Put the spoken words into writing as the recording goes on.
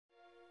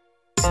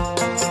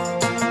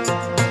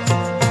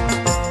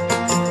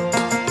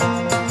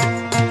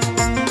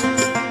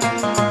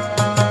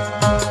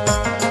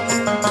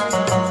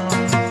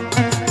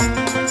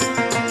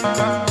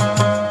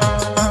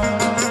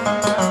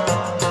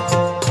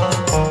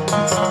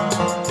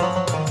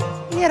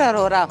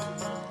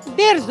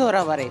ډېر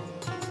زوروره یې.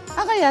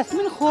 هغه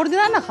یاسمین خور دې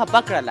رانه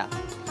خفه کړله.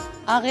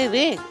 هغې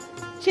وې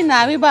چې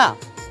ناوې به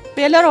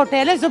پیلر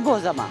هوټیل زه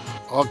بوځمه.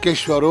 او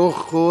کشورو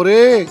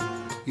خورې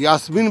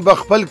یاسمین به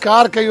خپل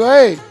کار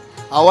کوي.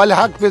 اول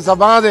حق په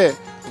زما دی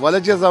وله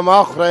چې زما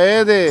خوری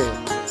دی.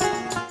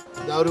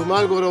 دا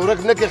رومال ګوره ورک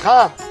نه کې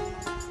ښه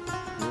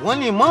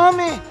ولې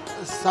مامې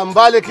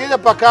سنبال یې کېږده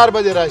په کار به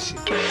دې راشي.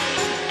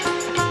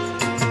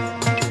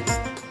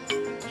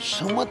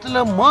 څه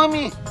مطلب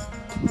مامې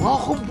ما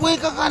خو پوهې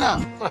که که نه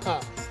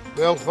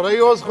ویم خورۍ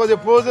اوس خو دې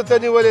پوزې ته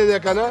نیولې دی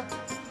که نه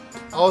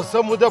او څه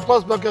موده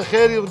پس به که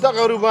خیر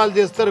دغه رومال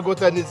دې سترګو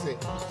ته نیسې.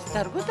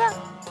 سترګو ته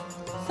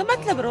څه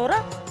مطلب وروره؟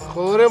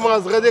 خورې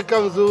مازغه دې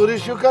کمزوري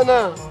شو که نه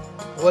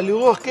ولې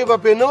اوښکې به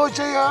پرې نه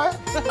وچوي.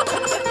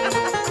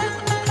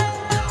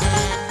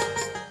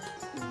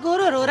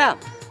 ګوره وروره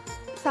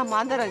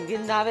سامان د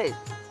رنګین ناوې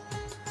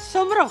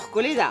څومره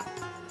ښکلې ده.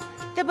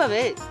 ته به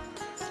وې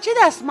چې د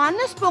اسمان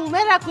نه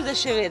سپوږمۍ راکوزه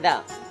شوې ده.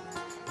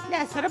 د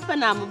صرف په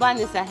نامه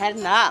باندې سحر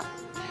نه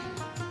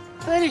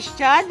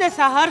فرشته د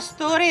سحر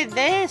ستورې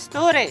دی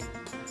ستورې.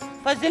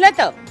 فضیلت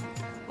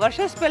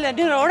ورشه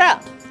سپلني راوړه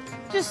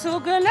چې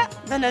څوک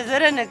د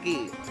نظره نه کي.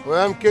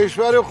 ویم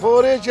کشورې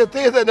خورې چې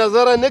ته د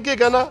نظره نه کي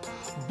که نه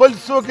بل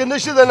څوک یې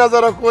نشي د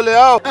نظره کولی.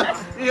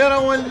 یاره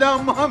والله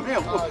مامې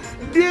خو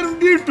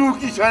ډېر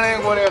ټوکي سړی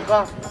ګورې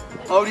ښه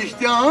او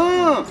رښتیا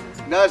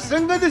دا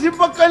څنګه داسې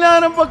په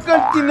کلاره په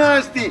کټ کې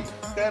ناستې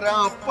ته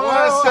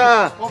راپاسه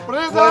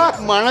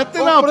ماڼه ته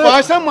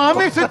راپاسه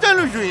مامې څه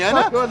چلو شو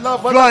یاره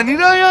ځواني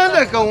را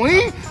یاده کوئ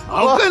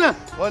او که نه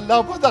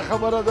والله بده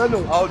خبره ده نو.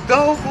 او دا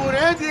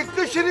وګورئ دې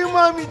کشرې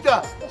مامې ته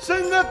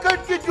څنګه کټ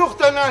کې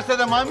جوخته ناسته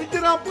ده. مامې ته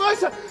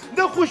راپاسه د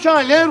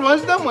خوشحالۍ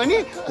ورځ ده منې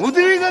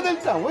ودرېږه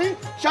دلته وایي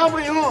شابه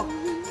یو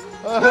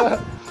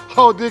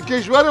او د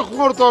کشورې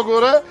خور ته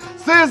وګوره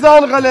څه یې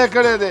ځان غلی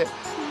کړی دی.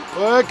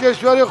 وایي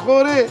کشورې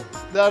خورې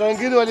دا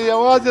رنګین ولې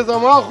یوازې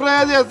زما خوری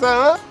دی څه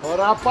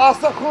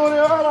راپاسه خورې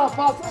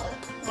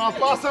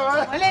راپاسه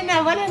ولې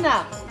نه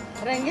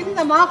رنګین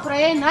زما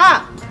خوری نه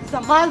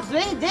زما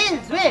زوی دی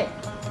زوی.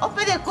 او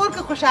په دې کور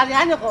کې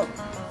خوشحالیانې خو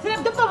صرف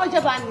د په وجه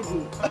باندې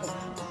دي.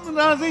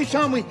 راځئ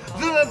شامئ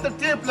زه درته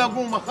ټیپ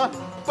لګوم ښه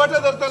پټه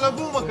درته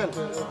لګوم که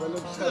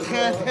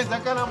خیر دی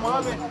ځکه نه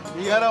مامې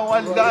یاره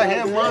والله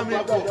مامې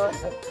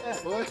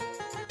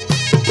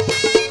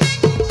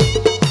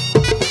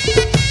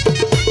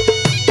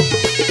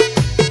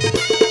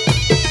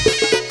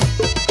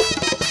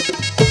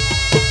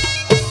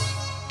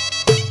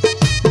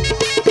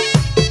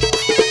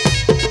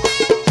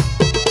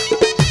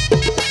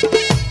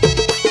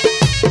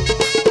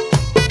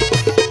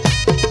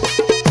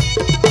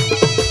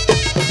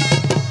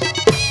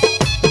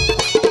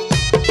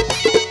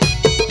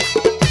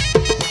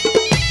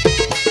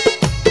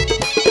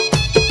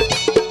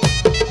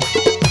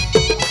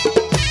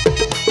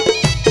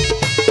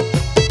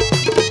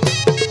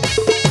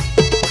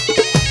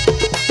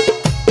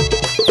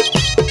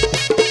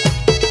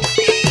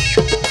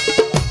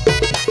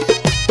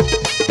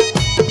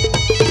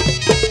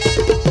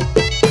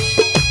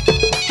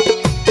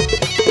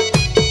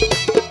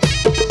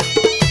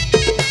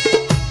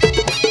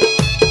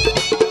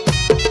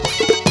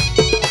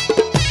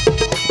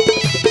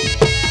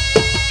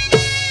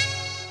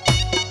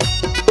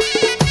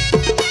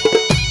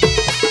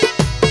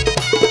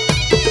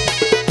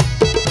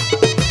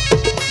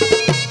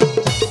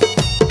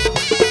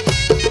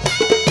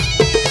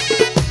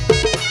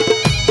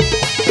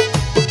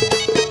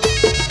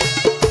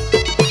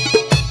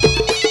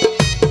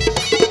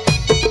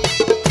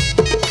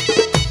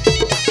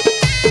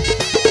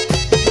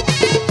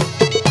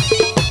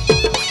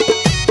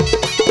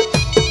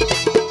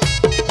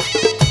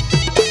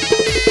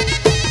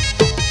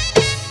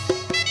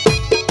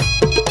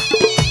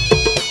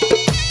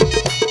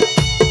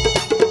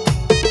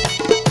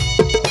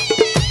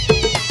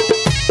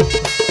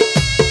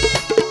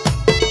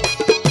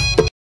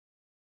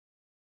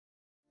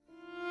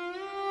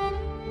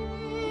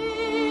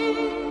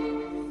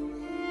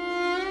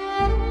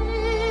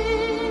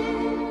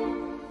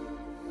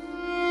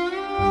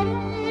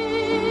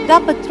دا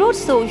په ترور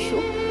څه وشو؟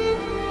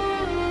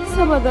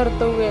 څه به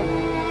درته ووایم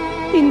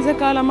 15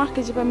 کاله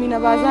مخکې چې په مینه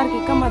بازار کې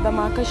کومه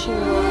دماکه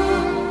شوې وه.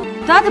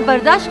 دا د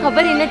برداشت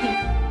خبرې نه دي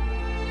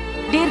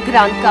ډېر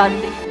ګران کار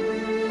دی.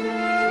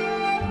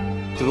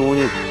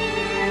 ترونې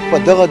په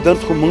دغه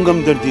درد خو موږ هم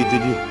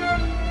دردېدلي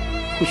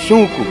خو څه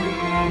وکړو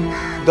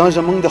دا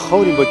زموږ د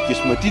خاورې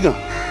بدقسمتي ده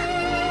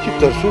چې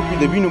تر څو پې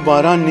د وینو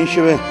باران نه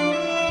شوی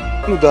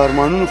نو د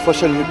ارمانونو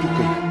فصل نه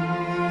ټوکوي.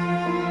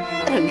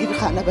 رنګین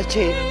خانه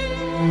بچې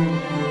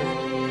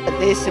په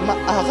دې سیمه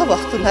هغه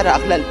وختونه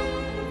راغلل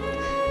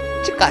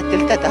چې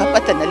قاتل ته دا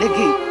پته نه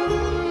لګي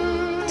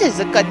چې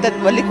زه قتل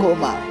ولې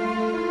کومه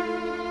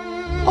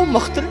او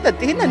مقتول د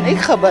دې نه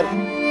خبر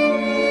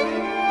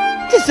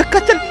چې زه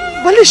قتل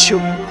ولې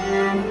شوم؟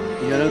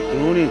 یاره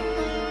ترونې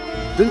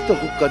دلته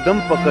خو قدم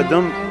په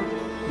قدم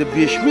د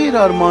بې شمېره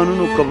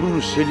ارمانونو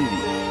قبرونو سلي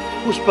دي.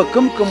 اوس په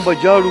کم کم به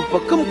جاړو، په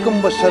کم کم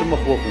به سر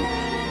مخ وهو.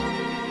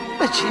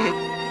 بچې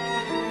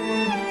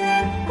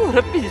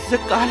پوره 15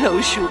 کاله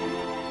وشو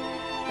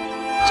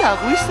چې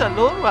هغوی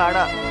 4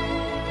 واړه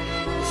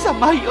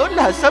زما یو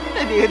لازم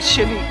نه دی هېر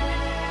شوي.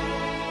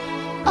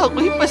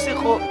 هغوی پسې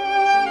خو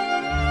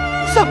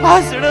زما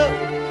زړه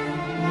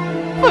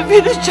په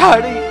وینو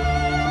چاړي.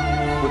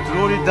 خو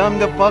ترورې دا هم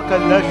د پاک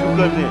الله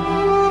شکر دی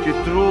چې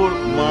ترور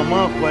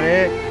ماما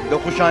خوری د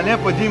خوشحالۍ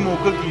په دې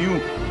موقع کې یو.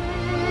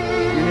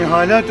 یعنې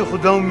حالاتو خو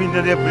دا امید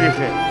نه دی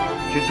پرېښی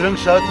چې درنګ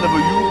ساعت له به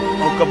یو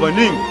او که به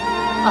نه یو.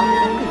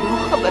 یو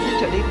خبره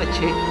جړې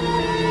بچې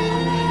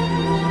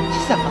چې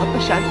زما په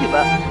شان کې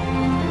به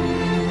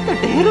د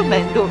ډېرو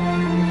میندو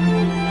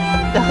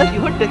دغه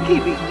یو ډکې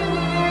وي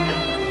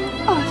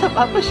او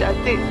زما په شان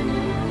دی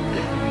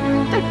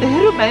د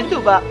ډېرو میندو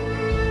به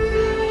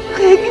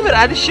غېږې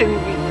ورانې شوي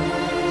وي.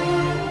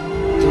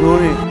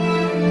 ترورې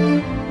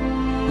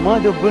ما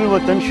د بل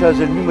وطن شاه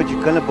زلمي به چې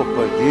کله په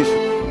پردیس و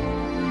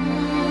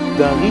د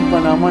هغې په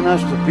نامه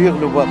ناستو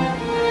پېغلو به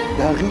د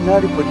هغې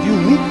لارې په دې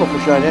امید په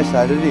خوشحالۍ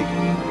څارلې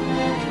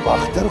چې په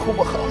اختر خو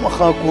به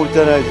خامخا کور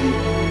ته راځي.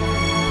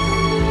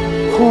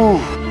 خو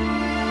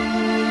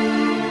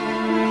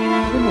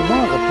زه نو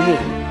هماغه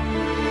پېغلې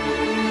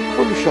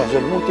خپلو شاه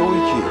زلمو ته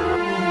وایي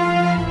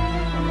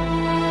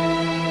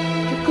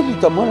چې کلي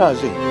ته مه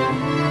راځئ،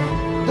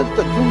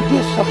 دلته ژوند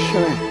ډېر سخت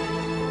شوی.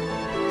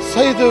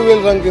 صحیح دې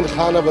وویل رنګین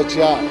خانه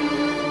بچیا.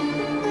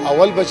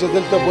 اول به چې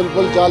دلته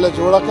بلبل جاله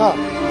جوړه کا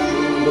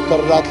نو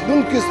تر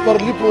راتلونکي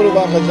سپرلي پورې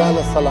به هغه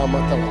جاله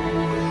سلامته وه.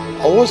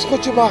 او اوس خو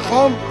چې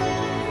ماښام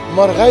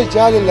مرغۍ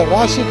جالې له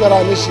راشي که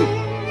را نه شي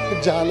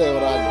جاله یې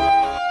ورانه.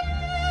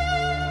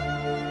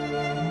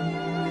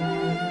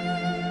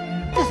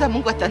 ته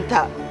زموږ وطن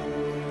ته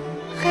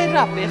خیر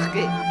راپېښ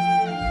کړې.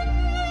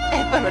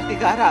 ای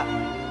پروردګاره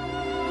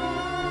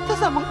ته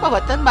زموږ په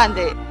وطن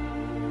باندې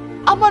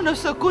امن او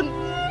سکون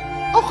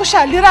او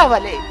خوشحالي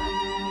راولې.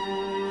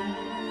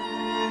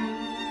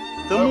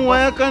 ته مو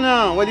وایه که نه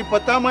ولې په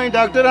تا باندې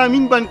ډاکټر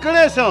امین بند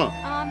کړی څه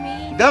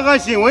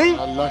دغسې وایي.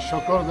 الله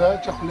شکر دی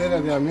چې خولې نه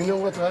دې امین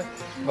ووته.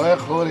 وایه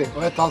خورې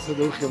وایه تاسو د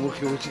اوښې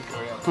موښې وچې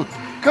کوئ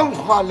کوم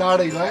خوا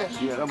لاړئ وایه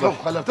کوم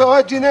خوا ته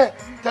وایه جینۍ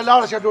ته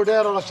لاړه شه ډوډۍ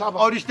راوړه شابه.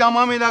 او رښتیا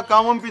ما مې دا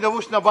کاوم پې د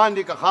اوس نه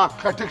باندې که ښه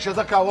ښه ټیک شه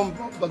زه کاوم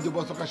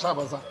بندوبست وکړه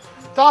شابه ځه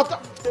تا ته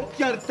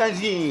چېرته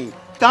ځي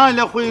تا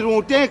له خو یې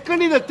روټۍ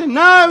کړې ده ته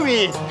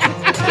ناوې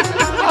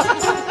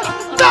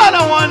دا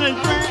روانه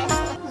شوې.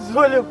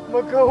 ظلم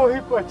مه کوئ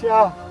بچا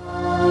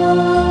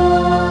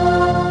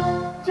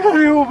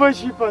چرې اوبه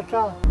شي په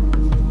تا.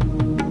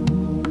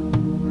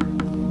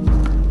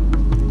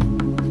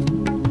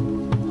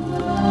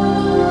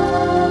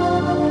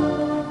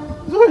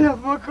 ظلم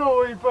مه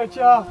کوئ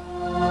بچا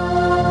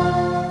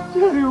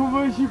چرې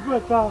اوبه شي په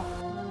تا.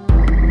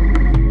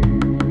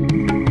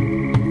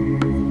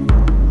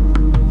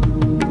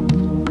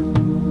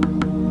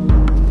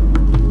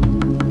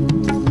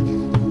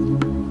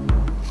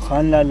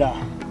 خان لالا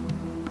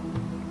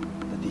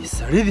د دې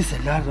سړي دې څه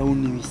لار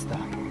راونیسته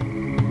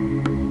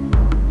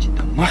چې د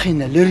مخې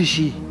نه لرې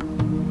شي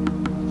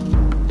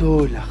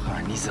ټوله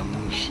خاني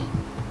زمونږ شي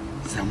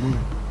زمونږ.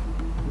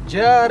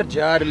 جار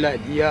جار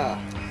لادیا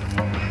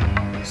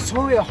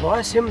سوی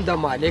خواسم د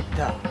مالک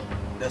ته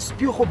د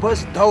سپي خو بس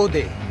دو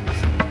دی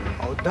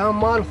او دا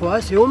مال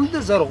خواس هم د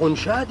زرغون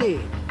شاه دی.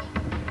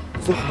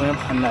 زه خو یم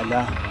خان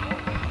لالا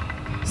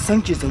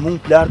څنګه چې زمونږ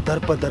پلار در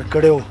په در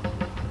کړی و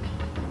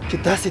چې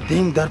داسې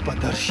دیم در په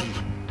در شي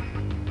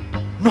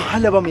نو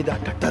هله به مې دا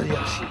ټټر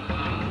یاد شي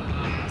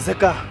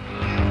ځکه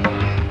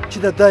چې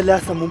د ده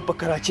لاسه مونږ په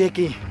کراچۍ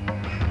کې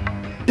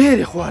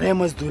ډېرې خوارۍ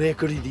مزدورۍ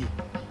کړي دي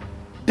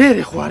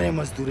ډېرې خوارۍ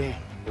مزدورۍ.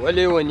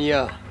 ولې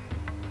ونیا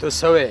ته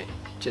څه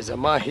چې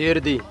زما هیر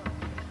دی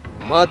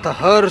ما ته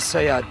هر څه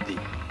یاد دی.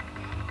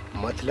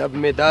 مطلب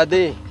مې دا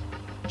دی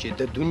چې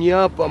د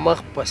دنیا په مخ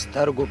په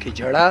سترګو کې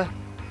جړه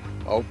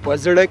او په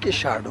زړه کې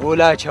شاډول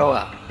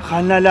اچوه.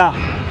 خان لالا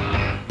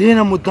دې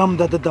نه مو دم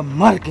د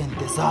مرګ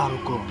انتظار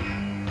وکړو.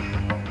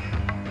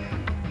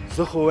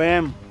 زه خو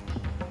وایم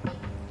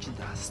چې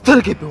دا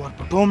سترګې پې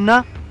ورپټوم نه.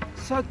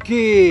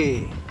 سکې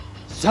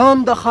ځان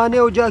د خانې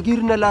او جاګیر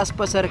نه لاس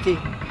په سر کې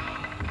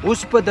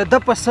اوس په د ده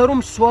په سر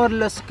هم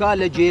 14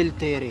 کاله جیل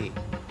تیرې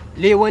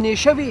لیونې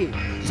شوې.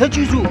 څه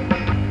چې ځو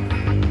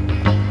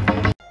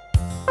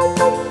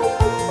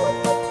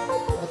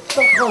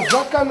ته خو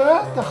ځه که نه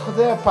د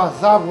خدای په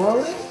عذاب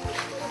واوړې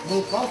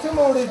مونږ پاسې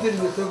مه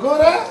اورېدلي ته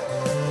ګوره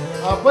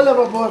بله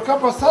به بورکه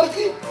په سر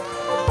کړي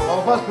او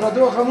بس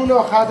پردو غمونه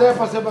او خادۍ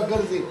پسې به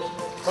ګرځي.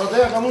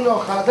 پردی غمونه او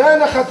خادۍ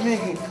نه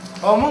ختمېږي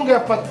او مونږ یې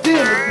په دې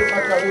ملکې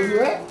پکې اړولي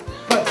وی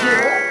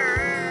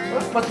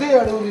په دې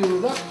اړولي وو.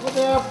 دا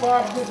خدای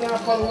پاک دې دا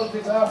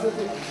پروردګار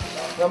دې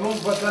زمونږ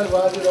بدل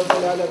باندې رب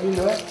العالمین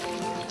وی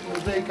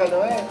دې که نه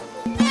وی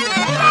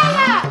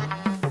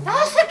دا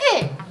څه کې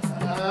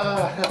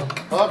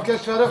او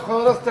کشور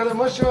خوره ستړی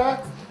مه شوه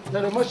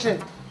ستړی مه شې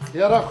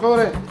یاره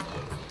خورې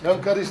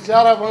هم که رښتیا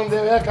را باندې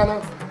وې که نه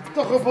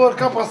ته خو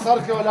بورکه په سر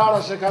کې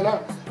ولاړه شې که نه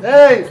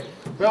ای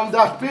هم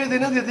دا خپې دې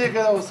نه دي دې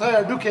که اوسه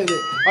هډوکې دی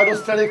اډو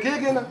ستړی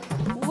کېږي نه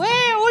وې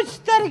اوچ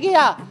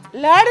سترګیا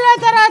لړ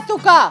راته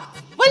راتوکا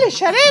ولې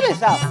شریبې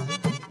صاحب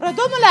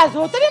پردو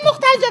ملازو ته مې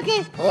محتاجه کې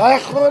وای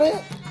خورې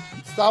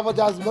ستا به د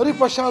ازمري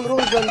په شان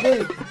روز ژوندی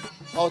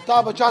او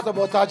تا به چاته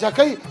محتاجه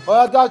کوي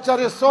او دا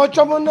چرې سوچ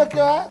هم ونه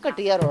کوې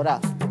کټیا رورا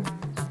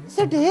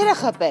زه ډېره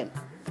خفه یم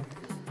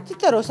چې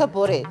تر اوسه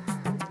پورې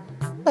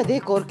په دې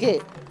کور کې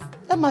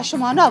د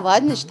ماشومانو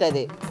اواز نشته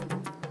دی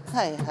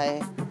هاي هاي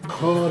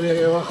خورې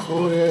و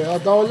خورې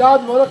د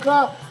اولاد ورکړه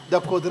د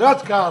قدرت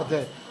کار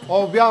دی او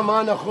بیا ما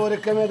نه خورې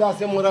کمې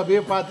داسې مربع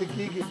پاتې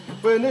کېږي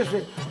پوه نه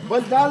شوې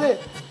بل دا دی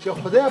چې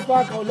خدای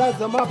پاک اولاد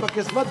زما په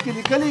قسمت کې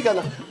لیکلي که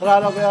نه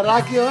راله به یې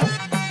راکړي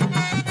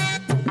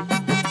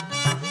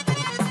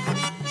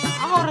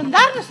هغه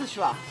ورندار نسل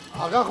شوه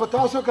هغه خو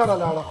تاسو کره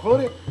لاړه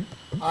خورې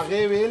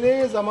هغې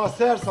ویلې زما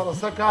سیر سره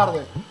څه کار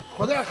دی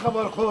خدای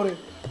خبر خورې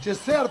چې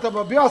سیر ته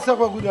به بیا څه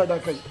غوږونه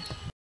ډکوي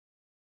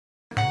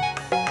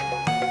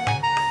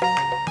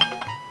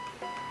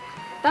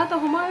تا ته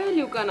خو ما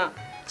ویلي که نه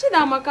چې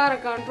دا مکاره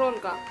کنټرول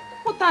کا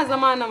خو تا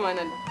زما نه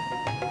منل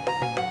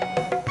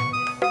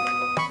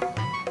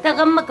ته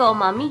غم مه کوه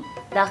مامي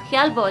دا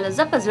خیال به وله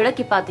زه په زړه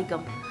کې پاتې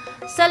کړم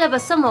سله به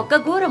څه موقع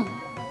ګورم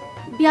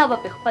بیا به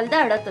پې خپل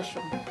دا اړته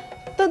شم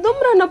ته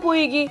دومره نه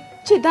پوهېږي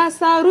چې دا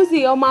سا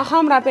روزي او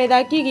ماښام را پیدا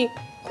کېږي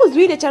خو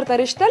زوی د چېرته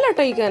رشته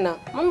لټوي که نه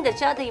موږ د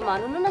چا د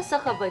ایمانونو نه څه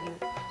خبر یو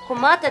خو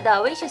ما ته دا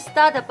وایي چې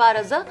ستا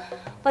دپاره زه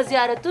په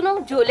زیارتونو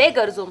جولې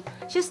ګرځوم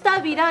چې ستا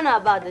ویران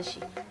آباده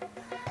شي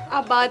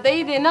آبادۍ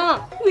دی نه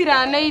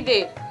ویرانۍ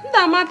دی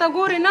دا ما ته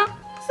ګورې نه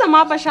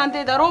زما په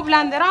شانتې د روب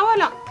لاندې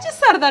راوله چې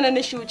سر دنه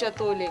نشي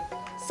اوچتولی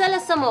سله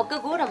څه موقع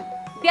ګورم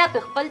بیا پې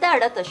خپل دا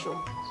اړته شم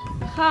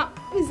ښه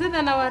زه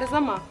دنه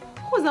ورځمه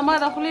خو زما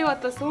د خولې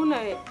ورته څه ونه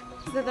وې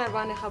زه در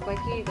باندې خفه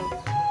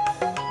کېږم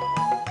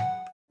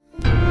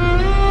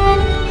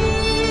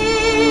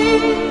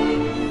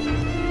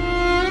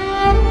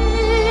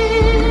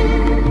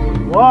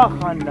واه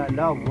خان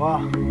لالا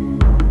واه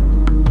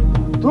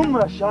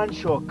دومره شان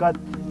شوکت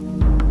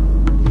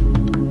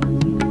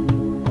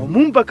او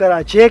مونږ په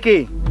کراچۍ کې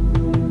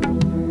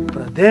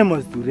پردی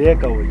مزدورۍ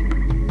کولې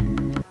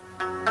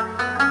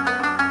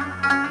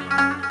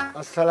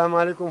السلام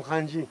علیکم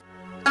خان جی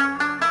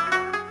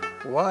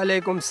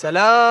وعلیکم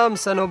سلام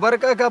سنوبر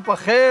کاکا په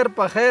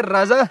خیر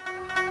رازه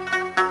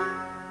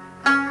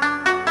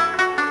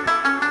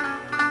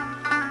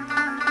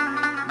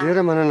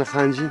ډېره مننه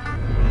خان جی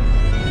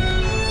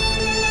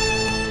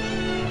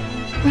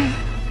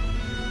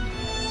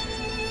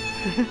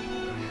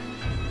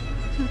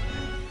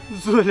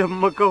ظلم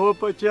مه کوه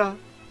پچا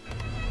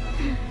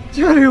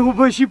چرې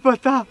اوبه شي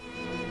پتا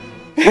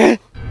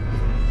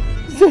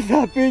زه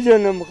تا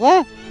پېژنم ښه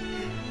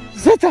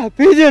زه تا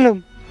پېژنم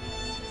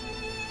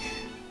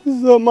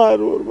زما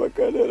رور به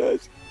کله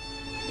راشي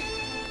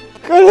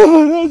کله به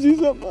راشي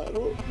زما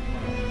رور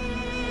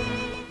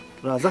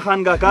راځه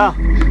خان کاکا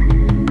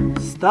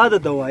ستا د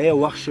دوایۍ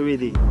وخت شوی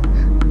دی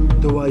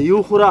دوایي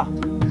وخوره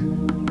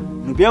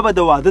نو بیا به د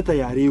واده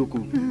تیاري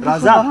وکړو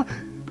راځه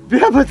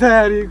بیا به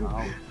تیاري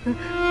وکړو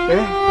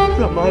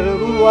زما د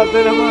رور واده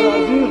نه به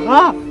راځي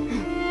ښه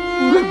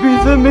پوره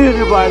پنځه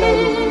میغې به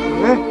حلالو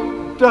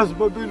ټس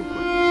به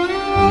بلکل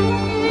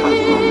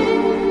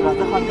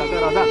راځه خان کاکا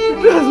راځه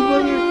ټس به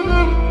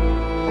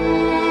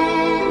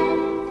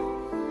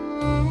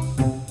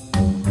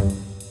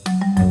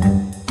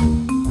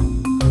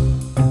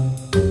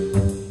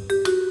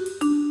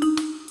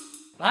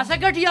راسه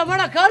ګټیا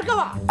مړه کار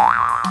کوه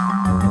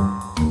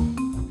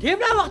ډېر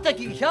وخته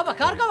کېږي شابه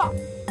کار کوه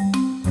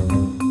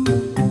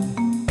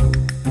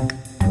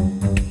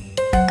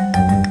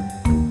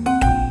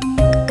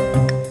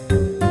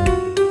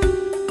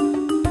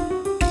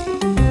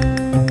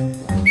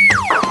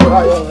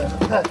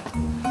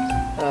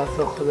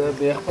خدای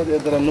به خدای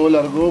درنو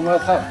لرګو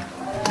باسه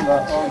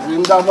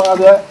زنده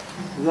باد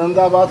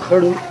زنده باد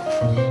خړو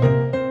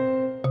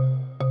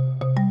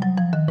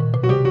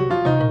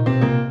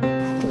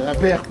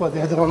به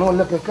خدای درنو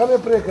لکه کمه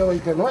پرې کوي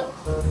کنه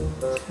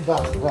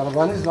بس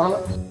غرباني ځان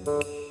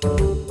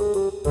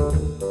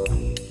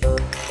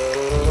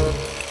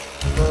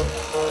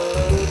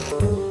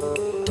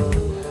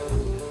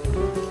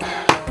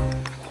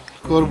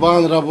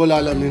قربان رب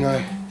العالمین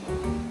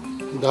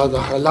دا د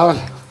حلال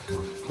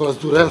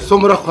مزدورۍ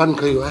څومره خوند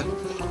کوي وای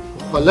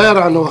خوله یې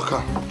رانه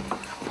وکړه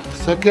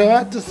څه کوې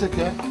ته څه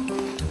کوې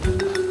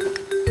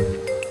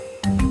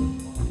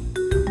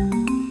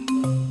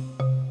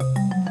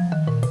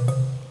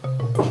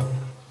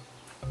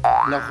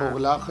نه خو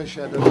غلا ښه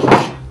شه ده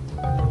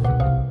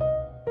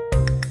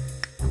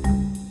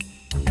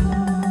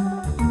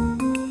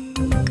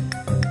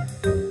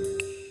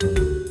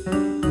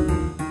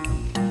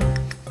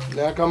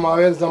لکه ما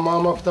ویل زما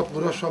مفته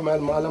پوره شوه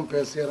مېل معلم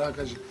پیسې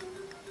راکړه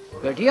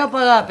ګټیا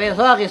په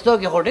پیسو اخیستو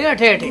کې خو ډېر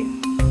ټیټ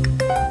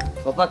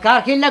خو په کار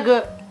کې لږ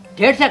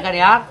ټیټ شه کړ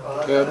یار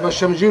ټیټ به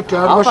شم جي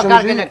ټیټ به په شم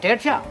کار کې جي لږ ټیټ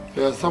شه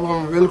پیسه به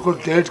مې بالکل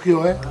ټیټ کی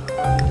وای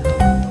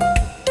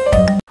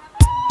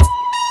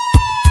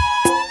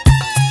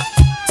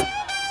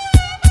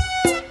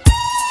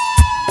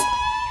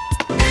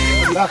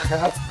الله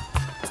خیر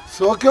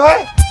څوک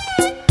وای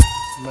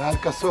ما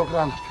هلکه څوک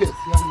رانه پیسې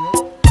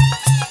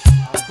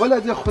بله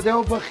دې خدای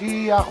وبخي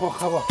یا خو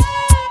خبه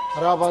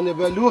راباندې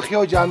به لوښي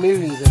او جامې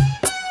وینځئ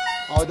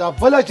او دا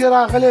بله چې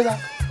راغلې ده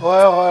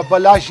وای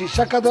بلا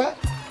شیشه که ده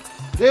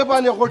دې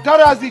باندې غوټه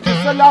راځي چې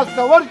څه لاس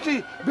ته ورشي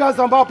بیا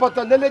زما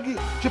پته نه لګي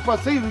چې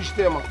پسې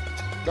ویشتې ما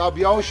دا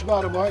بیا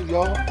وشمارم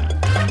یو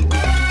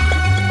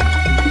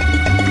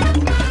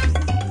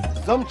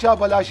زم چا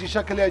بلا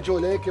شیشه کلی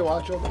جولې کې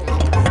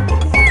واچوم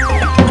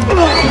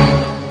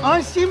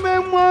اسی مې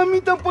مامي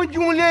ته په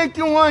جولې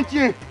کې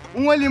واچې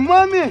ولې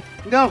مامي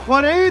دا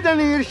خورۍ د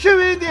نیر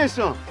شوې دی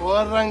څه او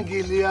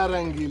رنګیلیا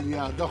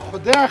رنګیلیا د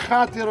خدای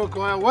خاطر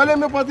وکړه ولې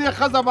مې په دې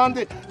ښځه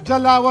باندې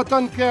جلا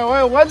وطن کې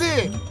وای ولې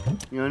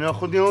یعنې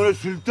خدای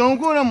رسول ته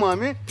وګوره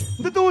مامي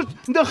د ته اوس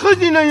د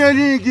ښځې نه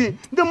یریږي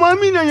د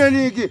مامي نه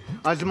یریږي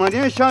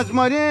ازمرې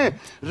شازمرې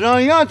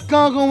رایات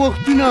کاغه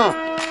وختونه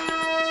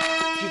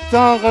چې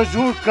تا هغه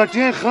زوړ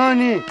کټې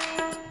خانې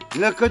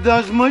لکه د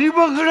ازمري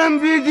به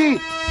غړمبېدي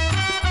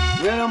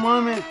یاره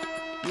مامې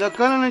د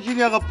کله نه چې د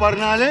هغه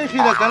پرنالی ښي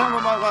د کله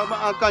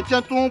به کچه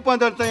توپه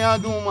درته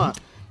یادومه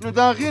نو د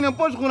هغې نه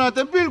پس خو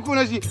راته بلکل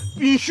هسې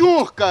پیشو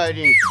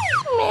ښکاري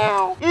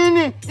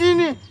اینې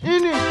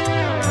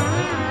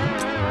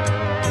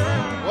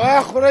وای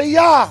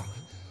خوریا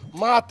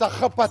ما ته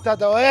ښه پته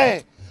ده وای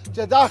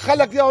چې دا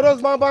خلک یو ورځ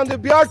ما باندې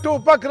بیا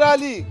ټوپک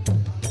رالي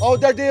او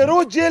د ډېرو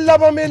جیل له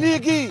به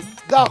میلیږي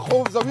دا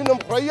خوب زه وینم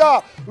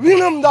خوریا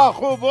وینم دا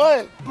خوب وای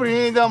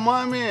پرېږده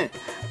مامې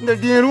د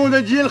ډېرو د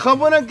جیل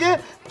خبره کې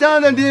تا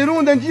د ډېرو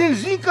د جیل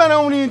ذکر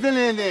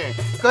اورېدلی دی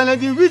کله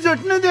دې ویزټ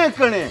نه دی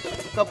کړی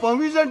که په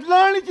ویزټ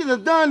لاړې چې د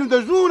دالو د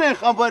زوری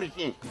خبر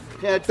شي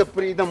خیر ته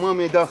پرېږده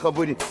مامې دا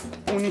خبرې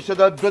ونیسه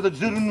دا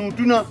 2000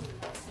 نوټونه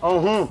او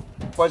هو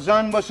په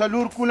ځان به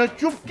 4 کوله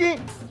چوپ کړي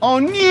او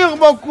نیغ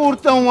به کور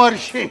ته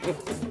ورشي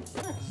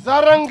زه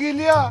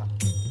رنګیلیا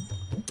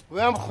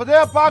ویم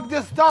خدای پاک دې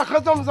ستا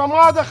ښځم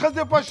زما د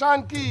ښځې په شان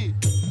کي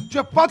چې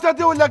پته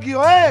دې ولګي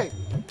وای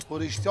خو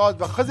رښتیا اوس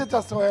به ښځې ته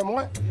څه وایم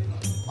وای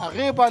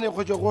هغې باندې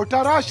خو چې غوټه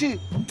راشي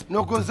نو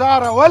ګزار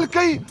اول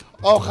کوي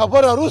او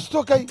خبره وروستو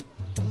کوي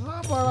زه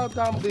بړه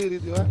دام ډېرې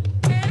دي وای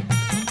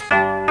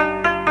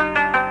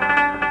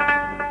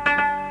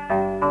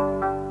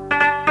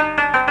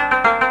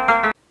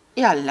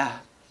یا الله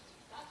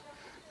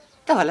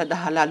ته والا د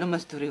حلالو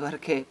مزدوري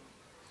ورکې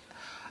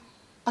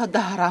او د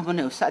حرامو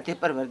نه وساتې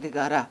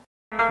پروردګاره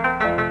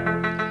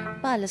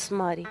پالس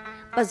ماري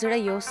په زړه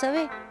یو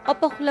سوی او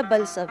په خوله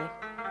بل سوی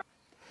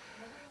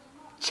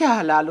چې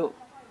حلالو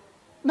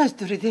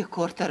مزدوري دې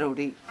کور ته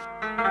راوړي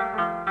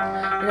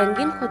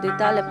رنگین خو دې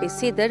تاله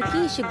پیسې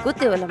درکړي چې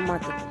ګوتې وله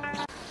ماتې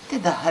ته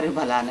د هرې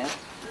بلا نه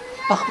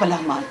په خپل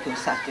اعمال کې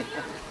وساتې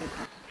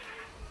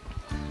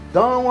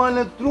دا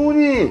والا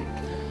تروني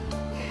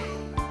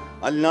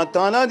الله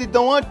تعالی دې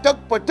دوا ټک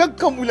په ټک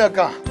قبوله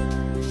کا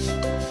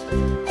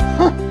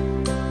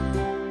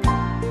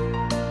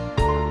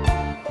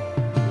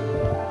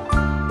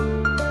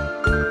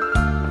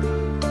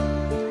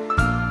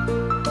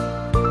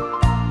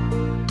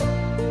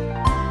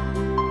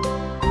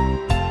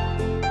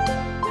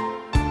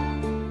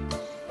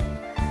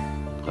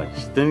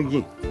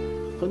سترګې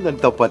خو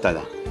درته پته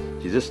ده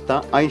چې زه ستا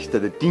آیسته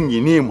د ټینګې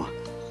نه یم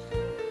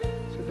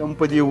څه دم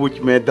په دې وچ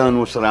میدان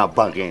اوس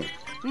رابغې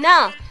نه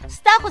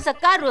ستا خو څه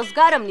کار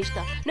روزګار هم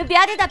نشته نو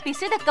بیا دې دا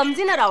پیسې د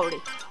کمزي نه راوړې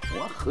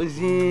وا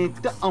ښځې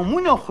ته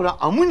امونه خوره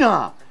امونه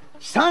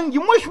سانګې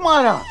مه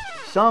شماره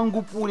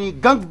سانګو پورې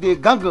ګګ دی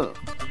ګګ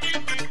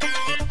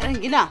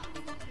رنګینا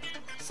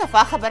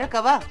صفا خبره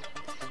کوه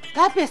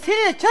دا پیسې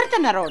دې چېرته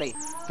نه راوړې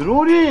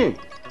ترورې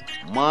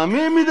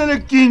مامې مې دله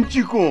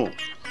کینچي کو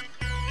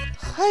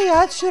ښه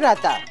یاد شو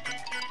راته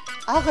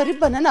هغه غریب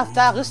به نن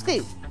هفته اخیستې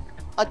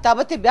او تا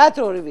به ترې بیا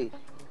تروړې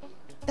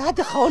دا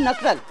دې ښه ونه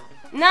کړل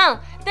نه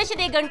ته چې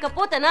دې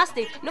ګڼکپو ته ناست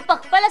نو په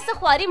خپله څه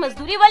خواري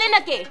مزدوري ولې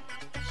نه کې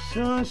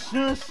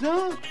څه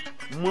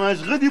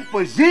مازغه دې په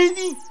ځای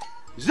دي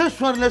زه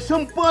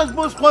 14 پاس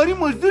بس خواري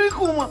مزدوري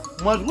کوم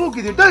مازغو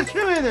کې دې ډر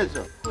شوی دی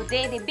څه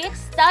خدای دې بیخ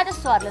ستا د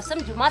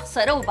 14 جومات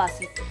سره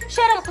وباسي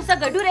شرم خو څه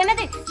ګډوری نه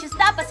دی چې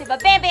ستا پسې به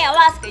بې بې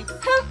اواز کوي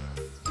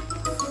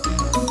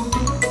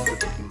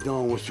دا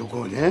اوس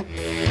وګوره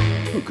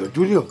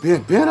ګډولی او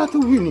بې راته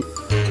وویني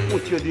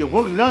اوس چې دې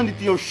غوږ لاندې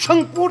ته یو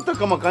شنګ پورته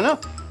کړمه که نه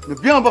نو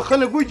بیا به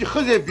خلک وایي چې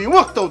ښځه یې بې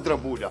وخته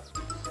ودربوله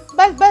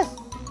بس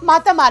ما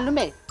ته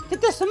معلومې چې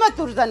ته څومره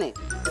تورزنې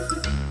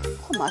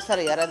خو ما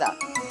سره یاره ده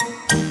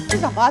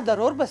زما د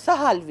رور به څه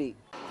حال وي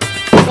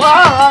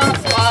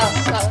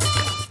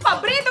په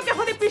بریتو کې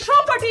خو دې پیشو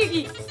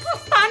پټېږي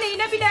ستا نه یې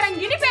نه بې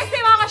رنګینې پیسې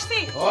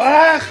واغشتې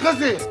وای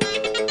ښځې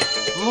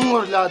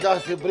مور لا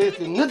داسې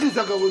برېتې نه دي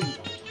زږولي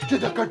چې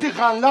د کټي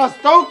خان لاس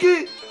تاو کړي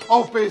او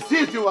پیسې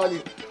ترې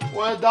والي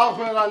وای دا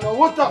خو یې رانه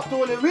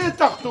وتښتولې ویې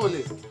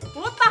تښتولې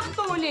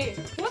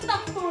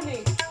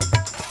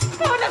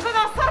ټوله زه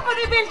دا سر په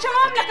دې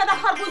بېلچوم لکه د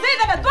خربوزې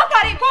دله 2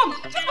 پارې کوم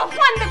چې په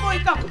خوند دې پوه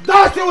کړم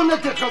داسې ونه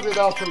کړې ښځې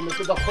داسې ونه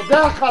کړې د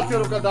خدای خاطر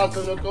وکړه داسې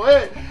ونه کوې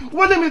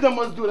ولې مې د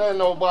مزدورۍ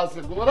نه وباسې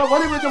ګوره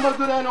ولې مې د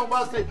مزدورۍ نه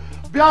وباسې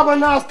بیا به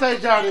ناسته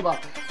یې جاړې به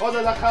او د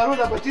لخارو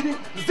د بچي دي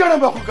زړه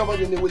به خو کبه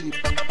دې نیولي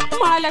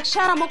ما لږ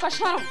شرم وکړه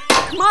شرم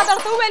ما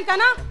درته وویل که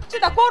نه چې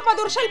د کور په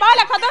دورشل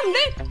باله قدم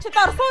دی چې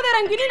تر څو د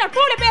رنګیني نه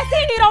ټولې پیسې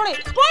دې راوړې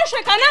پوه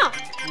شوې که نه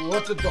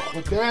اوس د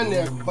خدای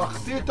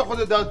نیکبختي ته خو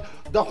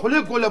د خولې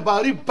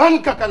ګلهباري بند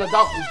که که نه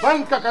دا خو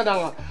بند که که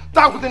نه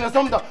تا خو دې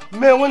نسم د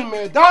میون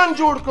میدان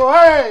جوړ کړو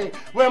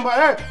وایم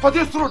به په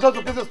دې سرو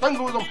ډزو کې زه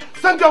څنګه وځم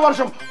څنګه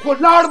ورشم خو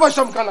لاړ به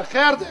شم که نه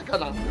خیر دی که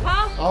نه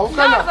او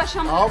که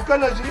نه او که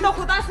نه جي نو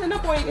خو داسې نه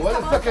پوهېږې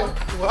ولې څه کوې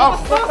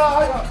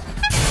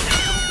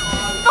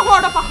ته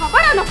غواړه په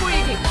خبره نه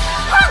پوهېږې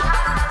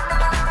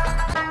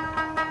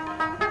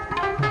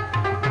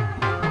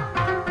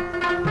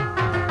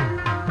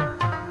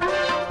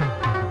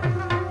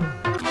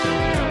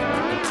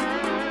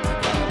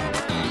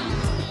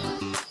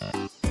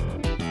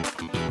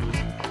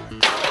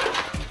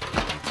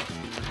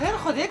خیر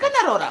خو دې که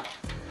نه روره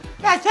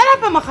دا چېرې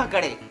په مخه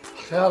کړې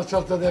خیر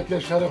چېرته دی کې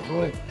شرې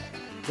خورې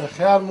د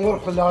خیر مور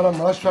خو لاړه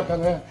مړه شوه که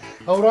نه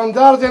او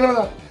رندار دې نه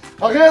ده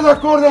هغې د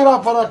کور دې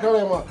راپره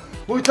کړې ما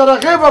وایي تر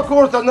هغې به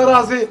کور ته نه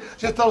راځې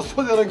چې تر څو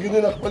د رنګیني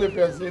نه خپلې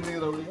پیسې دې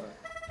راوړي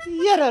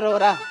یاره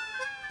روره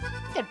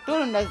د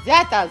ټولو نه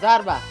زیات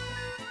ازار به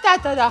تا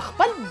ته دا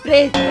خپل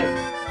برېج دی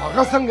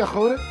هغه څنګه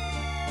خورې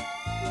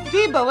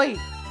دوی به وایي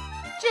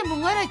چې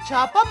موږ نه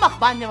چا په مخ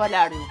باندې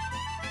ولاړ یو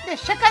د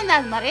شکل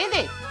نه زمری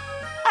دی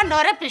او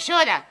نوره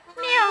پیشو ده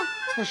میو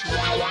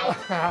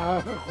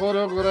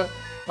خوره ګوره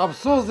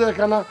افسوس دی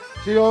که نه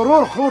چې یو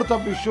ورور خور ته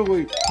پیشو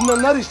وایي نه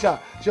نه رښتیا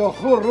چې یو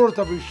خور ورور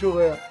ته پیشو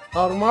وایي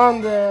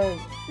ارمان دی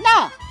نه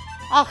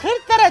آخر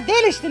تره دې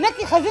رښتینه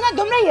کې ښځینه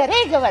دومره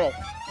یېرېږي ولې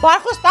بار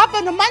خو ستا په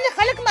نوم باندې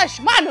خلک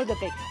ماشومان وده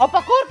کوي او په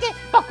کور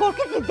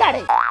کې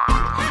ګیدړې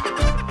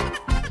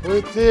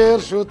وایي تېر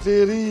شو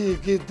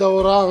تېرېږي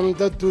دوران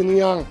د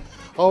دنیا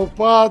او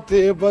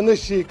پاتې به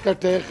نشي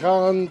کټی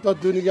خان په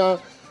دنیا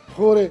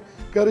خورې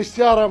که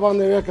رښتیا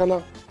راباندې وې که نه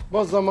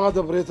بس زما د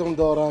برېتم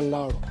دوران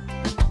لاړو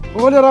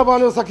ولې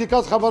راباندې اوس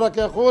حقیقت خبره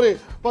کوې خورې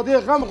په دې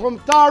غم خو م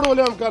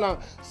تاړولم که نه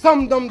سم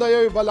دم د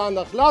یوې بلا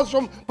نه خلاص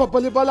شوم په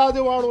بلې بلا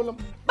دې واړولم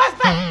بس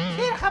بس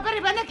ډېر خبرې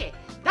به نه کوې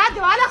دا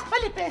دیواله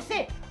خپلې پیسې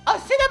او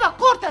سیده به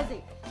کور ته ځې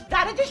دا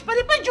نه چې شپه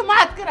دې په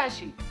جومات کې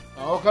راشي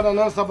او که نه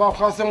نن سبا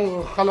خاصم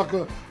خلک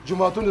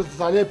جوماتونو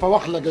صالح په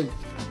وخت لګوي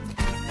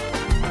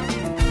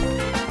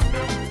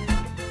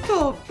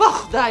توبه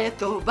خدایه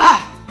توبه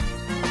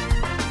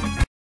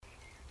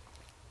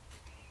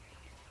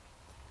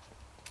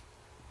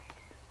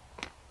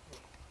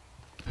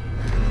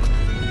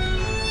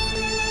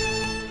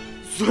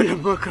ظلم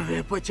مه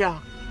کوې په چا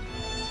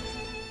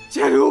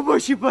چېرې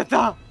وبشي په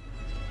تا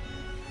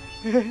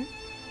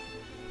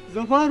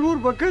زما ورور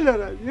به کله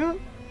راځي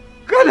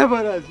کله به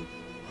راځي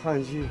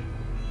خانجي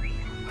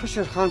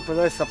خشر خان په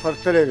داسې سفر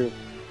تللی دی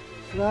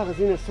چې د هغه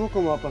ځینې څوک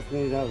هم واپس نه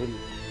دي راغلي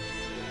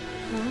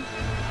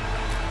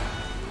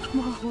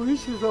ما خو وایي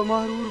چې زما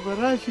ورور به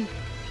راشي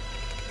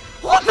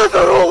خو ته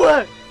دروغ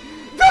وایې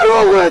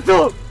دروغ وایې ته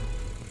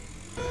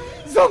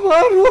زما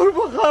ورور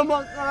به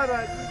خامخا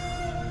راځي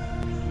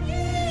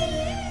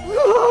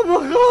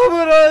خامخا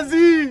به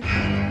راځي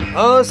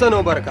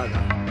صنوبر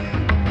کاکا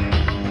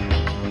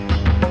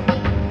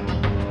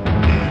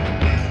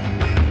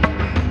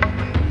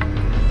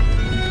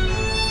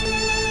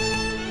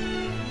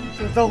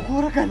دا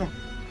وګوره که نه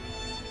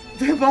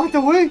دی ما ته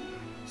وایي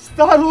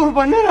ستا ورور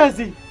به نه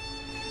راځي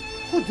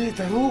خو دی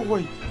دروغ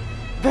وایي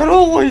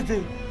دروغ وایي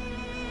دی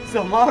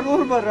زما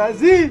ورور به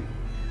راځي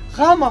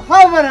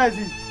خامخا به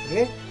راځي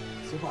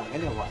زه به هغه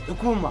له واده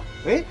کوم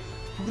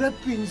پوره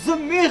 5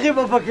 میخې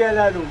به پکې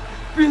حلالوم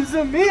 5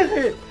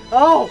 میخې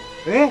او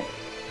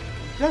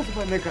داس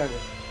به نه کوې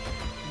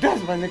داس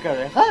به نه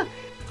کوې ښه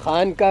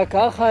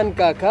خان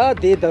کاکا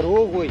دې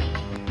دروغ وایي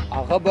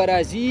هغه به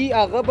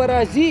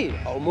راځي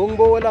او موږ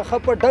به وله ښه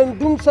په ډنګ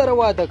ډونګ سره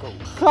واده کوو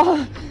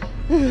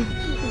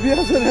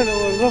بیا زه ننه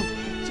ورځم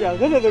چې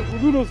هغه له د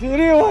ګلونو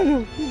څېرې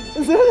والم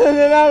زه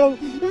ننه لاړم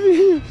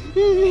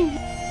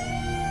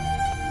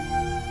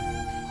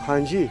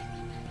خانجي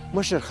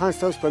مشر خان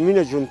ستاسو په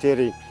مینه ژوند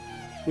تېروي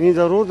یعنې د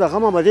ورور د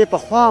غمه به دی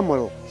پخوا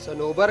مړو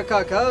صنوبر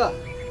کاکا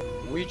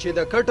وایي چې د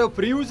کټه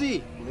پریوځي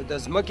نو د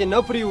ځمکې نه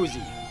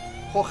پریوځي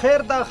خو خیر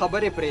دا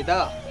خبرې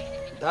پرېږده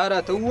دا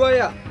راته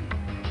ووایه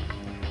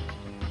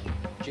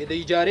چې د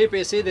اجارې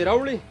پیسې دې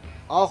راوړې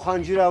او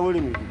خانجي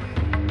راوړې مې دي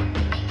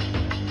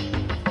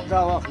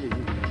دا واخلې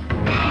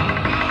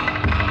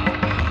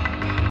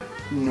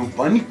نو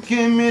بن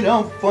کے میرا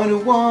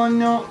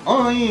پروانہ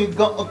آئے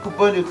گا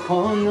اکبر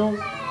خانہ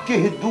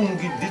کہہ دوں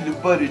گی دل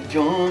پر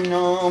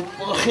جانا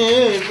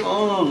بخیر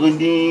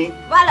آغلی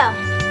والا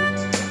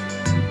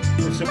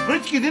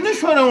سپرچ کی دن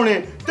شوارا ہونے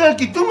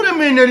تاکہ تمہرا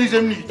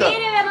مینریزم نشتا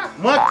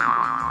مات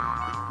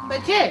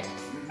بچے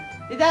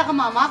دا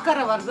ماما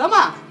کره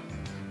ورځما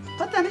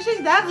پته نشي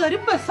دا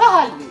غریب به څه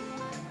حال وي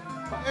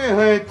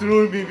اے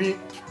ترور بی بی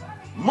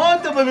ما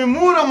ته به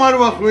مور امر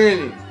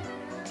وخویلی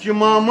چې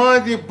ماما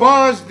دې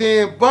باز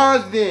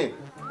دې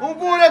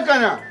وګوره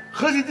کنه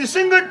ښځې دې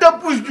څنګه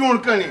ټپوس جوړ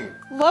کړي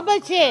و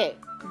بچې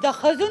د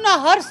ښځو نه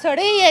هر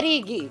سړی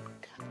یریږي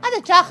دا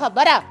چا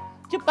خبره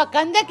چې په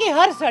کنده کې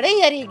هر سړی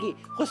یریږي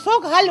خو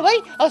څوک حل وای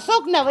او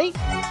څوک نه وای.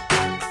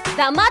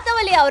 دا ماته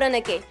ولې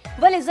اورنه کې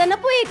ولې زه نه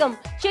پوهېږم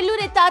چې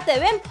لورې تا ته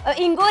ویم او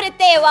انګورې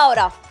ته یې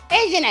واوره.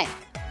 ای جنۍ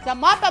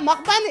زما په مخ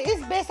باندې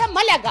هېڅ بیسه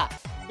مه لګه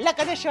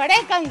لکه د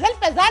شړۍ کنځل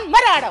په ځان مه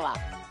راړوه.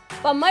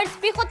 په مړ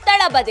سپي خو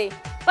تړه به دی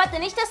پته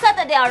نشته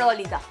ساته دې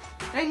اړولې ده.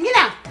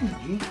 رنګینه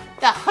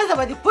دا ښځه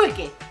به دې پوه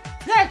کړې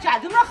زه چا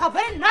دومره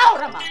خبرې نه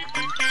اورم.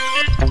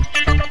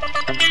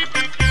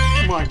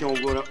 ما ته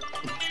وګوره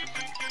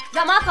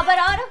زما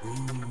خبره اورم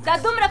دا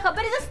دومره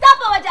خبرې زه ستا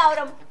په وجه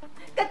اورم.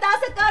 که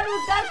تاسو کار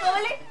روزګار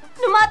کولی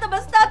نو ما ته به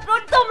ستا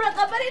ترور دومره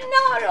خبرې نه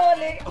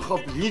اورولې.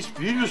 پلیز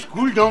پلیز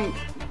کول ډاون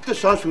ته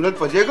ستا صورت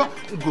پځېږه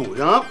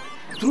ګوره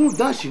ترور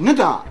داسې نه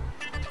ده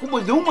خو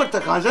بس د عمر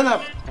تقاضا ده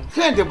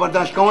خیر دې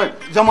برداشت کوئ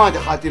زما د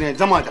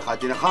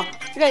خاطرې ښه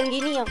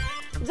رنګینی یم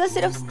زه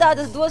صرف ستا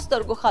د دوو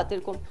سترګو خاطر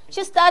کوم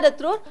چې ستا د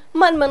ترور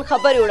من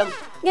خبرې وړم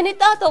یعنې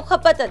تا ته خو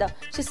پته ده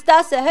چې ستا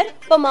سحر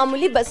په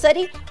معمولي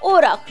بسري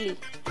اور اخلي.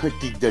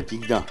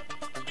 ټیک ده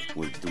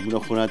وایي دومره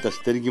خو راته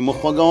سترګې مه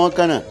خوږوه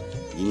که نه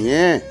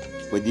یعنې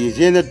په دې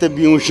ځای درته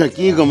بېهوشه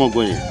کېږم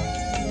ګلې.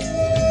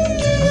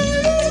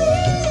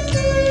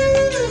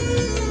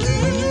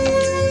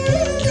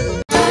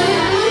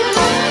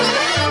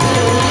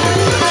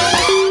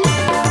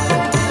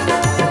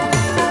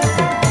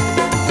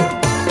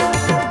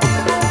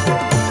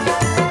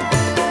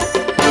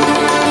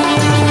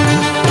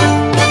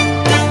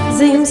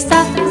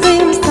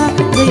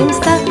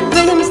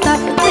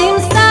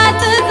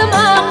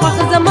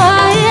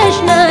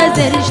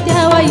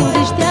 رشتیا وایم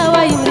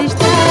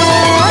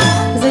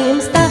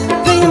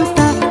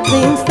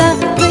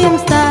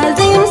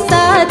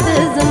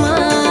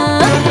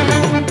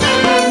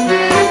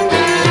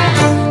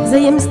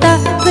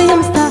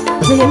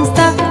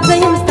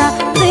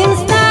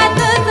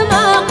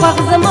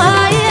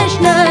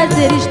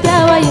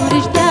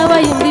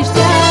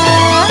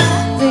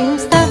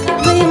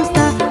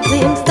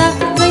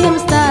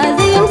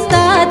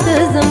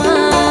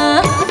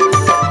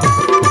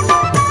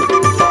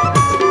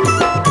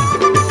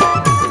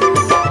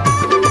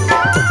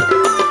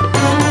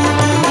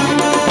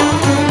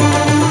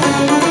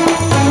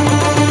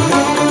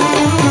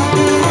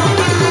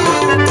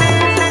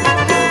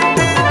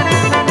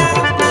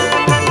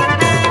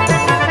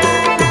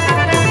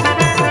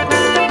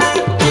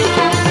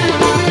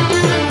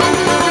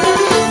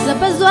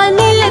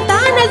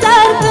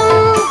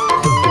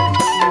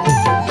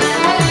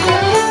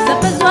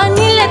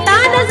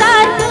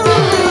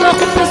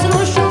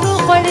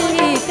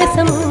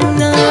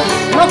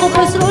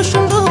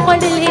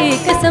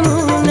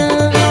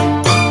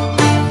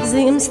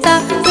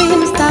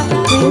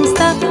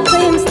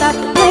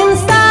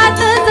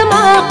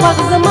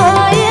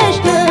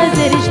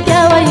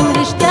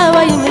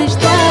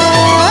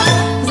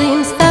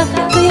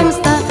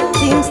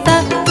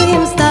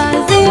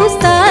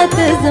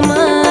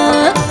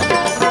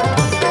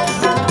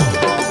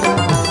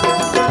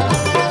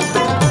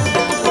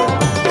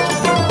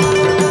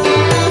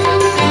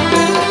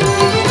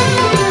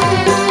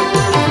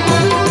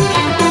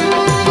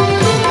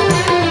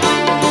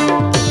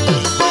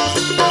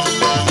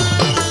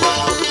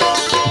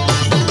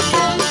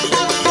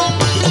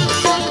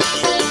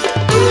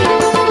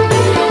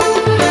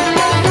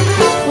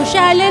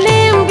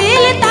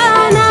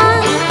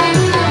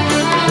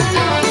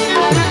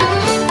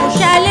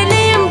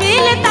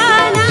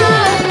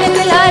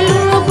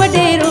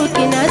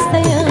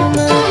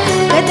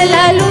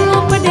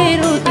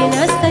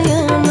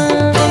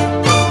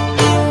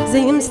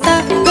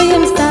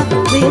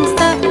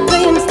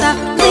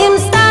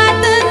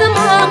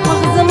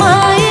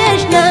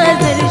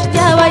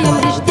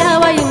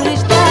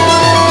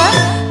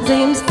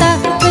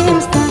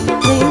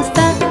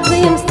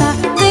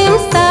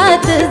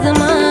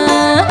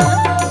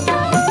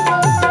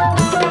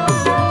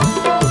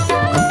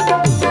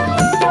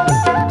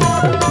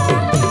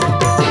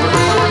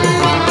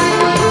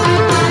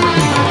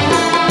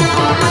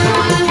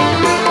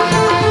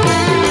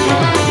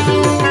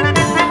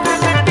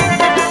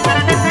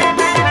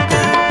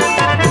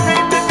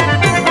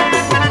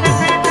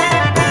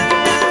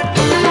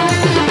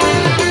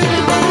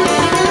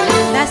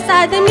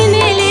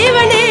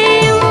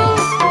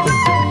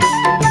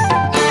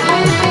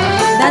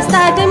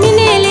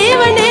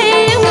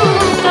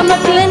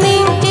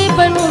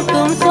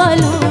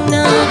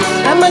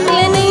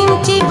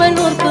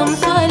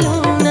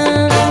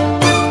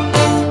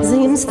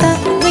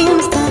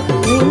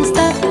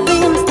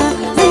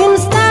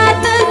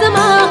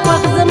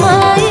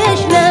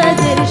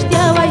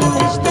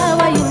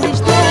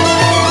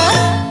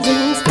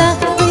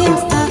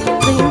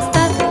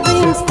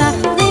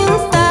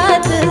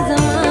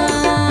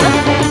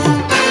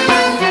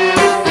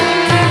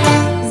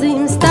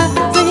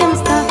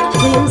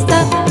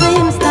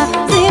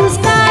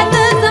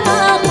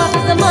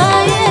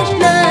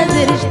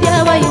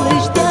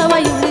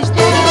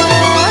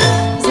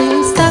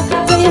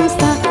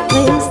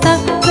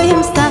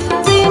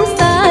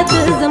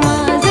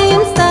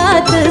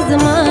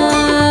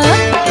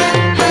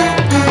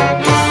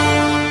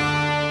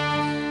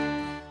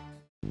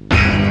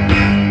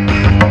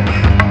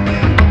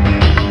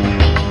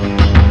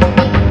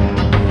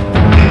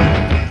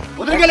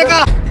لکه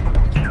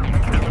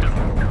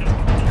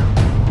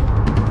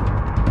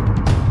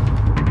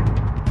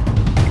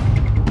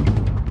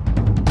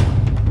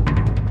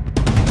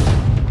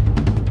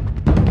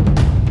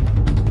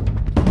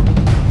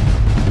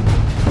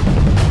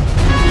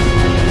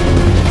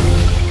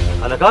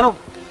هلکانو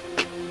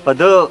په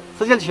ده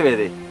څه چل شوی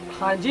دی؟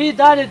 خانجي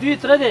دا د دوی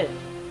تره دی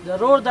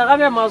ضرور دغه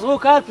بیا مازغو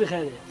کار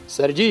پرېښی دی.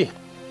 سرجي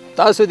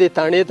تاسو دې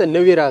تاڼې ته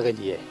نوي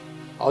راغلي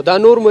او دا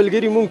نور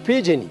ملګري مونږ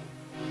پیژني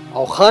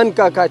او خان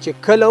کاکا چې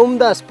کله هم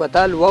د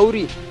اسپتال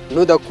واوري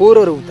نو د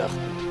کوره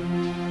راوتښتي.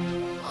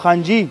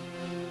 خانجي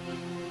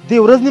دې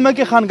ورځ نیمه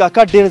کې خان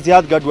کاکا ډېر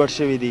زیات ګډوډ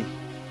شوي دي.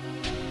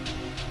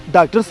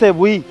 ډاکټر صاحب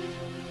وایي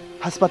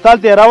هسپتال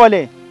ته یې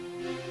راولې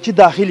چې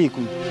داخل یې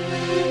کړو.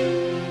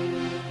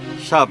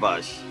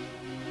 شاباش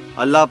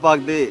الله پاک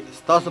دې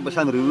ستاسو په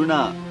شان رورونه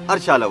هر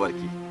چاله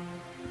ورکړي.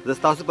 زه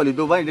ستاسو په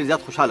لیدو باندې ډېر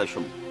زیات خوشحاله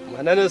شوم.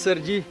 مننه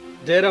سرجي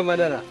ډېره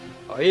مننه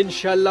او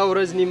انشاءالله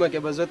ورځ نیمه کې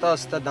به زه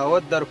تاسو ته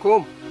دعوت در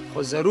کوم خو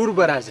ضرور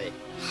به راځئ.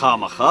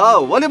 خامخا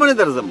ولې به نه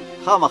درځم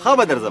خامخا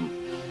به درځم.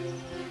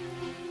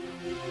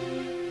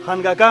 خان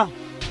کاکا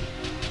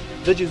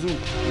زه چې ځو.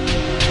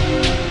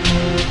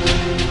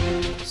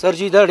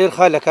 سرجي دا ډېر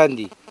ښه هلکان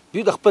دي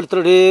دوی د خپل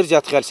تره ډېر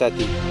زیات خیال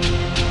ساتي.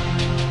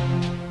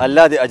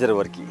 الله دې اجر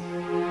ورکړي.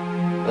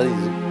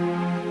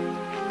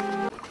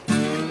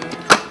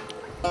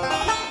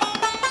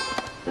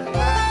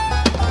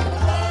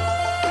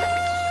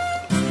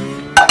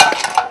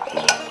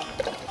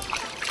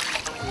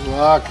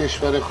 واه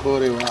کشور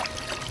خورې واه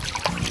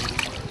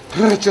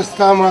چې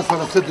ستا ما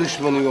سره څه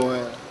دښمني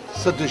ووایه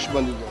څه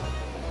دښمني وه.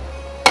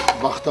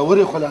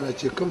 بختورې خو لاله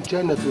چې کوم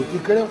چای نه توتي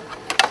کړی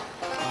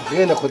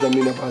هغې نه خو د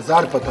مینه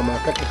بازار په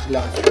تماکه کې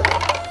خلاص.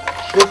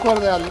 شکر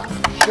دی الله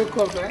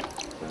شکر دی.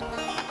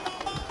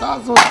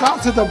 تاسو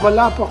داسې د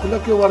بلا په خوله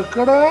کې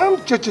ورکړم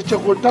چې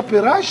غوټه پرې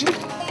راشي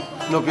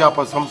نو بیا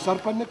په سم سر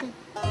په نه کوي.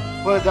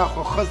 وایه دا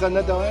خو ښځه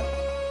نه ده وایه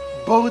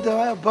بو ده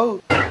وایه بو.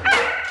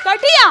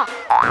 کټیا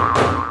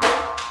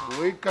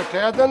وای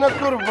کټیا ده نه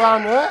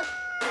قربان وایه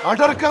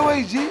اډر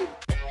کوئ جی.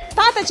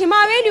 تا ته چې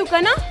ما ویلو که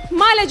نه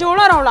ما له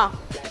جوړه راوړه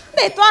د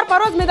اتوار په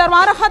ورځ مې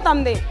دروازه ختم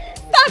دی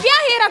دا بیا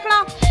هېره کړه.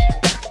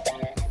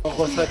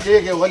 غوسه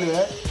کېږې ولې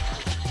وایه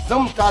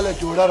زم تا له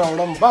جوړه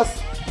راوړم بس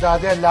دا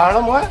دی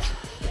لاړم وایه.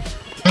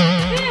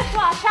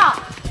 شاه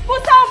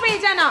کوڅه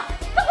وپېژنه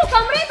ته خو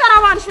کمرې ته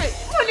روان شوې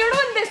ولې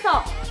ړوند دې څه.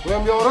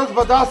 وایم یو ورځ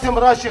به داسې م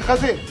راشي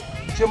ښځې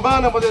چې ما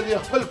نه به د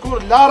خپل کور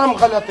لارم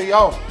غلطه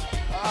یو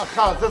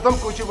ښه زه ځم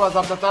کوچي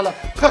بازار ته تاله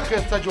ښه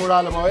ښایسته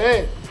جوړالم وایې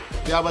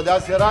بیا به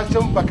داسې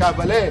راشم په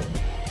کابلې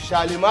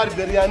شالیمار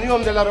بریاني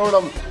هم دله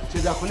راوړم چې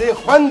د خولې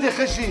خوند دې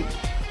ښه شي.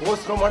 اوس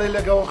خو مړې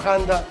لږه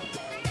وخانده.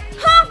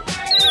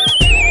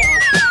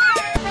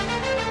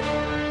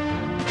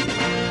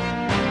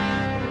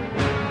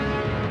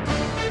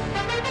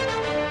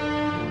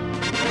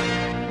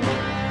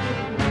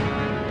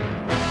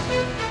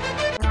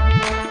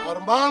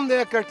 ارمان دی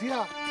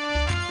کټیا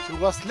چې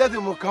وسله دې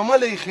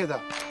مکمله ایښې ده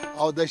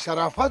او د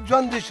شرافت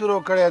ژوند دې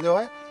شروع کړی دی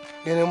وایي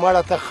یعنې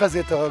مړه ته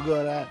ښځې ته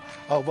وګوره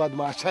او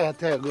بدماشیه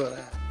ته یې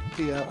ګوره.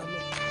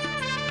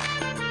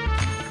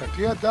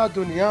 کټیا دا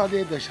دنیا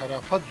دی د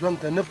شرافت ژوند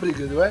ته نه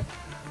پرېږدي وایي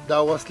دا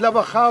وسله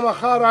به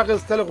خامخا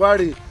راغېستل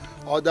غواړي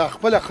او دا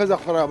خپله ښځه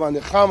خو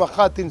راباندې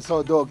خامخا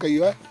 302 کوي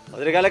وایي.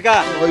 حضرت هلکه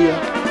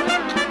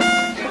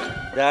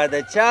دا د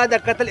چا د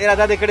قتل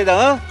اراده دې کړې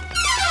ده؟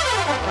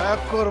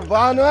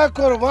 قربان وای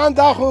قربان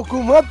دا خو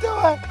حکومت دی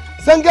وای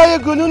څنګه یې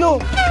ګلونو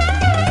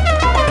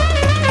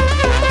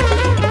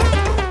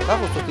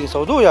تاسو ته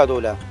 302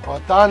 یادوله او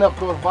تا نه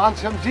قربان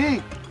شم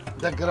جي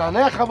د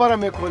ګرانۍ خبره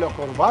مې کوله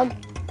قربان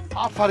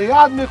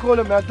فریاد مې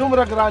کوله مې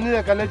دومره ګراني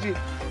ده که نه جي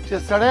چې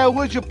سړی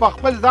وایي چې په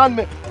خپل ځان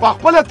مې په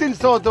خپله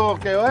 302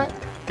 کوي وای.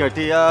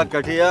 کټیا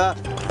کټیا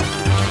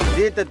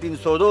دې ته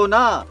 302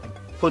 نه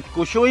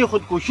خودکشي وایي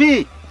خودکشي.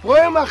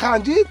 پوهیمه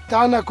خانجي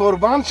تا نه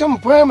قربان شم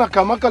پوهیمه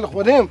کمکل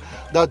خوریم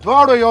د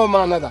دواړو یو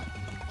معنی ده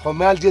خو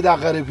میل جي دا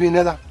غریبي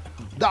نه ده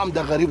دا هم د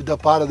غریب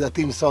دپاره د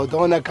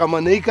 302 نه کمه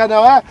نه وي که نه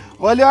وایه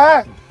ولې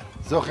وایه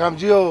زه خم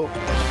جي یو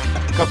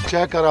کپ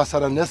چای که را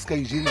سره نس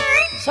کوي جي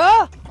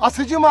څه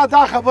اصل جي ما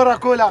دا خبره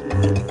کوله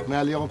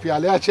میل یو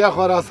پیاله چای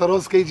خو را سره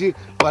اوس کوي جي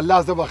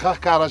والله زه به ښه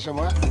ښکاره شم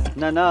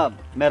نه نه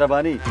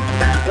مهرباني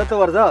ته ته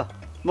ورځه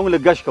موږ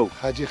لږ ګش کوو.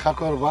 ښه جي ښه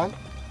قربان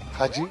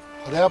ښه جي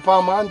خدای په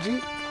امان جي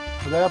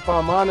خدای په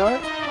امان وای.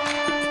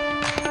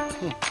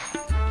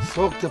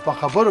 څوک ته په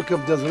خبرو کې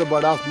د زړه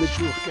بړاس نه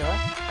شي وښکې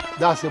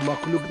داسې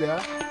مخلوق دی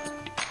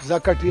ځه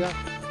کټیا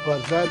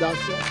ورځه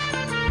داسې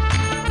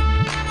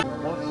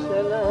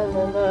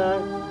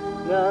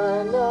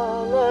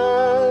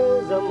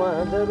زما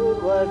ضرور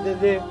واده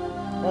دی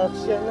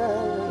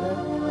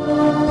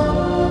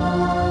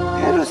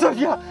هلو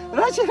صفیه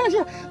راشه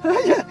راشه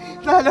راشه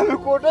تاله مې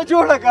کوټه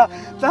جوړه کړه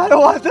تاله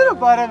واده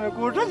لپاره مې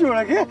کوټه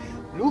جوړه کړې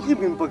لوښي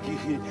مې پکې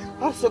ښي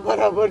هر څه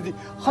برابر دي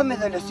ښه مې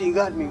دله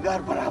سینګار مینګار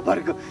برابر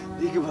کړه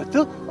دې کې به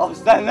ته او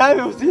ستا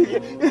ناوې اوسېږي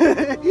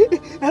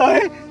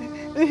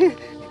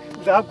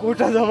دا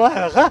کوټه زما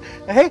ده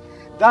ښه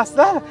دا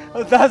ستا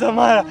دا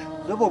زما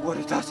ده زه به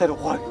ګورې تا سره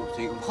خواږه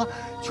اوسېږم ښه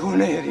چې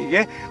ونه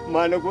یېرېږې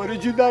ما نه ګورې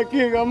جدا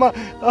کېږم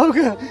او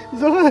که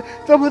زه به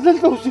ته به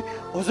دلته اوسې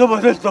او زه به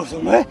دلته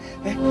اوسم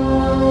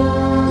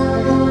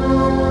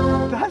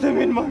دا د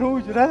مېلمنو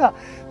حجره ده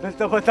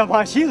دلته به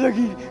تماشې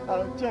غږېږي او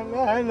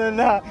چنګه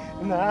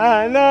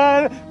نه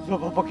زه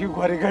به پکې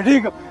ګورې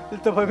ګډېږم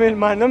دلته به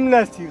مېلمانه هم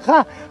ناستي ښه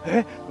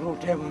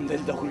روټۍ به هم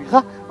دلته خوري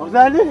ښه او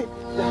دا لرې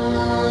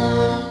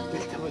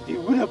دلته به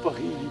دیګونه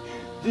پخېږي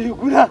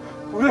دیګونه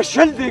پوره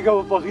 10 دیګه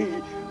به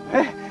پخېږي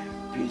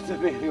 5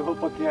 مهرې به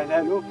پکې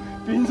حلالو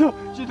 5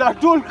 چې دا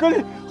ټول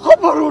کلي ښه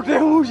به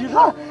روټۍ وشي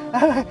ښه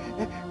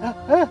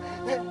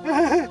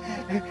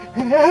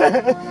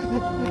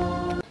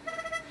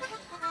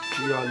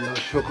یا الله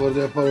شکر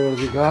دی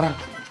پروردګاره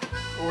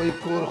وای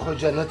کور خو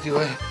جنت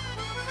وای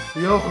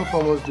یو خو په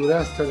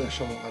مزدورۍ ستړی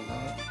شم الله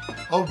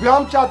او بیا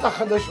هم چاته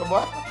ښه نه شم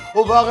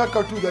او هغه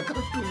کټو د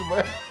کټو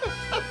وای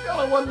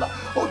یاره والله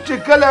او چې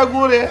کله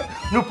ګورې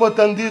نو په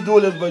تندي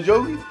 12 بجو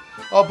وي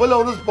او بله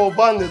ورځ په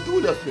باندې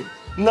 12 وي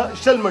نه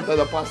 20 منټه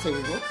د پاسه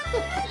وي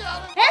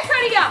هې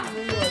سړیا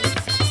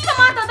ته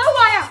ماته دا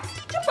ووایه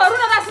چې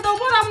پرونه داسې د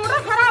اوبو دا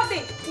موټر خراب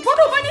دی ګوډ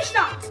اوبه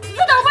نشته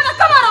زه د اوبه نه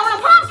کمه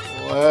راوړم ها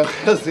وای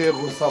ښځې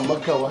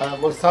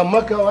غوسه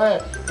مه کوه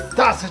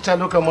تاسې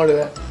چالو که مړ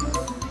وی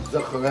زه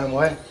خو وایم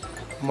وای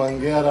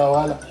منګی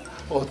راواله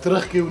او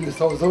ترخ کې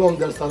ونیسه او زه به هم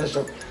در سره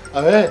شم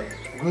اوی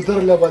ګودر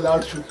له به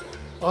لاړ شو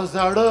او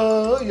زاړه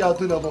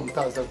یادونه به هم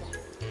تازه کړو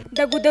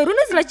د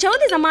ګودرونو زړه چاو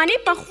د زمانې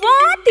پخوا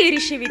تېرې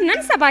شوي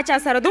نن سبا چا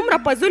سره دومره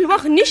فضول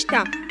وخت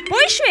نشته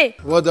پوه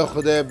شوې و د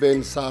خدای بې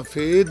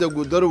انصافې د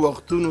ګودر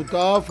وختونو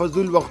ته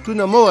فضول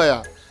وختونه مه وایه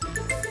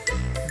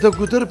د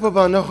ګودر په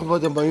بانه خو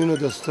به د میونو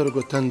د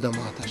سترګو تنده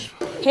ماته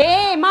شوه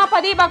هې ما په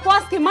دې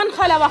بکواس کې من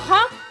خله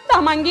وخه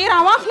دا منګې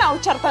راواخله او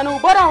چرته نه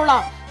اوبه راوړه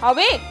او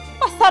وې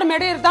په سر مې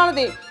ډېر درد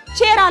دی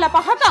چې راله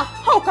په حقه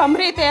او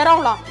کمرې ته یې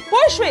راوړه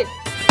پوه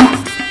شوې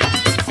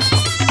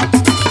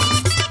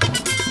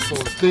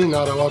دی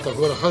ناروا ته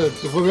ګوره ښه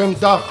زه به ویم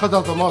دا ښځه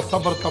زما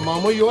صبر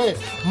تماموي وای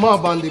ما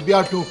باندې بیا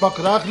ټوپک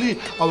راخلي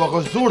او هغه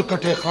زوړ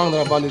کټې خان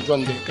را باندې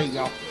ژوندی کوي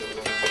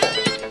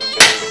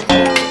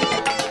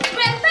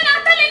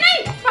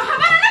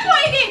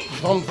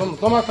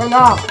زما که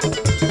نه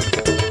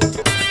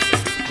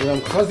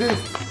ویم ښځې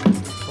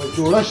په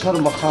جوړه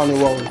شرمخانې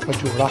واورې په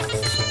جوړه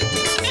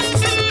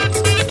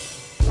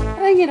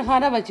رنګین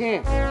خانه بچې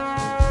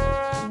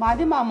ما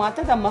دې ماما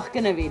ته د مخکې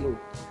نه ویلو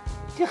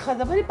چې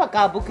ښځه به دې په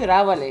کابو کې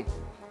راولې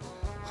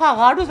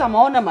غاړو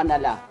زما ونه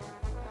منله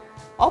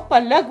او په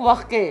لږ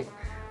وخت کې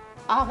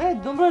هغې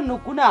دومره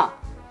نوکونه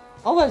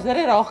او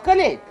وزرې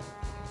راوښکلې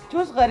چې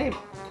اوس غریب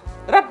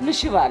رب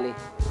نشي والی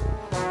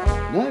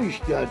نه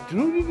رښتیا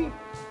تروري دي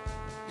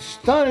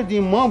ستا د دې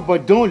ما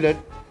بدولت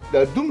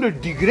دا دومره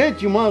ډیګرۍ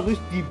چې ما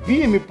اخیستې بی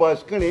مې پاس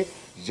کړې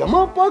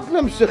زما پاک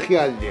لم څه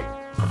خیال دی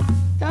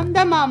تم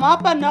د ماما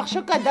په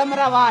نقشو قدم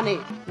روانې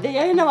د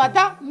یوې نه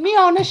وته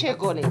میو نشې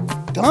کولی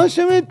دا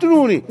څه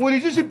تروري ولې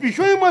داسې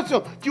پیشو یم څه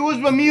چې اوس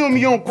به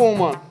میو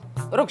کومه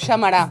رکشه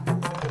مړه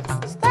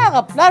ستا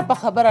هغه پلار په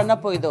خبره نه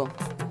پوهېدو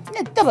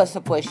نه ته به څه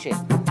پوه شې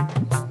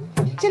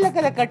چې لکه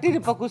د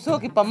کټیرې په کوڅو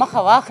کې په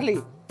مخه واخلي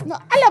نو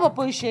هله به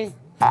پوه شې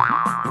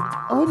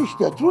او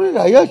رښتیا تروري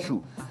رایاد شو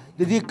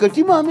د دې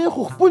کټي مامې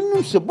خو خپل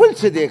نوم څه بل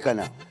څه دی که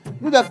نه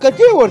نو دا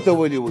کټې ورته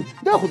ولې وي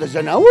دا خو د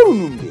ځناورو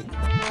نوم دی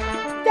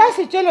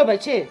داسې چلو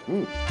بچې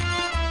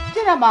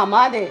چې نه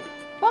ماما دی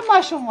په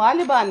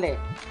ماشوموالي باندې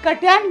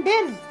کټیان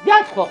ډېر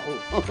زیات خوښ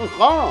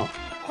ښه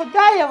خو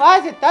دا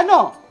یوازې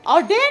تنو او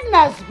ډېر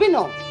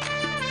نازبینو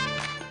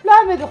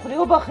پلار مې د خولې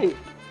وبخي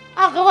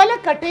هغه ولې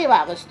کټۍ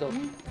واغېستو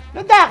نو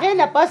د هغې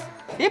نه پس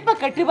دې په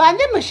کټې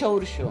باندې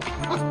مشهور شو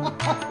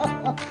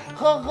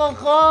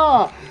ښه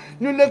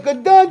نو لکه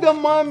دا د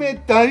مامې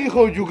تاریخ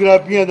او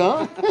جغرافیه ده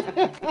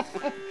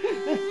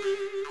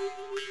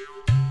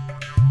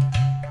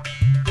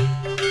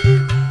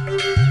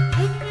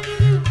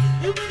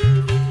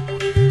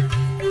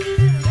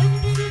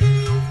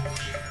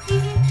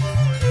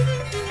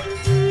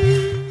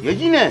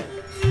یقینه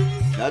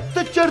دا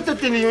ته چېرته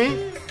تللی وې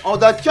او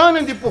دا چا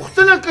نه دې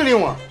پوښتنه کړې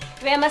وه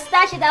ویم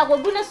ستا چې دا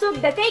غوږونه څوک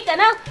ډکوي که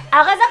نه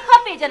هغه زه ښه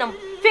پېژنم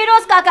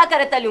فیروز کاکا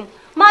کره تللی وم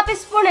ما پې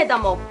سپوڼې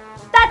دمو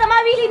تا ته ما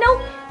ویلي نه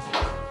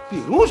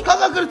فیروز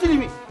کاکا کره تللی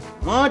وې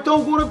ما ته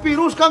وګوره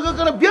فیروز کاکا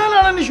کره بیا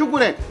لاړه نه شو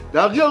ګورې د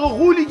هغې هغه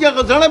غولي کې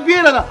هغه زړه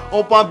بیړه ده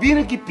او په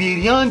بیړه کې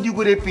پیریان دي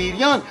ګورې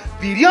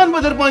پیریان به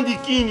در باندې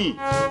کیني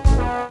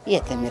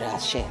یته مې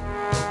راشه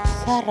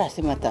سهار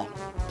راسې مته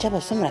چبه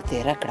څومره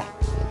تېره کړه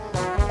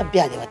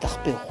بیا دې ورته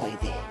خپې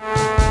وښویدې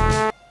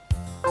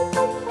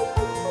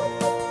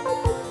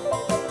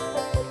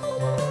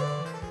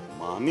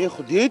مامې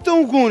خدای ته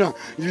وګوره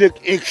لږ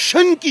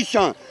اکشن کې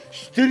شه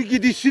سترګې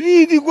دې سرې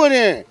دي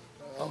ګورې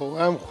او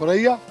وایم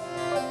خوریا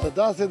ته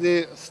داسې د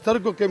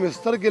سترګو کې مې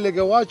سترګې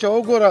لږه واچه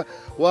وګوره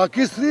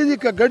واقعي سرې دي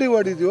که ګډې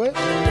وډې دي وای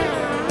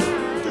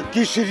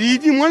کې سرې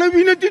دي مړه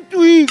وینه دې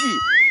تویېږي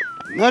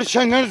نر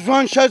شه نر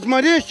ځوان شه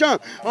زمری شه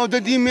او د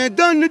دې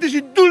میدان نه داسې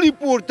دوړې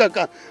پورته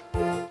که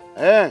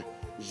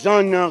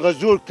ځان نه هغه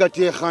زوړ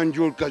کټې خان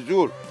جوړ که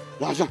زور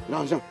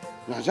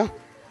راځه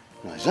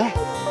راځه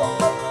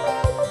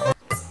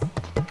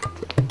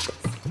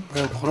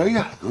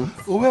خوریا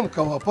ووایم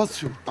که واپس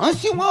شو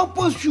هسې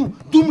واپس شو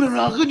دومره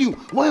راغلي یو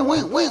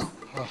وایه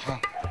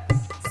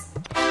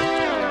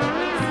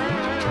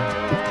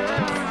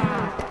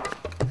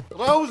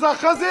راوځه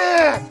ښځې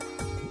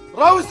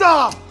راوځه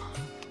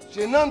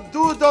چې نن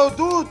دود او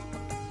دود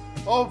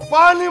او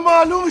بانې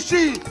معلوم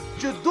شي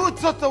چې دود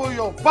څه ته وایي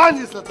او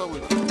بانې څه ته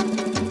وایي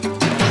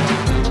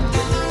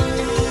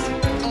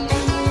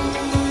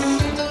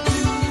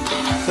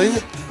صحیح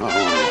دی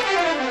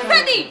څه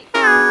دي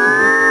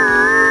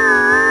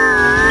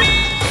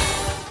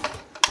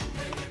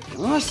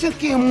څه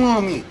کې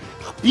مامې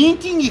خپې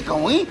ټینګې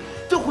کوئ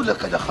ته خو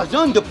لکه د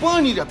خزان د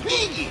پاڼې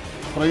رپېږي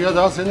خوریا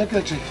داسې نه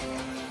کوې چې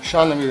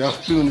شانه مې د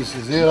خپې ونیسي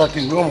زه یې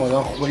راټینګوم او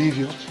دا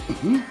خوږېږي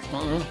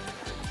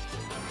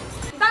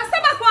دا څه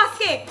بکواس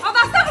کې او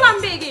دا څه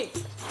غلمبېږي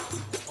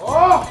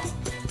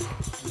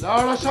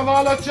لاړه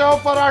شماله چې او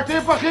پراټې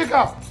پخې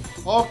کا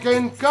او که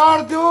انکار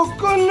دې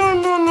وکړو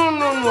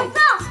نو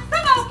څه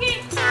به وکړي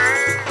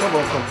څه به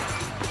وکړم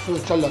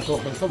چل ته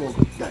وکړم څه به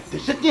وکړم ته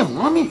څه کې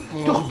مامې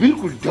ته خو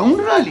بلکل ډاون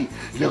رالي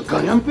له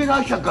ګرم پې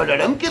راشه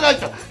ګډړم کې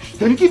راشه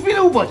سترګې پې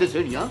راوباسه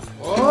سړیه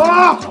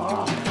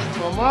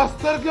په ما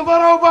سترګې به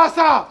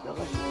راوباسه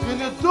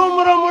یعنې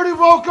دومره مړي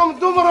به وکړم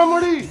دومره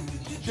مړي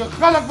چې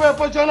خلک به یې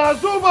په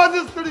جنازو باندې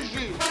ستړي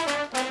شي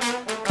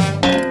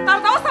تر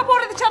دا اوسه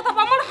پورې دې چېرته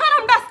په مړ خر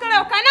هم ډس کړی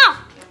و که نه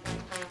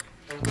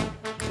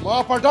ما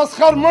په ډس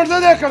خر مړ نه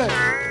دی کړی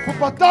خو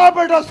په تا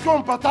به ډس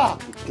کوم په تا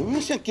ته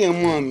څه کې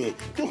مامې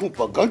ته خو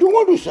په ګډ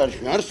وډو سر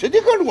شوې هر څه دې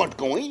ګډ وډ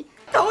کوئ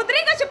ته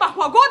ودرېږه چې په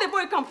خوږو دې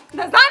پوه کړم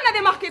د ځان نه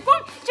دې مخکې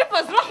کوم چې په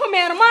زړه خو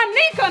مهربان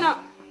نه یې که نه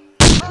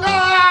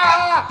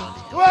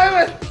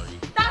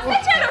دا څه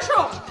چېرې شو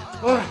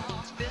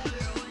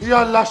یا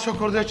الله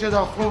شکر دی چې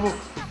دا خوب و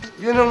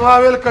یعنې ما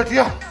ویل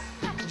کټیا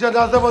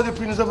جنازه به د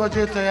 5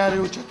 بجې تیارې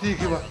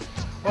اوچتېږي به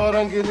او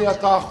رنګینیا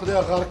تا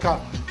خدای غر کا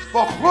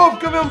په خوب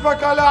کې مې هم په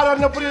کلاره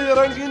نه پرېږدي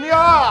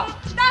رنګینیا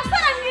دا څه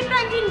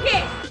رنګین کې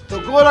ته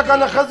ګوره که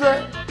نه ښځې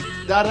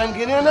دا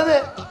رنګینې نه دی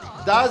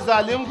دا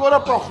ظالم ګوره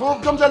په خوب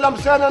کې هم د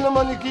لمسۍ نه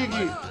منې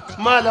کېږي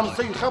ما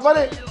لمسۍ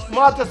خبرې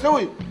ما ته څه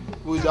وایي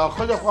وی دا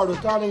ښځه خواړو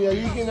تا نه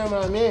یېږي نه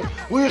مامې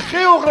وی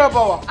ښې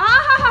وغربوه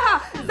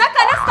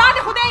ځکه نه ستا د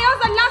خدای یو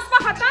ځل لاس په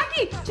خطا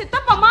کړي چې ته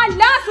په ما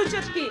لاس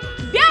اوچت کړي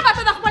بیا به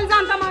ته د خپل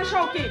ځان تماشا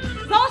وکړې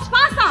زه اوس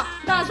پاسه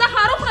دا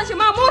زهر وخوره چې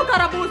ما مور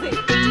کره بوځې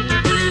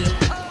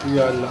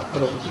یا الله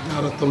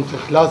پروردګاره ته چې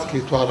خلاص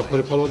کړي تواره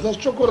پورې پروردګار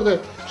شکر دی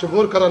چې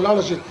مور کره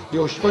لاړه شي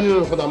یو شپه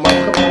نیول خو دا ما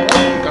خبره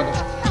که نه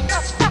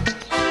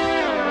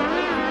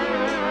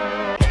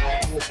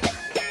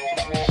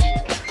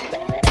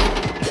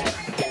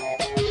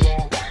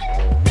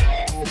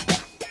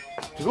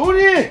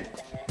تروري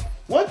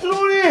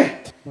وتروري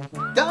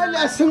دا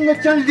لا څنګه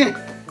چل دی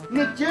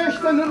نه چای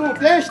شته نه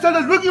روټۍ شته نه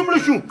لوږې مړه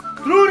شو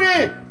تروري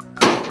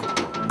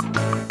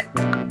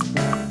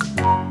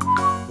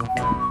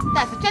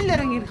داسې چل دی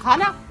رنګین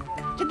خانه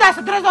چې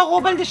داسې درز او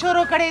غوبل دې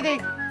شروع کړی دی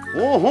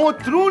اوهو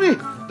تروري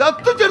دا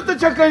ته چېرته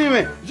چکرې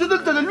وې زه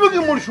دلته له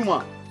لوږې مړ شوم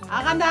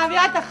هغه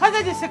ناویاته ښځه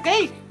دې څه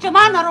کوي چې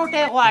ما نه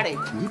روټۍ غواړې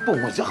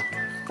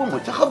په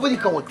مزه خبرې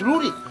کوه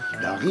تروري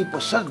د هغې په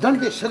سر دنډ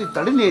دی سر یې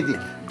تړلی دی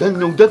دنډ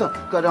نه اوږده ده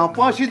که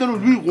راپاڅېده نو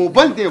لوی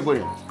غوبل دی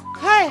ګورې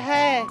هی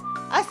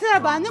هسې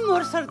راباندې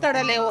مور سر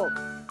تړلی و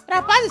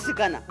راپاڅېسي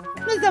که نه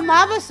نو زما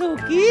به څه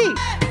وکړي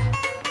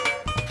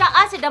ته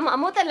هسې د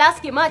مامو ته لاس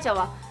کې مه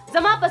اچوه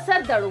زما په سر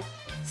دړو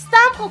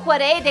ستا هم خو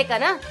خوری دی که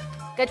نه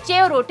که چای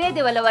او روټۍ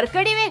دې وله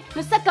ورکړې وې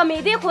نو څه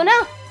کمېدې خو نه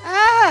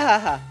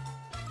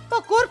په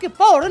کور کې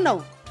پوړ نه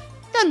و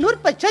تنور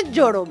په چت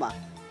جوړومه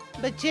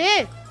بچې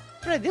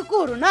پردي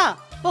کورونه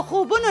په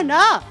خوبونو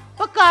نه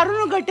په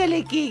کارونو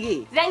ګټلې کېږي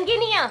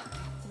رنګینیه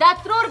دا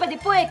ترور به دې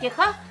پوهې کې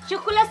ښه چې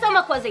خوله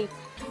سمه خوځئ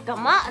که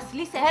ما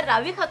اصلي سحر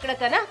راویښه کړه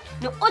که نه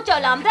نو اوچ او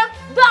لامده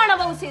دواړه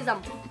به وسېځم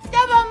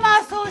ته به ما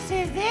څه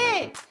وسېځې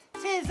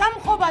سېځم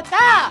خو به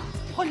تا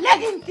خو لږ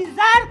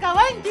انتظار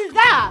کوه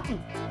انتظار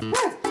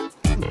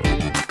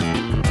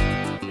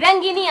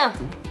رنګینیه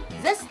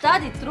زه ستا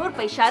د ترور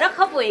په اشاره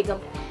ښه پوهېږم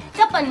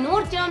که په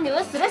نور چا مې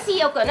اوس رسي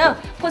یو که نه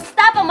خو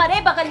ستا په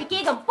مرۍ بغلي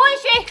کېږم پوه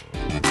شوې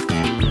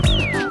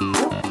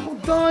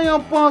خدایا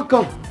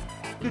پاکه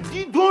د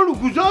دې دواړو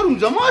ګزارم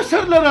زما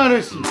سر له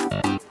رارسي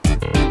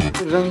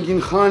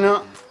رنګین خانه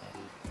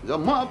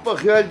زما په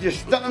خیال چې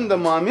ستا هم د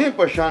مامې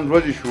په شان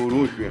ورځې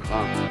شروع شوې ښه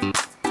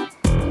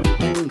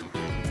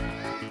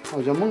او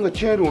زمونږ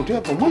چای روټۍ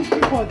په منځ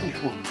کې پاتې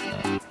شوه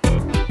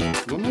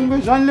زمونږ به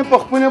ځان له په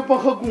خپله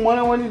پخه کړو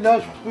مړه ولې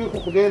لاس خپې خو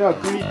خدای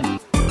راکړي دي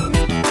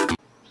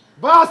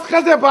بس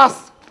ښځې بس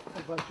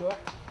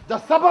د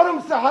صبر هم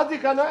څه حد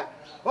که نه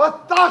او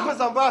تا خو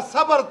زما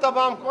صبر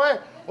تمام کوی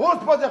اوس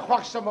به دې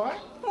خوښ شم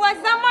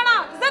وزه مړه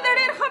زه د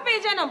ډېر ښه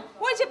پېژنم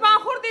وایي چې په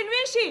اخور دې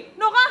لوی شي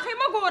نو غاښې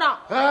مه ګوره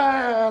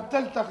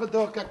دلته خو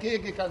دوکه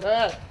کېږي که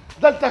نه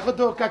دلته خو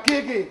دوکه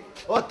کېږي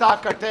او تا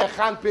کټی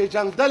خان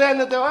پېژندلی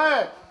نه دی وای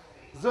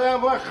زه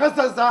یم وای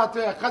ښځه ذات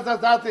وی ښځه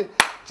ذات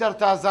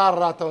چېرته ازار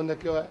راته ونه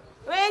کړي وای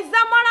وایي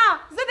زه مړه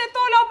زه د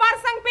تول او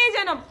پارسنګ پېژنم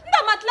کښېنم د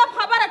مطلب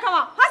خبره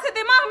کوه هسې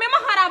دماغ مې مه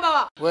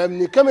خرابوه وایم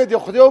نیکه مې د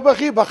خدای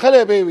وبخي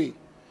بخلی به یې وي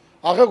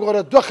هغه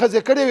ګوره دوه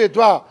ښځې کړې وې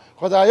دوه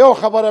خو دا یو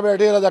خبره به یې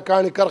ډېره د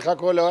کاڼي کرښه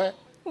کوله وای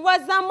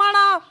وزه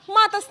مړه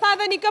ما ته ستا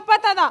د نیکه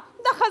پته ده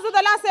د ښځو د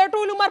لاسه یې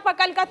ټول عمر په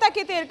کلکته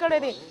کې تېر کړی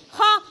دی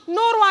ښه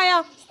نور وایه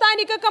ستا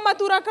نیکه کومه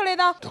توره کړې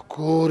ده د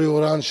کور یې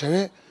وران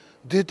شوی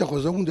دې ته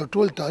خو زموږ د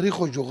ټول تاریخ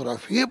او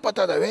جغرافیې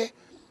پته ده وې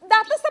دا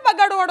ته څه به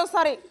ګډوډو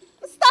سره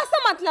ستا څه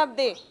مطلب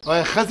دی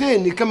وای ښځې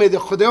نیکه مې د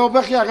خدای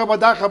وبخي هغه به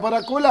دا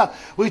خبره کوله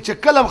وایي چې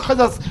کله هم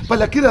ښځه په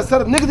لکیره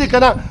سر نږدي که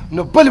نه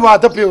نو بل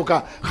واده پرې وکړه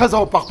ښځه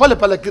او په خپله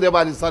په لکیره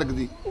باندې سر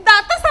ږدي دا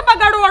ته څه به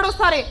ګډوډو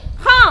سره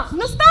ها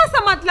نو ستا څه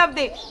مطلب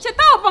دی چې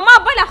تا په ما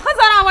بله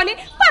ښځه راولې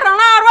په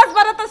رڼا ورځ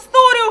به راته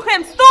ستوري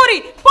وښیم ستوري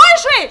پوه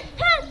شوې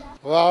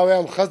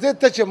وایم ښځې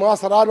ته چې ما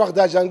سره هر وخت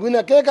دا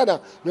جنګونه کوې که نه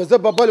نو زه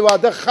به بل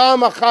واده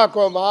خامخا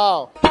کوم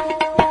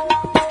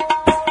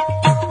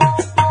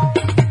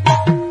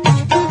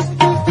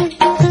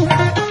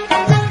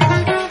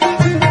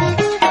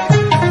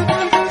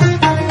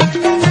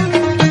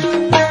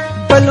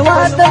بل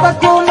واده به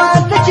کومه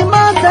ته چې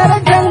ما سره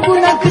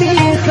جنګونه کړي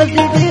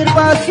ښځې ډېر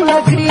باسونه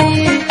کړي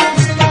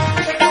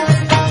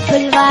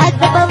بل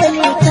واده به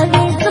ولې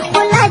کوې زه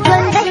خو لا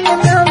ژوندی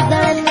یم او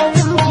زړه نه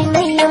یم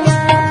جینۍ یم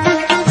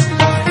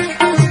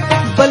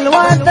بل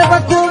واده به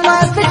کومه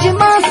ته چې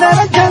ما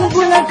سره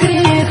جنګونه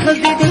کړي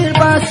ښځې ډېر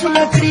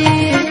باسونه کړي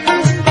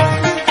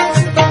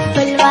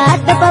بل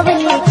واده به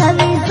ولې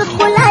کوې زه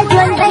خو لا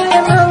ژوندی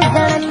یم او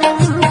زړه نه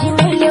یم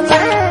جینۍ یم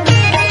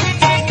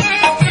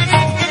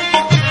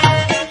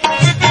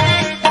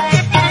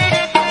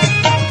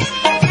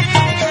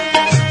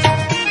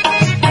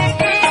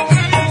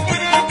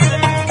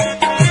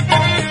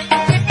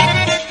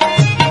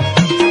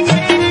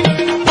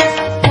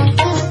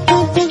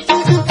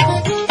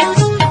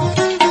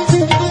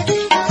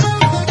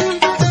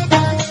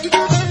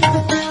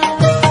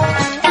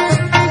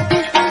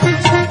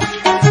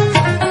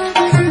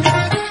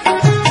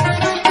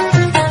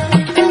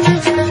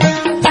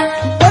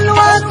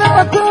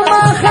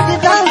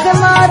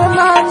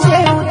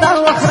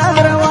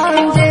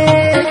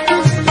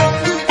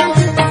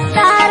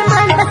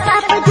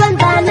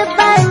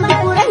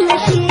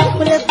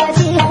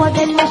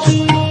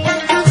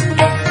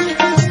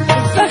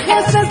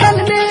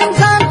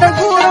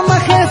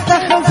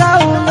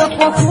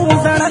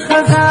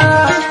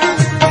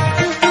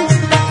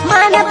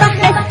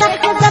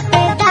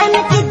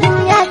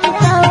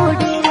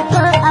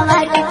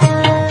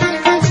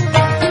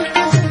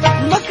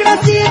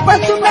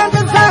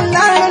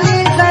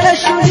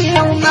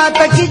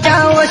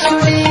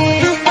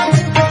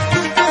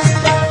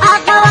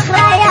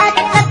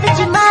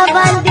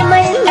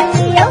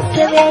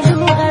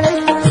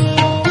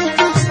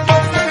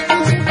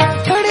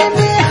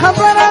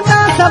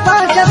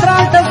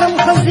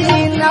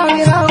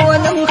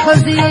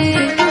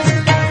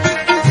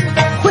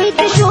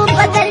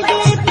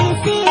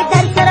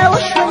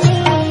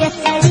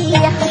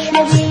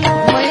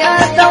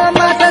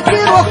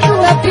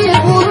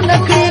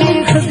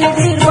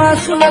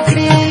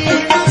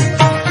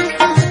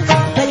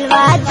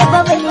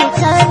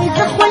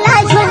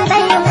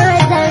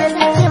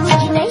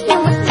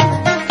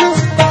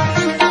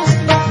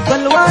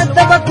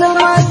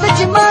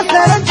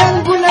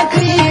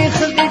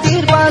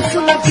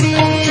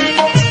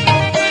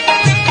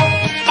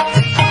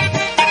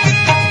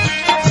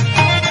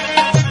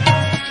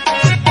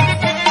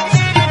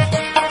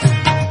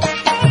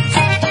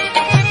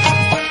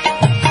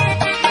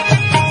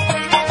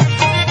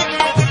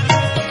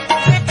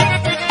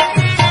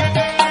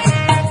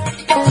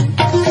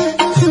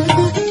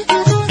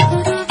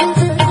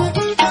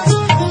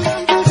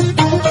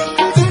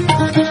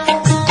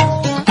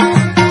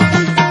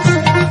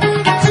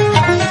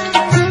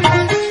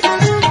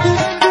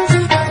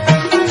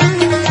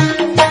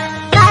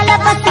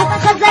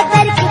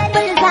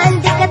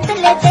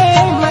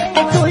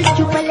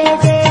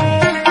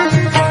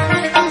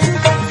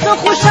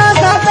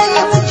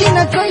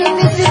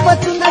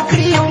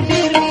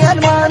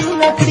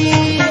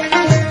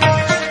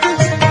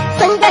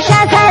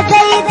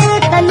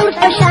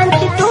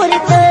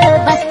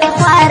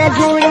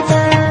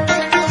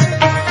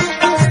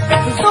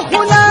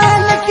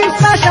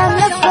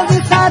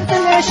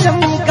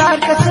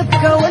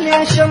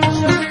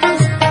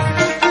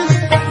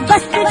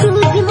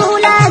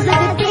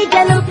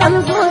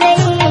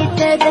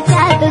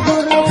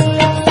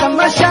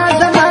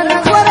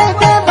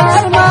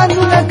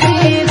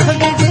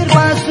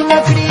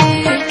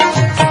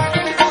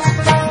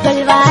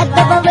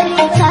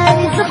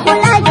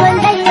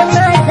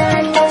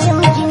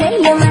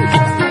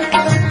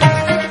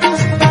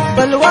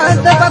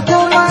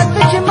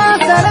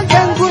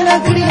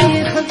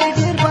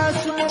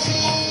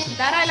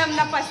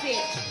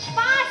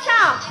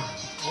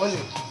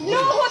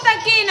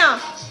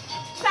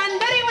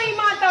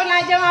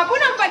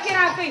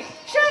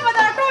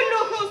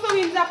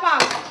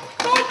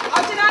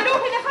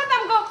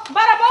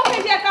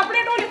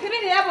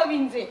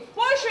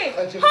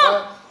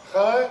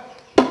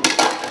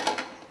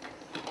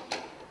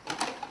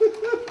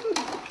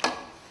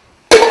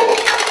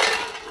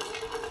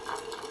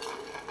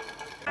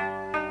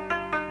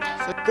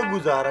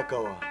گزاره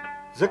کوه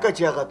ځکه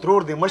چې هغه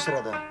ترور دې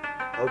مشره ده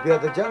او بیا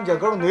د جنګ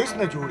جګړو نه هېڅ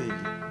نه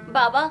جوړېږي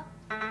بابا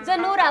زه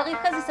نور هغې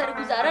ښځې سره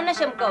ګزاره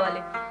نشم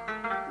کولی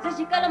زه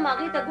چې کله م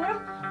هغې ته ګورم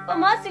په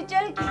ما سې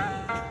چل کي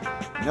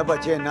نه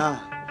بچې نه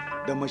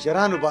د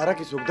مشرانو باره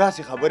کې څوک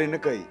داسې خبرې نه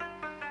کوي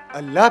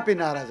الله پې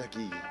ناراضه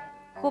کېږي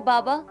خو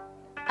بابا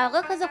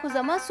هغه ښځه خو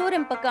زما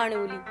سورم په کاڼې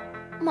ولي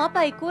ما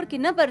په کور کې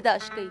نه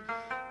برداشت کوي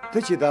ته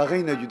چې د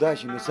هغې نه جدا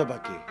شي نو څه به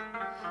کې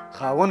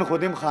خاوند خو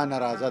دې م خان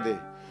ناراضه دی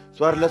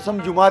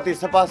 14 جومات یې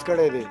څه پاس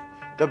کړی دی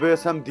ته به یې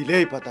سم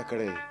دیلې پته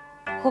کړی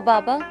خو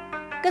بابا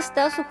که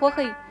ستاسو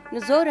خوښه نو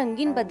زه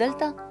رنګین به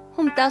دلته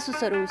هم تاسو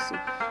سره اوسو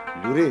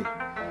لورې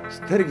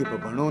سترګې په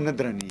بڼو نه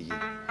درنېږي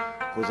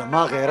خو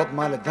زما غیرت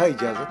ماله دا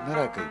اجازت نه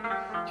راکوي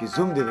چې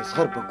زوم دې د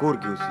سخر په کور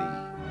کې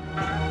اوسېږي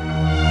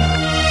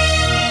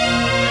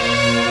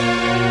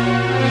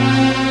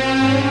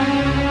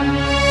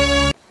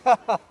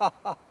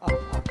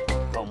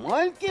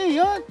کمال کې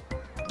یار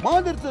ما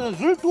درته د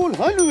زړه ټول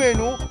حل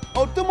ویلو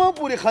او ته ما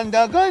پورې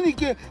خنداګانې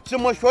کې څه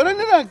مشوره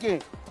نه راکې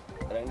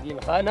رنګین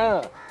خانه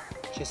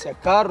چې څه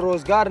کار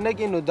روزګار نه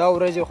کې نو دا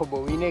ورځې خو به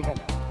وینې که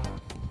نه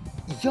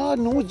یار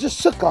نو زه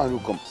څه کار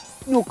وکړم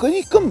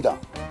نوکري کم ده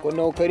خو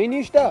نوکري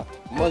نشته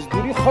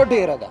مزدوري ښه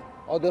ډېره ده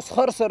او د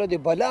سخر سره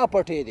د بلا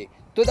پټې دی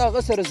ته د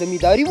هغه سره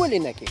زمینداري ولې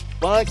نه کې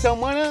پاسه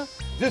مانه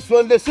زه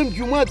 14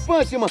 جومات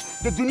پاس یم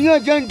د دنیا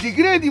جان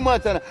ډیګری دی ما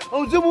سره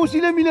او زه به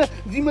وسیله مینه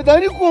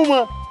ذمهداري کوم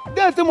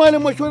دا ته ماله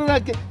مشوره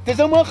راکړې ته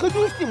زما ښه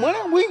دوست یې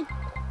مړه وایي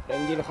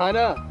رنګین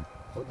خانه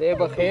خدای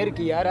به خیر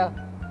کړي یاره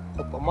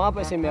خو په ما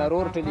پسې مې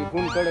ارور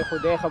ټلیفون کړی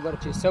خدای خبر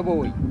چې څه به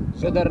وایي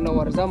زه درنه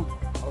ورځم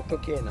او ته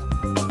کښېنه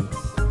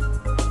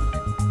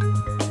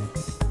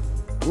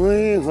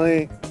وای وای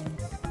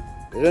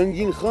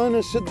رنګین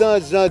خانه څه د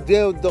ازادۍ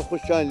او د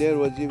خوشحالۍ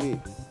ورځې وي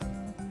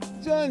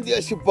ځان دې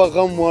هسې په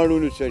غم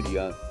واړولو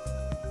سړیان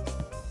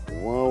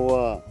وا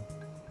وا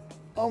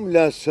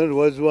املا سر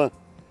ورځ وه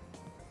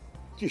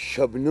چې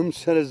شبنم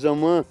سره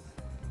زما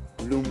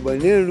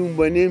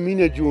لومبنۍ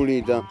مینه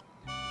جوړېده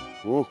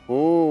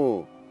اوهو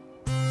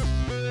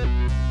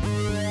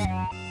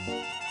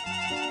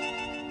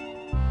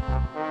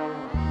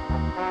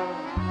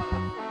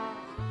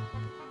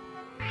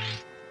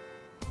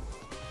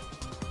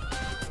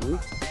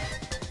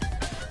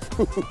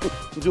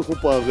زه خو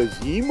په هغه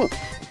ځیم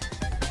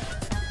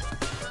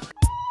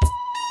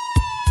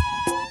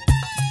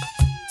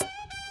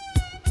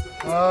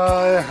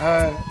های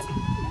های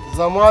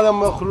زما د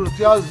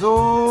مخلوطیا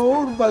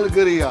زوړ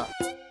ملګريه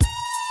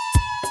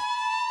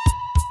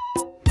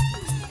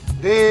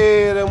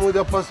ډېره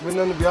موده پس مې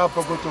نن بیا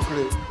په ګوتو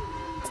کړې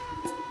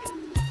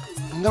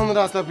نن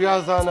راته بیا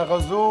ځان هغه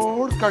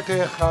زوړ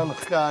کټی خان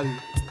ښکاري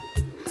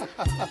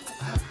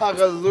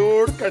هغه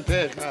زوړ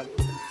کټی خان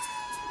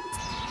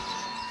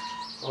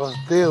اوس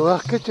دې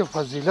وخت کې چې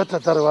فضیلته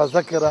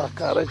دروازه کې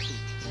راښکاره شي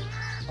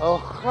او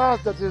خاص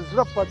د دې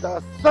زړه په دا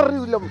سر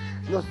ولم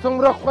نو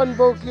څومره خوند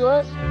به وکړي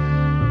وای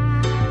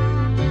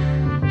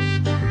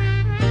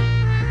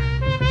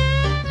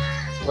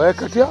وای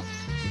کټیا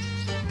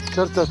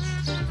چېرته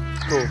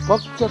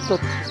ټوپک چېرته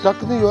ډک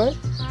نه وای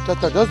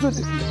چېرته ډزو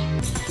دي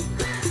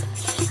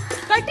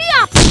کټیا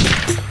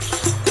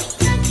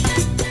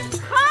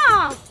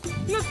ها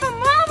نو ته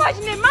ما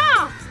وژنې ما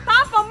تا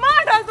په ما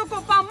ډزو کو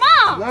په ما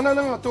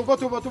نه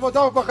توبه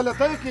دا په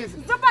غلطۍ کې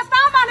زه په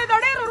تا باندې د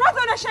ډېرو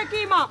ورځو نه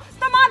شکي ما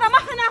ته ما د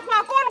مخې نه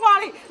خلاصول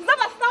غواړې زه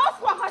به ستا اوس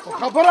خوښه شم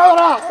خبره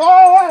وره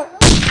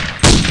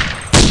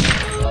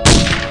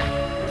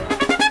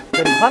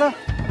کریم خانه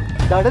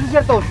دا ډزې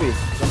چېرته وشوې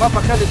زما په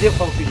خیال د دې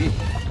خوا وشوې دي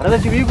راځه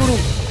چې ویې ګورو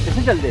چې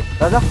څه چل دی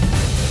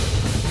راځه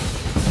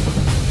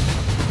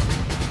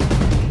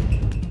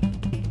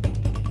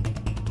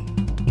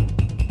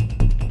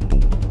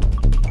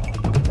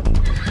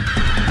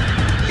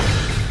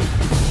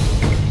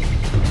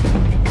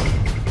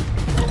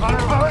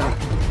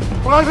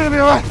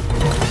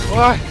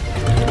وای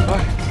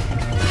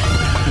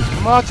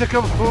ما چې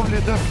کوم خوب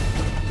لیده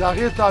د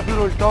هغې تعبیر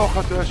الټا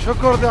وخوته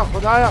شکر دی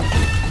خدایه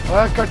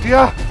وای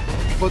کټیا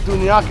په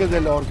دنیا کې د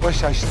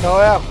لوربشه شته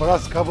وایه خو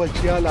راس که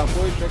بچیا لا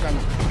پوه شوې که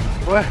نه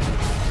وای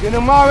ګینې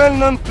ما ویل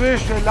نن توی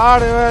شوې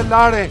لاړې وای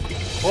لاړې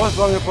اوس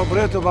به مې په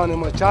بریتو باندې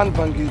مچان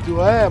بنګېدي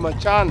وای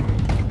مچان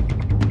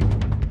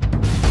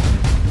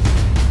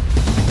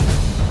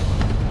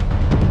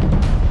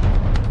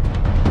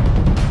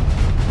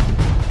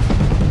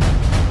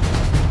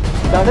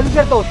دا ډزې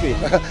چېرته وشوې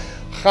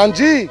خان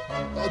جي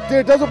دې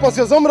ډزو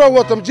پسې زه هم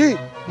راووتم جي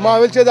ما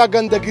ویل چې دا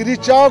ګندګیري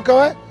چا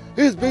وکوی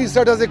هېڅ به هېڅ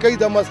ډزې کوي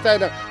د مستۍ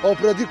نه او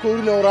پردي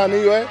کورونه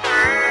ورانوي وای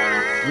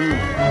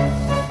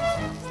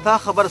ستا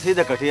خبره صحیح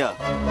ده کټیا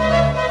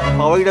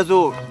په هوایي ډزو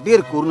ډېر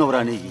کورونه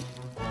ورانېږي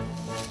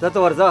ته ته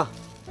ورځه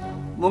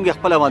مونږ یې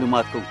خپله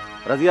معلومات کوو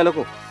راځي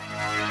هلکو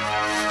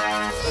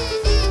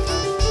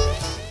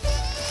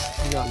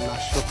یا الله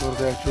شکر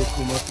دی چې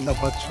حکومت نه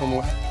بد شوم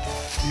وای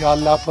یا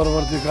الله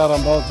پروردګاره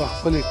ما اوس د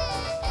خپلې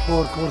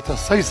کور ته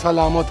صحیح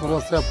سلامت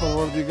ورسوی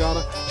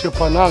پروردګاره چې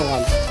پناه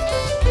غواړم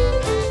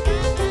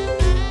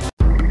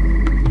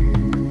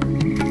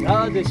دا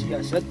د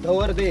سیاست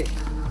دور دی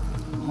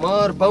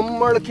مار بم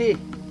مړ کې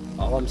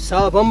او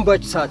امصاب هم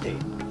بچ ساتئ.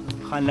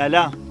 خان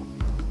لالا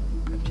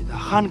چې دا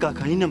خان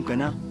کاکا اینم که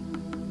نه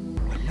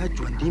والله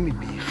ژوندې مې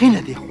بیخي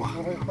نه دی خوښ.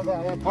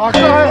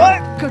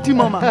 کټي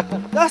ماما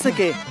دا څه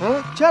کوې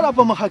چا را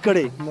په مخه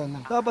کړې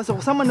دا پسې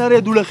خو سمه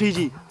نرۍ دوړه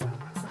خیږي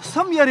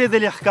سم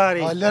یارېدلې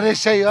ښکارې. لرې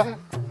شئ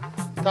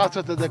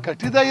تاسو ته د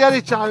کټي د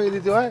یارې چا ویلي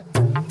دي وای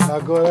دا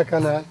ګوره که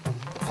نه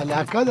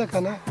علاقه ده که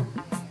نه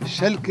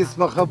 20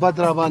 قسمه ښه بد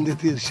را باندې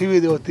تېر شوي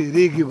دي او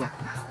تېرېږي به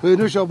وایي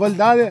نو شو بل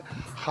دا دی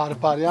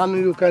ښارپاریان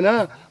یو که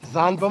نه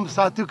ځان به هم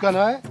ساتو که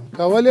نه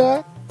کولی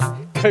وای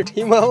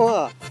کټي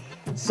ماما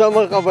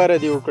سمه خبره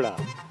دې وکړه.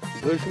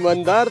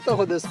 دشمندار ته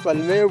خو د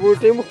سپلمۍ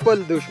بوټي هم خپل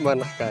دشمن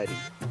ښکاري.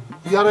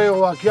 یاره یو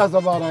واقعه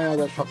زما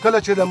رایاده شوه کله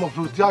چې د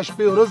مفروضتیا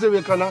شپې ورځې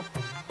وې که نه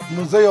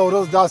نو زه یو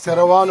ورځ داسې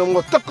روان وم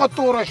و تکه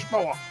توره شپه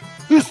وه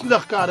هېڅ نه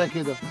ښکاره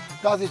کېده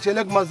داسې چې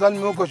لږ مزل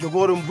مې وکړه چې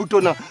ګورم بوټو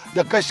نه د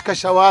کش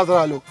کش اواز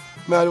رالو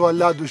مې ویل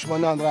والله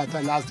دشمنان راته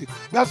ناست دي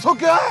بیا څوک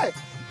یې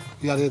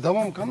یارېدم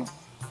هم که نه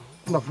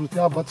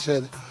مفروضتیا بد شی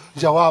دی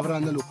جواب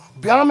رانهلو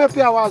بیا مې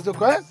پې اواز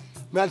وکړ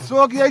مې ویل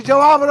څوک یې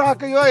جواب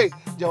راکوي وایي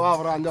جواب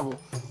رانغو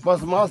بس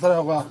ما سره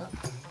هغه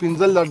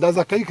 15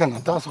 ډزه کوي که نه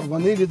تاسو خو به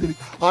نه یې لیدلي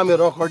ما مې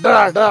راکړه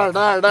ډر ډر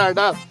ډر ډر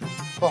ډر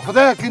په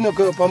خدای یقین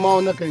وکړو په ما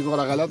ونه کوي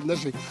ګوره غلط نه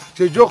شي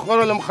چې جو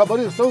خوړلم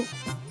خبرې څه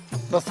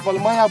د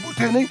سپلمیا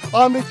بوټې نه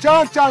ما مې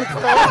چاڼ چاڼ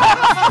کړی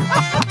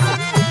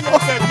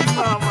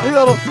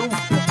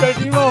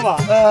کټي ماما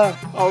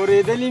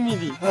اورېدلي مې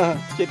دي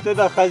چې ته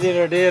د ښځې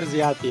نه ډېر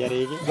زیات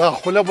یارېږې. دا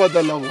خوله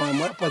بدله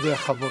وایم په دې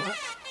خبره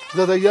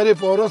زه د یارې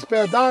په ورځ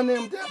پیدا نه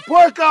یم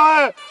پوه که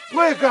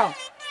پوه که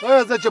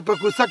زه چې په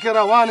کوڅه کې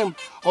روان یم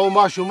او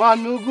ماشومان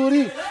مې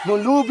وګوري نو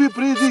لوبې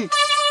پرېږدي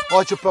او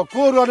چې په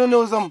کور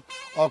ورننوځم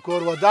او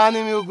کور ودانې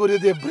مې وګوري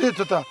دې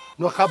بریتو ته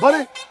نو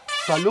خبرې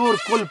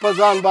 4 کل په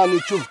ځان باندې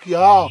چوپ کړي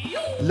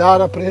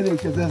لاره پرېږدئ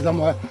چې زه ځم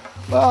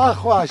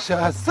خواشه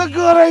څه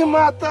ګورئ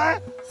ما ته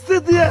څه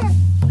دی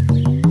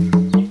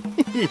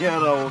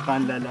یاره و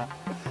خان لالا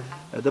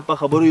د په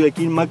خبرو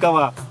یقین مه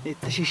کوه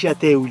تشې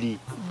شاته یې ولي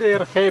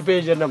ډېر ښه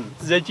پېژنم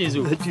زه چې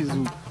ځو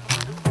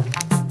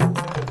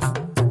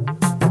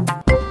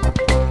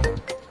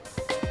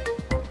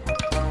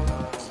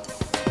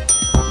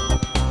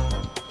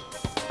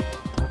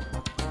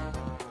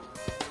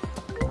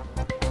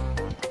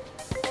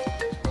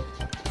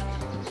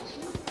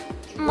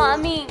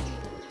مامي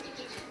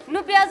نو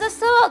بیا زه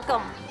څه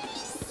وکړم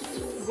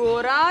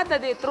ګوره د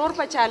دې ترور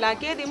په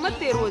چالاکۍ دې مه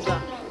تېروځه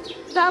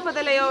دا به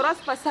دله یو ورځ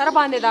په سر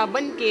باندې دا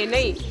بند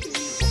کښېنئ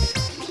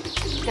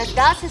که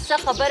داسې څه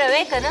خبره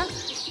وی که نه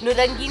نو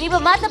رنګیني به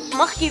ما ته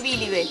مخکې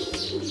ویلي وی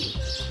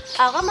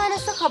هغه ما نه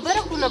څه خبره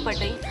خو نه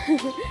پټوي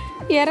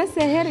یاره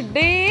سحر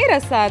ډېره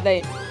ساده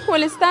یې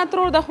ولې ستا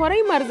ترور د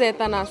خورۍ مرضی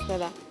ته ناسته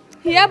ده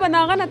یا به د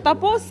هغه نه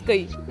تپوس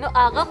کوي نو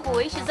هغه خو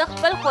وایي چې زه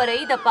خپل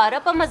خورۍ دپاره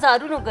په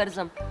مزارونو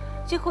ګرځم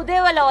چې خدای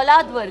وله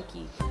اولاد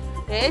ورکي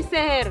ای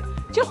سحر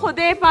چې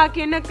خدای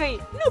پاکې نه کوي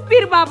نو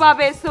پیر بابا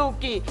به یې څه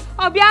وکړي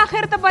او بیا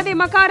آخر ته په دې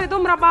مکارې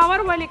دومره باور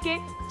ولې کې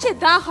چې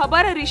دا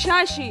خبره رښا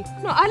شي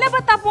نو هله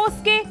به تپوس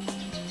کې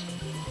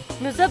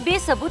نو زه بې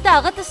ثبوته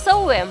هغه ته څه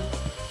ووایم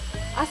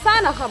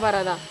اسانه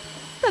خبره ده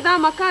ته دا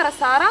مکاره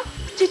ساره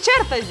چې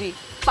چېرته ځي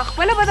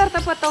پخپله به درته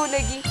پته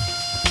ولګي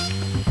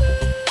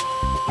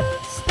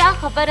ستا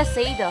خبره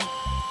صحیح ده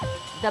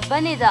د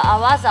بنې د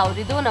اواز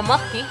اورېدو نه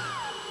مخکې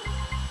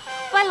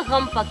خپل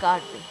غم پکار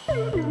دی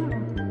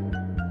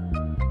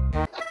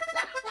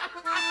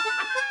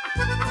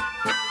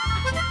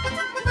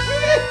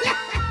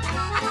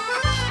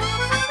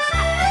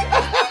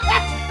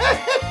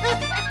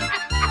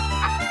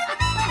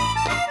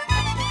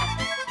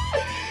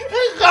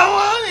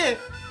Qawwali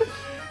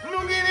nu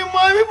gini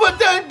mami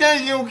patang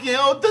dasyo ke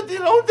au tati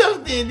rau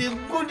takti di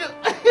kuda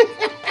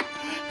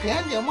kaya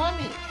dia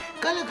mami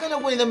kala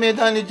wai da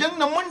medani jang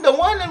na munda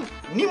walan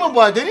ni ma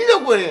badari da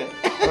gore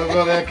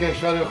gore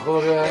کشور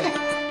خوره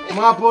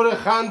ما پورې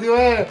خاندي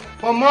وای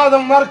په ما د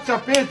مرګ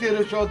چپې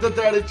تېرې شو ده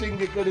داړې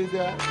چینګې کړې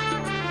ده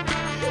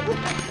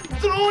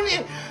ترونې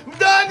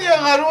دا دې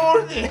غرور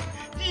دی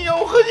چې یو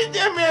ښځې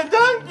دې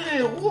میدان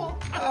پرېښو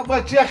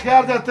بچی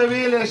خیر درته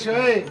ویلی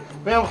شوی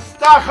وایم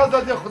ستا ښځه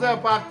دې خدای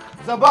پاک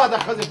زما د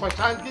ښځې په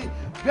شان کړي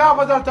بیا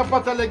به درته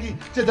پته لګي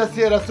چې د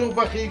سیره څوک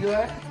بخېږي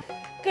وای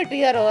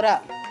کټیه روره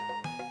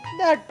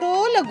دا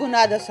ټوله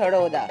ګناه د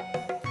سړو ده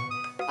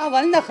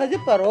اول نه ښځې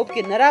په روب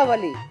کې نه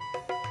راولي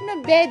نو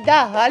بیا دا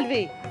حال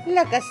وي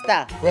لکه ستا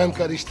وایم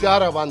که رښتیا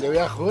را باندې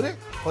ویا خورې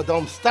خو دا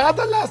هم ستا د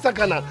لاسه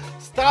که نه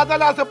ستا د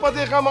لاسه په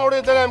دې غم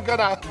اورېدلی یم که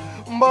نه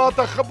ما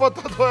ته ښه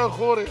پته دوی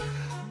خورې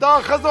دا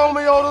ښځه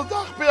مې یو ورځ دا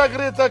خپې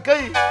اګرې ته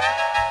کوي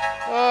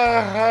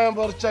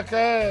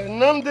برچکی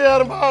نن دې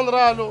ارمان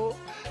رالو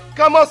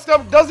کم از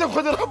کم ډزې خو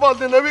دې را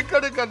باندې نه وي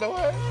کړې که نه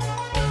وای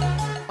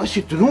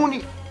اسې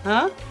ترونې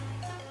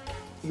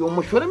یو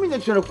مشوره مې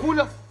درسره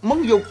کوله موږ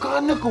یو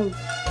کار نه کوو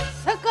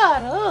څه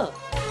کار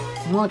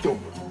ما ته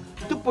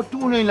ته په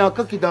ټوله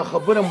علاقه کې دا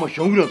خبره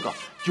مشهوره کړه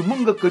چې موږ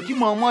کټي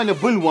ماما له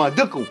بل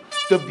واده کوو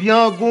ته بیا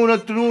ګوره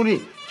ترونې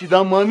چې دا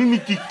مامي مې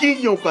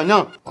ټیکېږي او که نه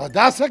او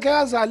دا څه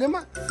کوې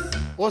ظالمه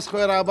اوس خو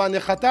یې را باندې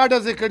خطا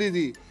ډزې کړي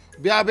دي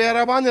بیا به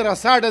ربانې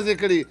رسا ډزې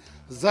کړي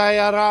زه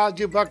یاره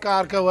عجیبه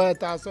کار کوئ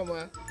تاسو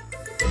ما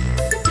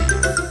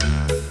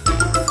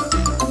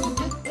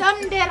تم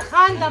ډېر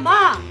خان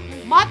دما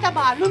ما ته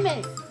معلوم یې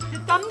چې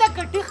تم د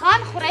کټي خان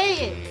خورئ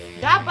یې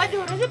دا بدې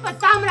ورځې په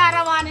تام را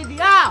روانې دي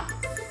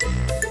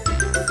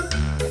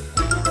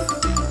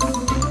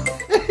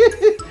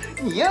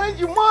یاره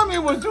چې ما مې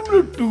به څومره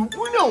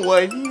ټوپونه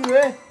والي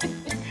وې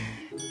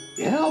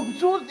یاره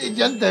افسوس دی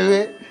جلته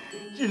وې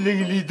چې لږ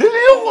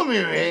لیدلې خو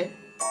مې وې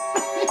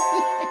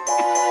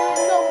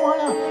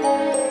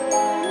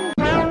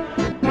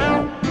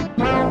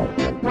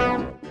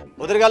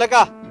ودرېږه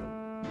لکه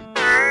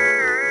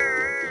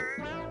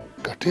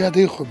کټیا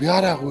دی خو بیا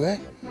راغوی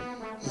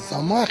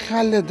زما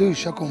خیال دی دوی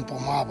شکم په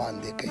ما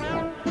باندې کوي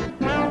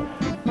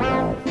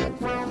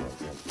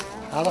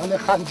هغه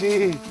خان جی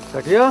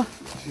کټیا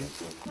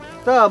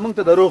تا موږ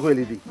ته دروغ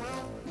ویلي دي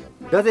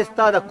ډزې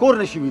ستا د کور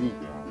نه شوي دي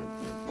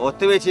او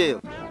ته وایې چې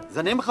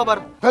زه نه یم خبر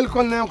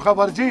بالکل نه یم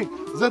خبر جی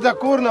زه د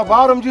کور نه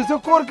بارم جی زه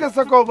کور کې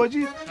څه کوم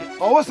جی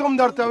اوس هم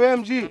درته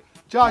وایم جی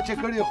چا چې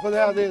کړي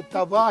خدای دې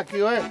تباه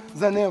کړي وای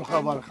زه نه یم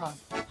خبر خان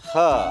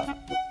ښه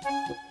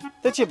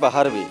ته چې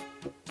بهر وې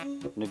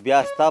نو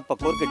بیا ستا په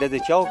کور کې ډزې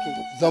چا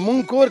وکړي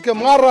زمونږ کور کې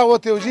مار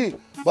راوتی و جی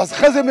بس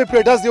ښځې مې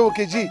پرې ډزې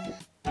وکړي جی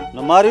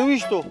نو مار یې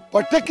وویشتو په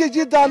ټکې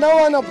جی دانه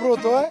وانه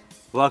پروت وای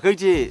واقعي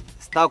چې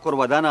ستا کور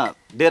ودانه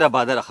ډېره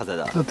بادره ښځه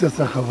ده ته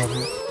څه خبر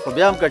یې خو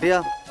بیا هم کټیا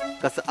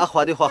که څه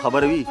اخوا دې خوا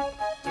خبره وي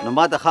نو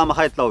ما ته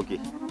خامخا اطلاع وکړي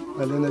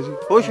بلې نه جی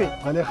پوه شوې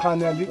بلې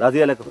خان علي راځئ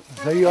هلکه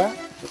صحیح وای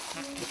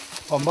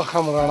په مخ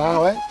هم رڼا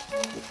وای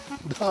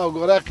دا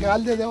ګوره خیال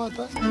دی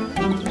ورته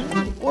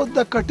اوس د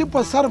کټي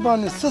په سر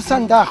باندې څه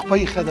سنډاخ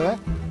پیښه ده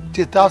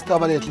چې تاسو ته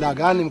به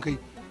اطلاعګانې هم کوي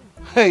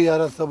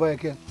یاره څه به یې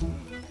کې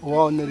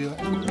واو نري وای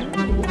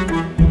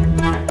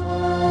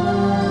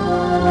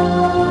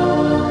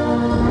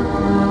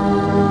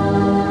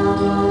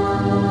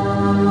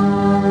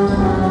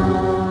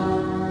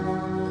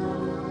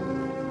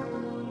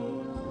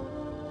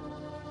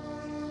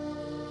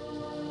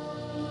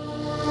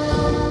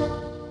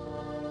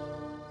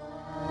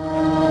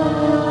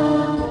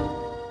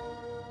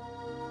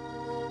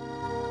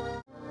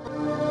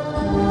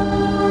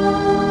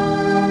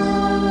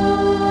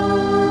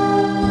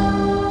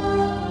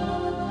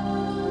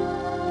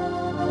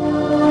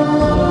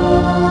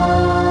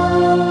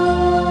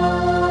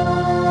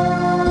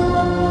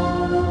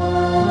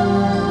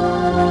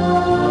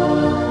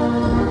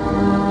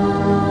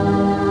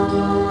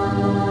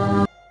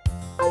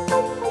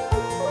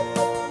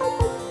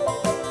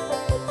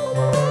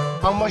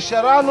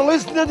مشرانو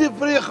هېڅ نه دي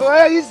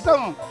پرېښوی هېڅ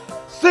هم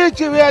څه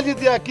چې ویلي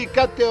دي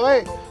حقیقت دی وای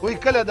وایي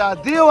کله د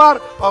ادې وار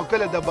او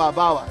کله د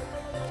بابا وار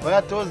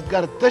وایه ته اوس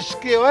ګردش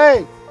کې وای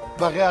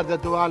بغیر د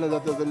دعا نه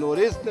درته زه نور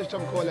هېڅ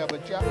نشم کولی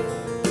بچیا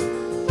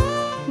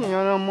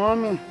یاره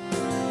مامې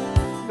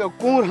د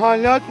کور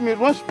حالات مې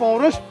ورځ په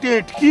ورځ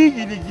ټیټ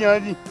کېږي لګیا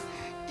دي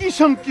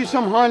قسم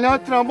قسم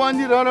حالات را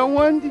باندې را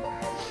روان دي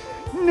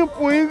نه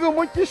پوهېږم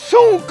چې څه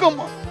وکړم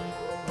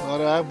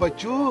ګوره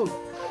بچو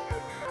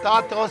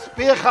تا ته اوس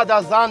پیښه ده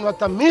ځان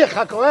ورته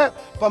میخه کوې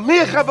په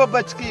میخه به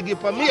بچ کېږي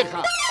په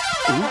میخه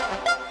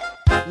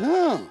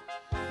نه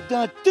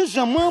دا ته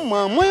زما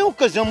ماما یې او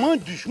که زما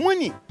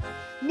دشمن یې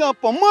دا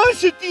په ما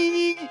څه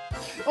تېرېږي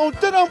او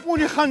ته را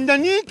پورې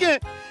خندنې کې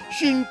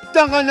شین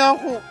دغه لا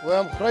خو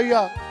وایم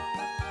خوریا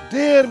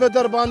ډېر به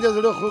در باندې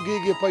زړه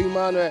خوږېږي په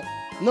ایمان وای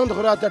نن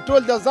خو راته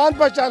ټول د ځان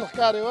په شان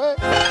ښکارې وای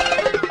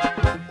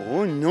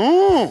او نو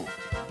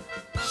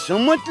څه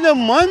مطلب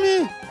مامې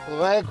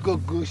وای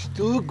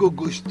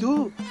ګوګشتو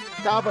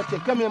تا به چې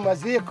کومې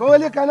مزې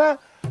کولې که نه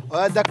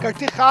د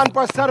کټي خان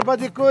په سر به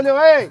دې کولې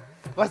وای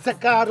ورڅه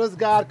کار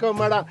روزګار کو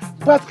مړه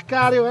بد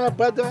ښکارې وای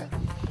بد وای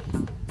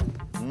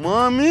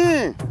مامې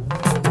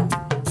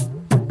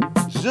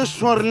زه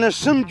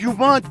څوارلسم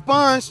جومات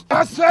پاس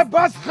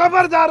بس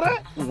خبردار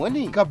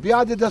ولې که بیا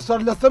دې د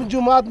څوارلسم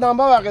جومات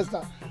نامه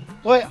واخیسته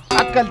وای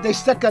عقل دې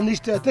شته که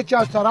نشته ته چې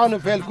افسرانو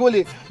فیل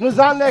کولې نو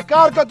ځان له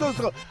کار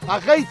کړه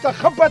هغه یې ته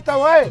ښه پته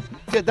وای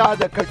چې دا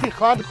د کټي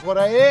خان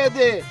خورایې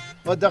دی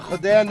او د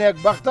خدای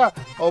نیکبخته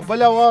او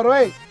بله وار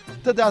وای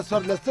ته دا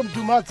څوارلسم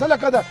جومات څه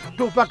لکه د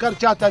ټوپکر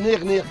چاته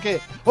نیغ نیغ کې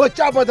او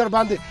چا به در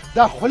باندې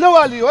دا خوله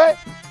والي وای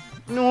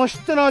نو اوس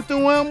ته راته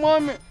وایه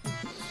مامې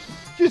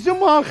چې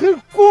زما آخر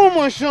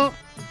کومه شه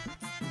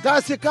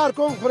داسې کار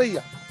کوم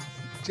خوریا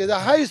چې د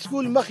های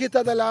سکول مخې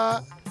ته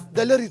د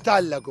لرې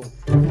تال لګوم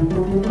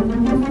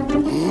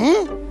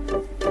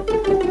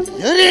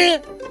لرې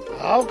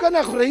او که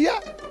نه خوریا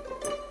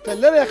ته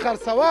لرې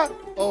خرڅوه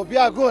او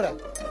بیا ګوره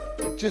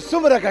چې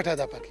څومره ګټه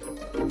ده پکې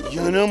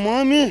یاره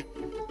مامې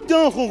تا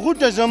خو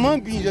غوټه زما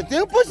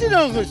بېعزتۍ پسې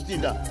راغوستې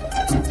ده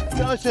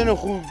تا سره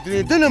خو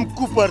درېدلم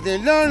کوپر دی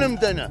لاړم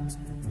دنه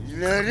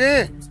لرې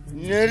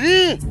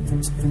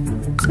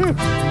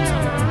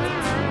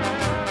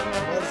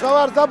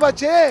ورځه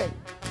بچې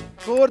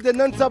کور د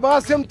نن سبا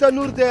سم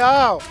تنور دی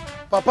او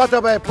په پته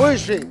به یې پوه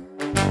شي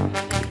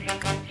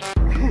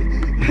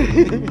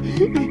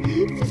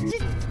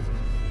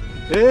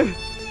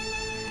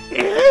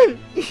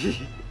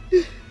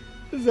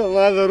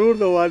زما ضرور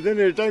د واده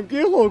نیټه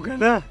کېښو که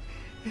نه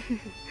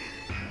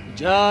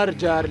جار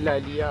جار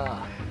لالیا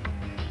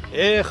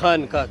اے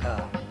خان کاکا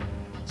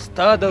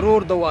ستا د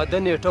رور د واده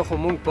نیټه خو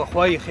مونږ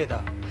پخوا ایښې ده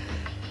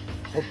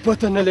خو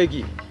پته نه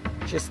لګي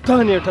چې ستا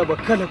نیټه به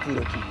کله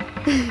پوره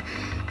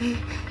کېږي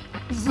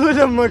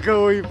ظلم مه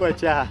کوئ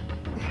بچا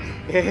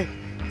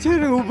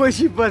چېرې اوبه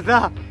شي پته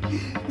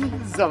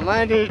زما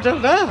نیټه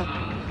نه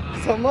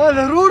زما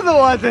ضرور د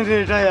واده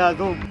نیټه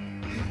یادوم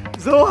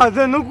زه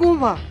واده نه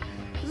کومه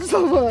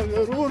زما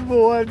ضرور به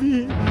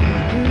وادي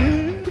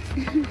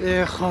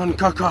اے خان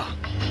کاکا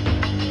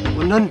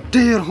و نن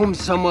ډېر هم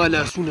زما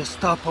لاسونه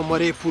ستا په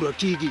مرۍ پوره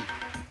کېږي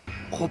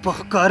خو په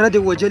ښکاره دې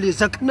وجلې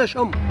زک نه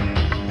شم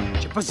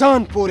چې په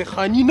ځان پورې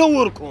خاني نه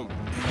ورکوم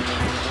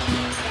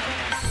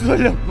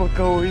ظلم مه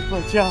کوئ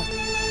بچا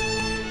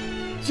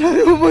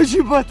چېرې اوبه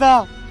شي پته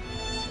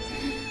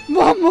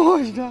ما مه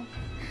وژنه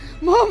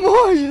ما مه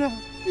وژنه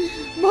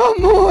ما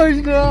مه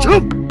وژنه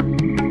چپ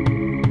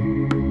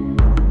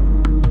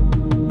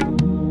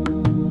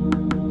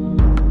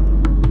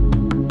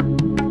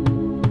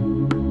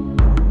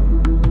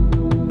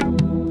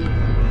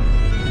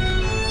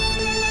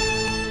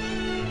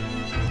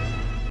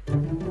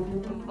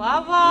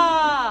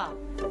بابا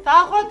تا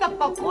خو ته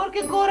په کور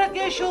کې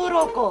کورکې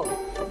شروع کو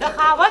د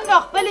خاوند د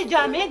خپلې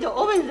جامې د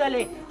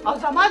ووینځلې او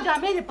زما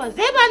جامې دې په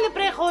ځای باندې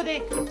پرېښودې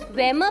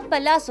ویمه په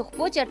لاس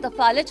خپو چېرته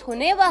فالج خو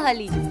نه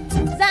وهلي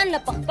ځان له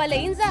په خپله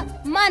اینځه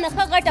ما نه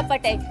ښه غټه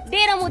پټی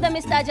ډېره موده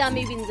مې ستا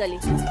جامې وینځلې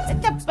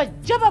ته په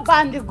ژبه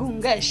باندې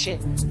ګونګی شې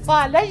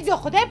فالج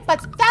د خدای په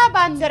تا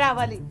باندې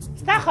راولي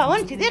ستا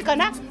خاوند چې دی که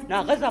نه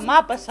نو هغه زما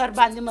په سر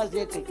باندې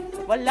مزې کوي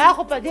والله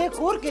خو په دې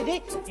کور کې دی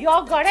یو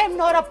ګړی هم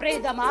نوره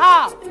پرېږدم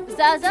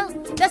ځه ځه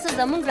داسې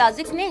زموږ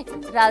رازق نه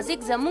رازق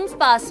زموږ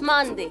په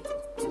اسمان دی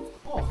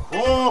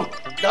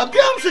دا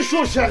بیا هم څه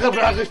شور شغب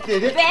راغښتی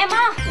دی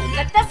ویمه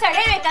که ته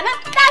سړی وې که نه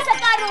تا څه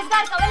کار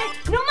روزګار کولی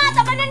نو ما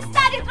ته به نن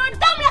ستا د ترور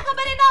دومره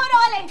خبرې نه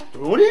اورولې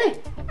ترورې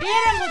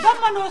ډېره موده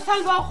مې نوسل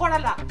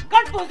وخوړله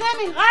ګډ پوزی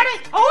مې غاړې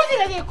اوځي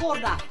له دې کور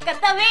نه که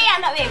ته وې یا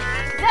نه وې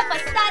زه په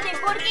ستا د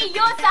کور کې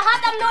یو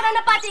ساعت هم نوره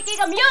نه پاتې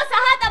کېږم یو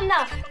ساعت هم نه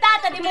تا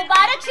ته دې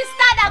مبارک شي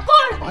ستا دا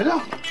کور الا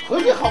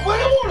ښځې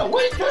خبره وکړه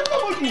وایي څنګه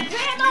وکړو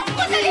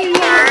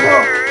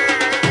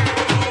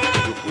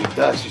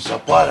داسې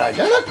صفا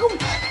راجله کوم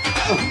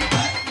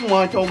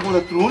ما ته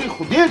وګوره ترورې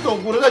خدای ته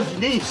وګوره دا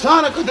جنۍ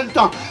انسانه که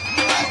دلته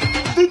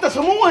دلته څه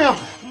مه وایه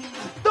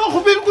دا خو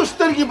بلکل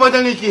سترګې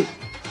بدنې کې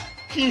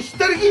چې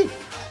سترګې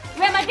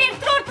ویمه ډېر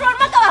ترور ترور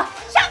مه کوه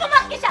شاته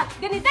مخکې شه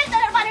ګنې دلته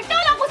در باندې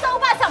ټوله غوسه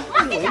وباسم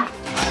مخکې شه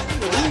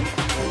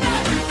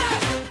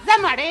زه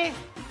مړې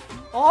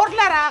اور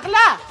له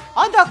راغله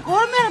او د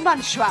کور مېرمن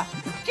شوه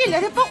چې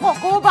لرې په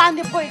خوکو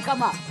باندې پوی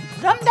کړمه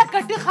زم د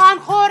کټي خان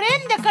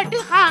خوریم د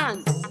کټي خان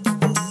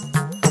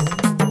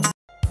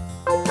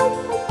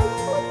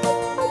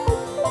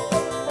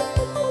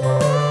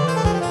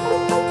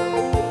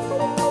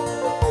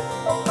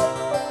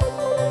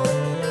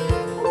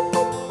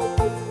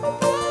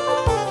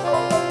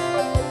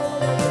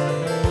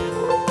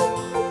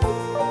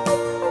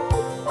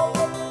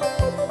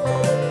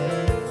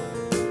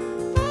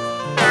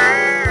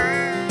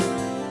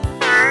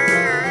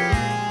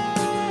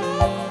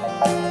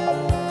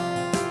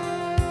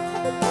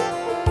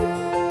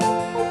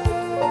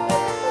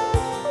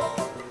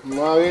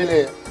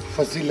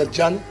فضیلت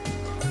جان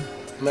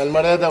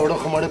مېلمړی ده وړه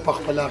خو مړې په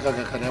خپله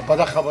غږه کړې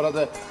بده خبره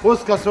ده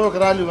اوس که څوک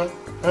رالي وه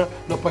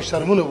نو په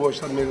شرمونو به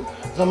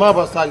وشرمېږم زما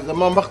به ساج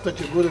زما مخ ته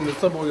چې ګورې نو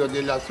څه به ویو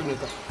دې لاسونو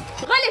ته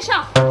غلی شه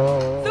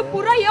ته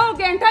پوره یو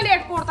ګنټه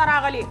لیټ کور ته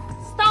راغلې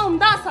ستا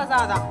همدا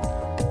سزا ده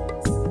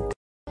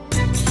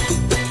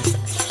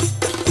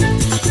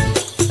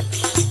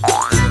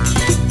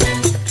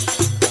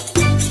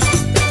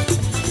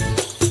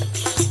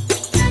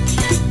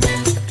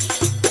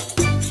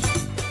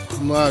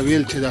ما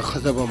ویل چې دا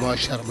ښځه به ما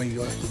شرموي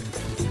وای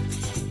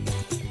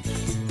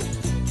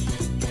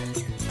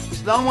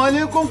السلام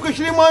علیکم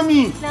کشري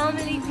مامي السلام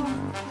علیکم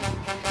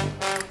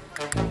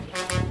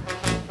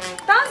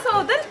تاسو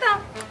دلته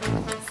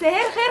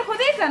سحر خیر خو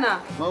دی که نه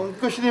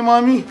کشري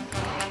مامي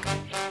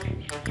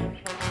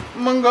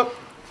منګه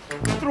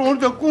ترور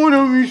د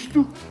کوره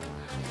ویشتو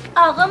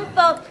هغه هم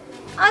په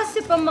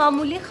هسې په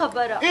معمولي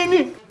خبره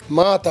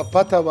ما ته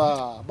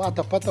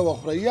پته وه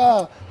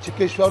خوریا چې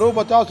کشورو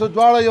به تاسو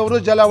دواړه یو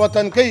ورځ جلا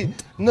وطن کوي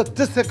نه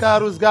ته څه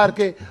کار روزګار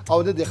کوي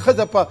او د دې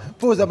ښځه په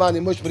پوزه باندې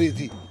مش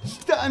پرېږدي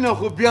ستا نه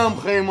خو بیا هم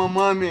ښه یم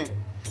مامې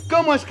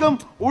کم از کم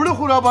اوړه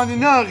خو راباندې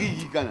نه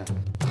اغېږي که نه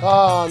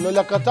نو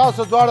لکه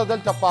تاسو دواړه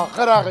دلته په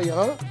آخر راغئ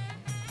ها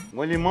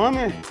ولې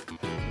مامې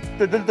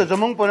ته دلته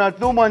زموږ په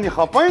راتلو باندې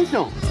خفه یې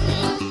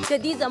که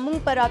دې زموږ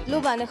په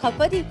راتلو باندې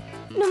خفه دي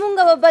نو موږ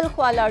به بل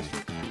خوا لاړ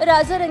شو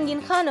راځه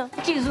رنګین خانه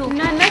چې ځو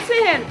نه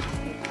سحر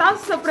تاسو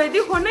څه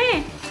پردي خو نه یې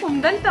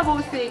همدلته به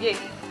اوسېږئ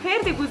خیر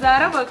دې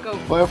ګزاره به کوو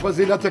وایه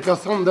فضیلت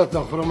قسم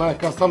درته خورم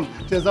قسم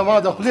چې زما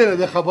د خولې نه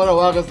دې خبره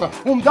واخیسته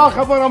همدا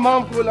خبره ما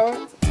هم کوله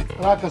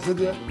راکړه څه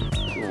دی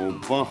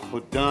توبه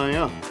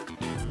خدایه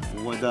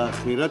و د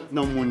آخرت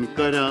نه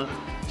منکره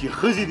چې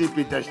ښځې دې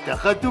پې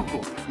دستخط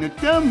وکړو نو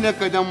ته هم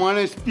لکه د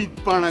ماڼه سپید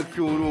پاڼک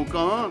شروع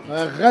کړه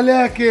غلی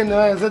کښېنه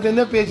زه دې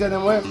نه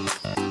پېژنم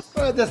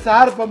د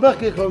سهار په مخ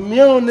کې خو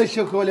میو نه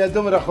شو کولی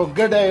دومره خو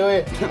ګډی وی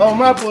او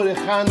ما پورې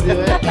خاندې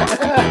وی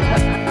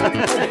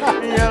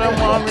یاره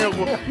مامې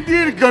خو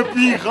ډېر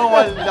ګپي ښه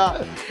والله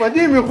په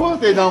دې مې خوښ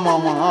دی دا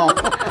ماما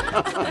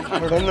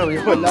نه وي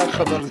والله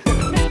خبر دی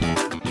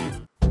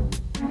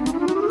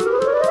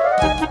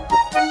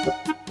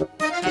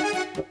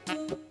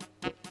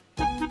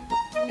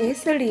اے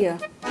سړیه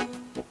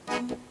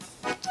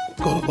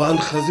قربان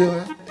ښځې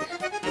وی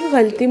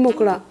غلطي مو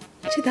کړه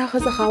چې دا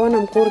ښځه خاوند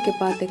هم کور کې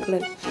پاتې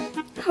کړل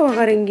او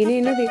هغه رنګینې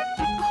نه دی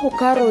او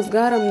کار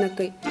روزګار هم نه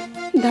کوي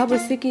دا به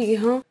څه کېږي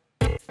ها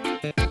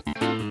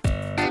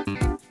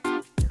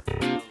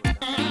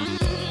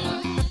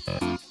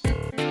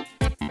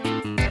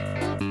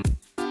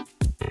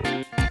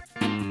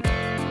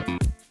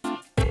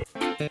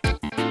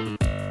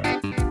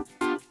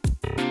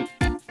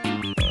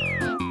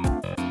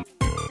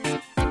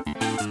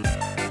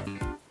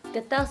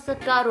که تاسو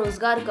کار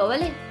روزګار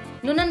کولی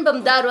نو نن به م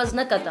دا ورځ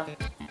نه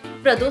کته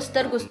پردو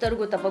سترګو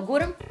سترګو ته به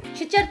ګورم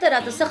چې چېرته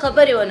راته څه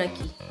خبرې ونه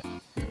کړي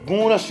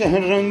ګوره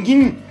سحر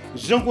رنګین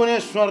زه ګورې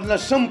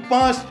څوارلسم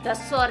پاس دا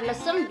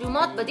څوارلسم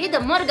جومات به دې د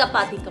مرګه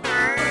پاتې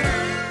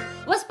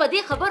کړم اوس په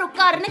دې خبرو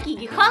کار نه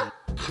کېږي ښه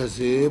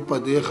ښځې په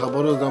دې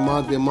خبرو زما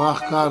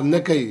دماغ کار نه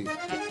کوي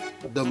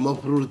د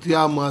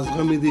مفرورتیا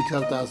مازغه مې دي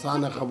چېرته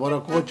اسانه خبره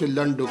کو چې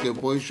لنډو کې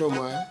پوه شم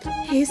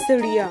هې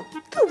سړیه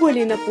ته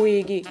ولې نه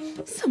پوهېږې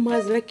زما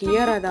زړه کې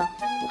یاره ده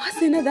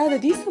هسې نه دا د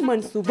دې څه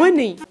منصوبه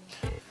نه وي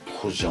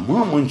خو زما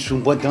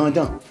منصوبه دا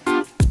ده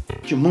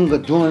چې موږ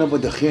دواړه به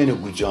د خیر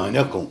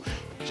ګزانه کوو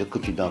ځکه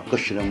چې دا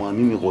کشره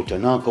مامي مې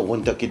غوټناکه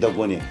غونډه کې ده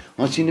ګونې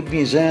هسې نه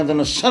بې ځایه ده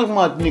نه سر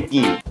مات نه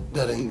کړي د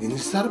رنګیني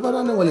سر به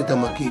رانه ولې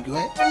دمه کېږي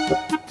وی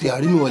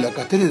تیاړي مې وله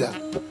کتلې ده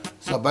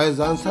سبا یې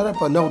ځان سره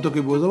په نغدو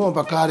کې بوځم او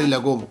په کار یې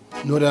لګوم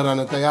نور یې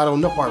رانه تیاره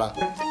ونه خوړه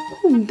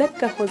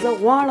همدکه خو زه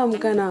غواړم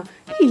که نه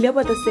هیله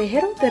به د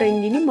سحر او د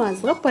رنګیني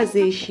مازغه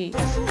پځې شي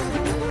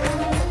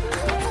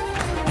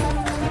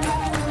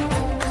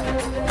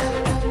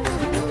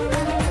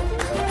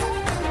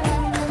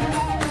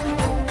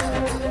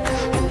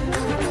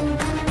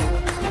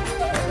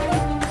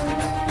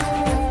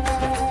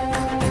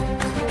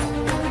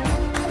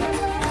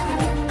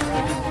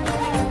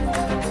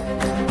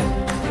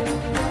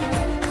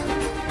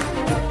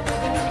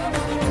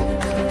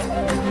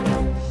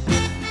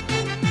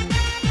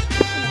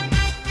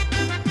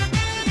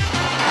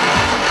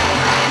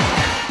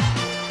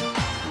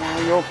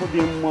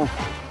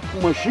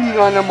ماشین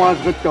رانه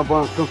مازغه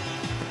تباه کړ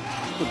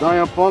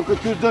خدایه پاکه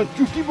چې دا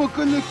چوټي به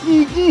کله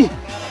کېږي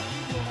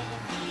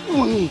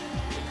وایي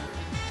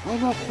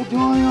هغه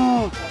خدایه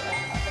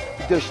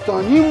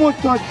دستاني مو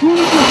تا جوړ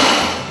دی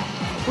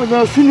په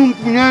لاسونو م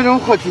پونی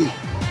راوختې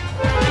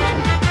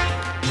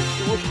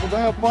اوس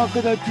خدایه پاکه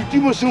دا چوټي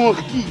به څه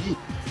وخت کېږي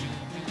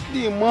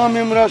دې مام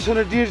م را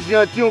سره ډېر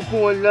زیاتې وکړو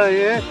والله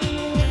یې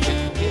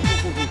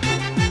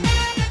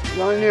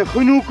ځان یې ښه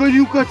نوکري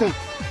وکته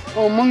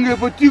او موږ یې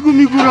په تیږو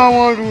میږو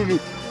راواړولو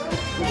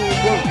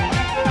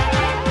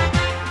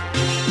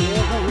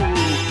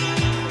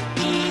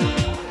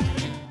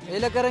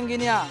لکه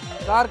رنګینیا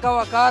کار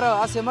کوه کار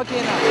هسې مه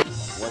کښېنه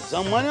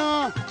زمانه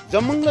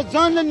زموږ له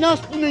ځان له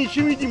ناست پونه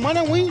شوي دي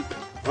منه وایي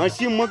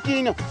هسې مه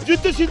کښېنه زه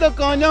داسې د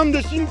کالام د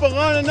سیند په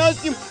غاړه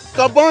ناست یم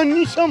کبان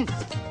نیسم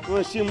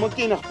هسې مه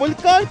کښېنه خپل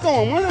کار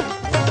کوه منه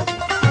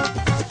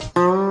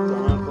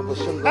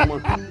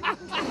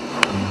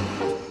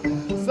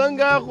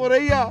څنګه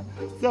خوریا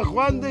څه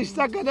خوند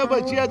شته که نه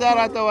بچیه دا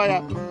راته وایه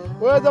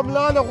وایه د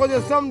ملا نه خو دې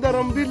سم د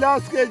رمبي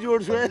لاس کې جوړ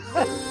شوی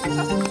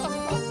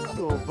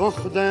توبه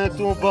خدایه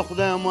توبه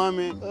خدایه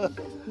مامې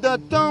دا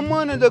تا ما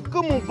نه د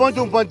کومو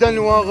بدو بدل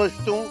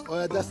واغېستو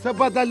وایه د څه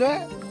بدل وی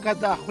که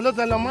دا خوله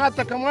دله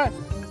ماته کړم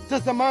ته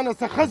زما نه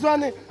څه ښه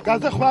ځوانې دا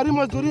زه خواري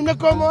مزدوري نه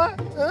کوم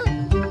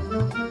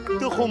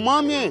ته خو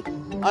مامې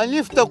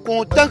الف ته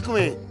کوتک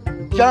وې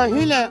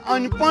جاهله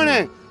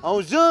انپړې او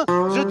زه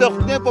د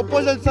خدای په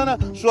فضل سره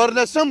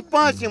څوارلسم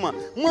پاس یم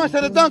ما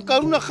سره دا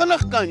کارونه ښه نه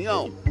ښکاري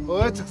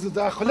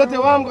دا خوله دې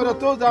وام ګوره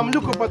تو د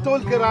املوکو په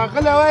تول کې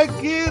راغلی وای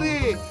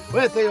ګیري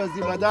وای ته یو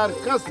ذمه دار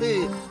کس یې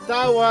تا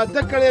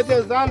واده کړی دی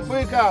ځان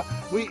پوه که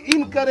وی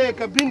این کرے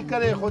که بین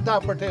کرے خدا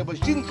پټی به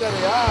شین کرے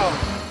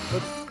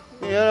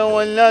یاره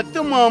والله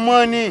ته ماما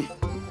نه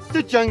ته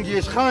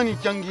چنګیز خان یې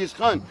چنګیز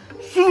خان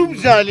سروب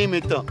ظالم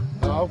یې ته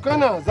او که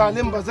نه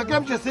ظالم به زه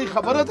کوم چې صحیح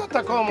خبره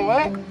درته کوم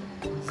وای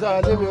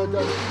ظالم یې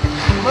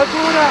مه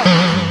ګوره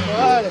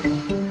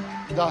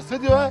دا څه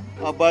دی وای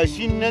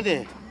اباشین نه دی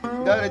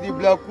دا د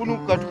بلاکونو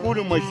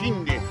کټکولو ماشین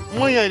دی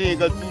مه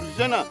یارېږه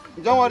تورزنه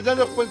ځه ورځه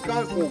زه خپل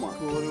کار کوم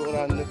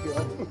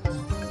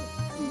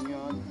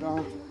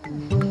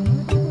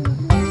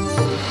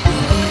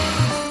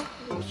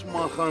اوس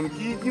ماښام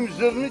کېږي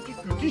زر نه چې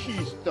چوټي شي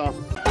ستا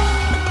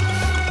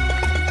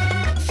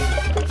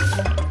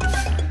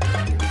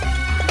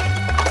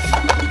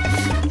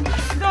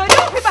د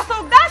لوښي به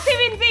څوک داسې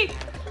وینځي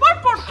پټ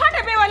پټ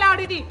خټې پې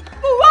ولاړې دي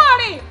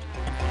پواړې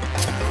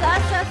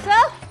څه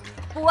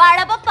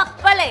واړه به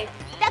پخپلې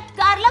ټک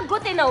کار له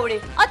ګوتې نه وړې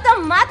او ته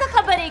ما ته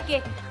خبرې کې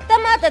ته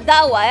ما ته دا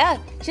ووایه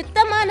چې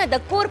ته ما نه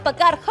د کور په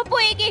کار ښه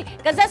پوهېږې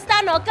که زه ستا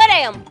نوکره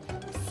یم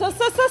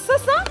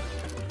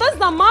ته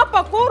زما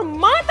په کور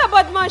ما ته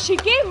بدماشي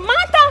کې ما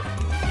ته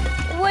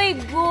وای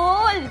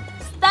ګول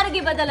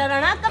سترګې به دله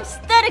رڼا کم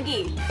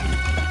سترګې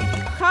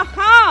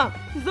ها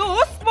زه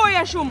اوس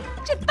پوه شوم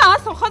چې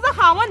تاسو ښځه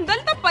خاوند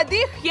دلته په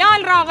دې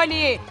خیال راغلی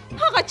یې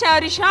هغه چا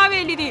رشا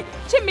ویلي دي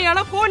چې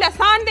میړه کول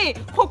اسان دی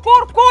خو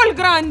کور کول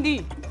ګران دي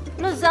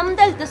نو زم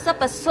دلته څه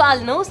په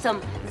سوال نه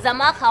اوسم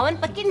زما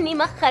خاوند پکې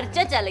نیمه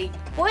خرچه چلی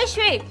پوه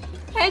شوې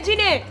هی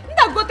جینې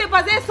د ګوتې په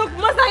ځای څوک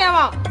مه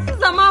ځایوه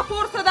زما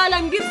کور څه دا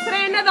لنګیر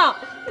سری نه ده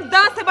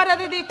داسې به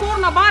د دې کور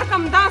نه بار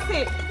کم داسې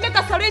لکه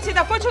سړی چې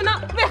د کوچو نه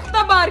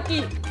ویښته بار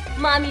کي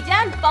مامي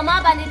جان په ما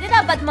باندې دې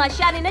دا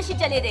بدماشیانې نشي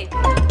چلېدی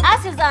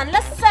هسې ځان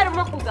له سر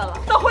مه خوږوه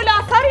ته خو لا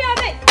سر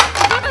یادی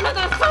زه ته له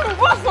دا سر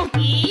وباسم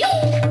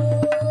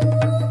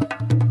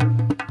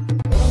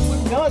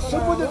یا څه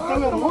به درته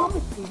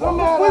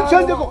بل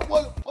چندې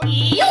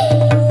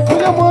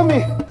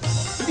مامې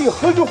دې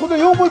ښځو خو د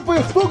یو بل په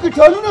ویښتو کې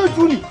ټالونه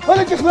اچولي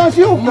هله چې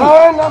خلاصې وکړو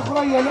نه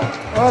خورئ نه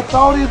تا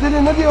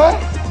اورېدلې نه دي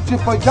چې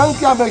په جنګ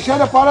کې همیشه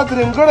لپاره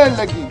درنګړی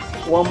لګي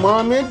و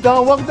مامې دا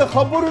وخت د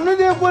خبرو نه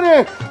دی ګورې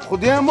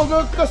خدای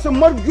مګر کس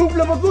مرګ جوب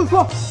له بدو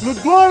شو نو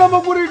دواړه به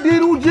ګورې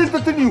ډېر جیل ته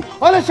تللي یو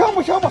هله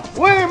شابه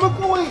وایې مه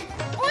کوئ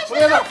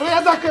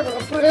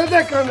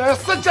پرېږده کنه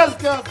څه چل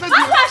کې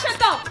راشه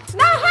ته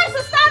دا هر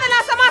څه ستا د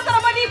لاسه ما سره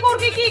په دې کور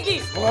کې کېږي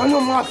نو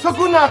ما څه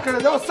ګناه کړې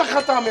ده څه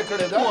خطا مې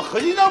کړې ده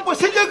خلي دا په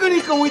څه جګړې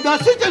کوئ دا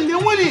څه چل دی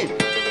ولې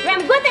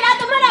ویم ګوتې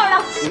راته مه راوړه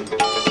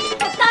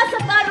تاسو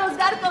کار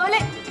روزګار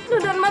کولی نو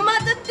نن ما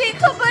ته دې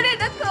خبرې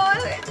نه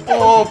کولې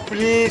Oh,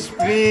 please,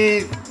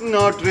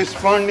 not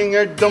responding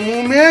at the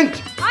moment.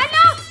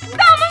 انا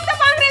دا موږ ته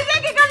په انګریزي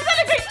کې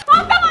کنځلې کوي او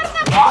ته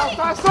ورته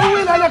تاسو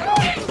ویل هلکه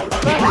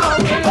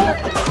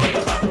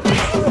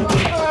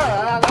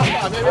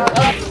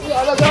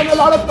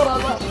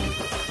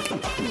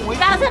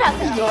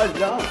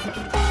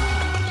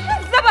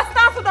زه به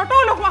ستاسو د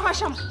ټولو خوښه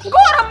شم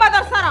ګورم به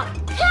در سره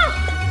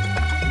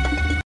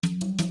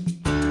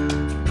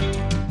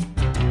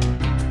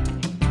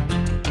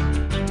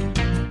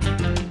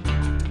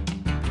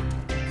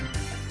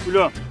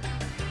Ula.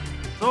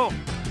 So.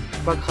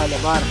 Bak hala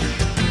var.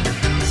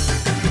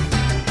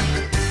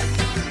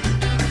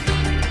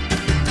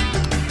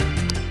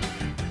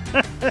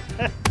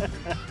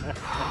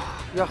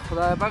 Ya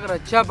خدای پاک را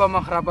چا به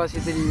مخ را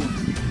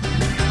پاسېدلي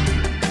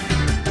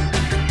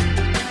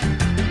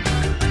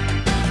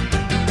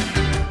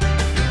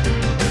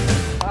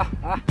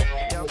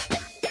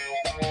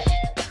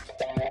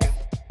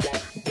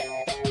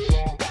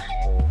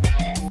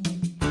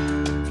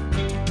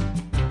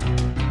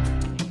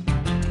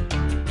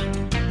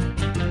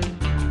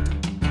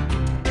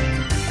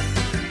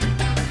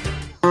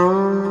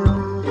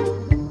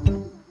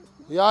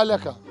یا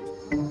لکه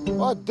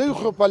دوی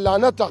خو په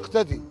لعنت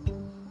اخته دي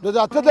نو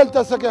دا ته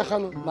دلته څه کوې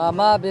خانو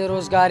ماما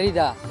بېروزګاري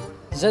ده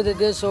زه د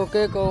دې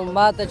څوکۍ کوم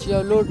ما ته چې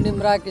یو لوټ نیم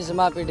راکړي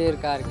زما پې ډېر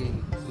کار کوي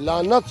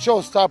لعنت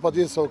شو ستا په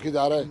دې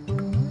څوکیدارۍ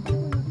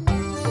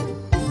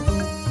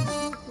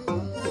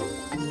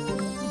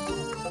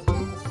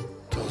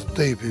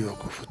دوی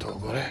بېوقوفو ته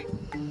وګورئ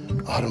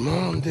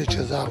ارمان دی چې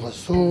زه هغه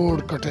سوړ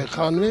کټی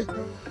خان وې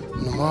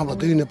نو ما به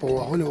دوی نه په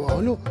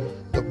وهلو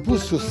د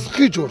بوسو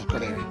سخي جوړ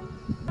کړی وي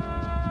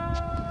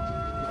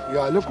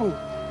یا لکو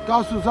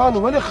تاسو ځان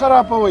ولې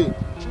خرابوئ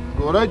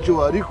ګوره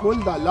جواري کول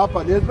د الله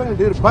په نیت باندې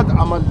ډېر بد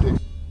عمل دی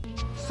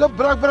څه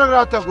برګ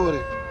راته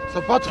ګورې څه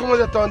بد خو مې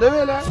درته ونه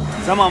ویله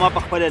زه ماما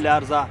په خپله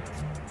لار ځه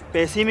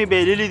پیسې مې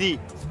بایللې دي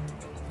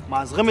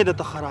مازغه مې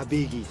درته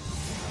خرابېږي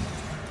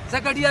زه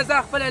ګډیا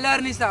زه خپله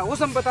لار نیسه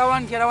اوس هم په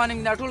تاوان کې روان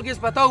یم دا ټول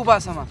ګیس په تا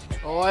وباسمه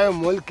وایه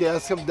ملک کې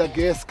اسف د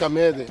ګیس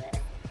کمی دی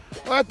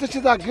وایه ته چې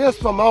دا ګیس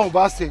په ما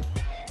وباسې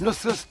نو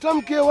سیسټم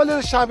کې ولې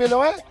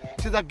شاملوئ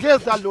چې د ګیس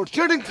دا لوډ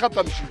شیډینګ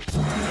ختم شي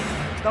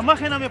د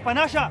مخې نه مې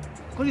پناه شه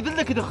خو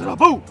دلته کې د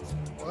خرابو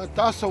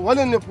تاسو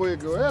ولې نه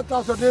پوهېږئ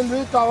تاسو ډېر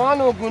لوی تاوان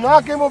او ګناه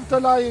کې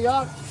مبتلا یې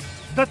یار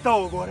دته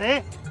وګورې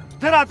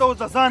ته راته اوس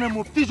د ځانه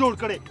مفتي جوړ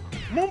کړې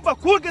مونږ په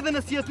کور کې د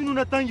نصیحتونو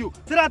نه تنګ یو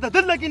ته راته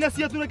دلته کې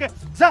نصیحتونه کوې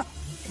ځه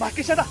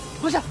مخکې شه ده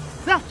وشه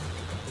ځه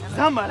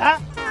ځه مړه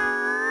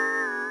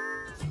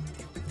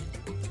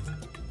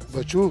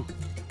بچو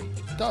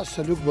دا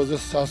سلوک به زه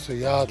ستاسو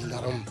یاد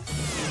لرم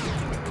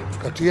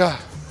کټیا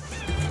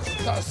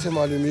داسې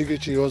معلومیږي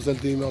چې یو ځل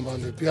دې ما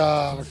باندې بیا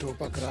هغه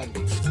ټوپک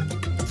رالي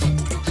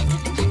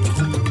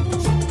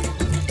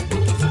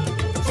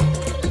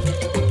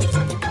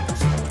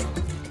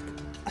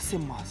اسې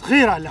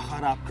مازغې راله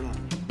خراب کړه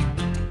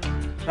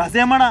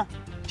راځئ مړه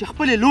چې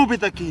خپلې لوبې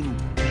ته کښېنو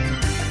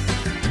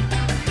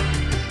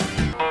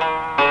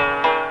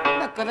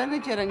دا کله نه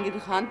چې رنګین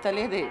خان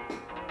تللی دی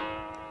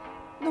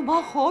نو ما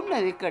خوب نه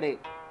دی کړی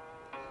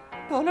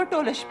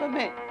ټوله شپه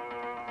مې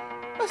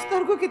په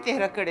سترګو کې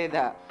تېره کړې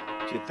ده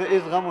چې ته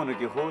هېڅ غم ونه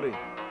کې خورې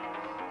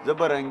زه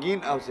به رنګین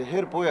او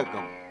سحر پویه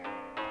کړم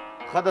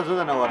ښه ده زه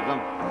دنه ورځم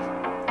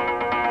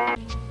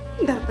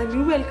درته مې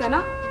وویل که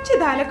نه چې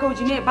دا هلک او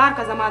جینۍ بار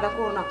که زما د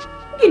کور نه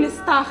ګینې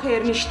ستا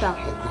خیر نشته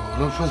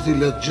ګوره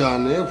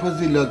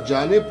فضیلت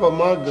جانې په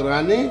ما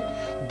ګرانې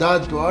دا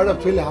دواړه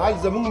فی الحال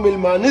زموږ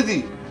میلمانه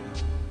دي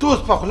ته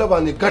اوس په خوله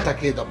باندې ګټه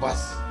کېده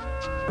بس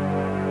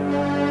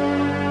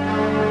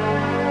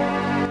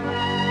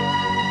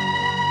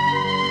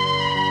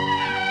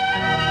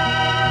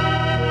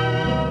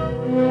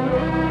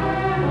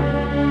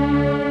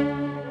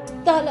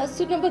ستا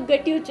لاسونه به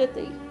ګټي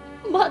اوچتوي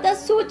ما دا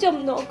سوچ هم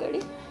نه و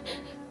کړی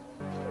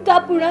دا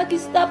بوڼاکې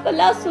ستا په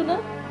لاسونه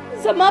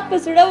زما په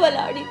زړه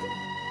ولاړې دي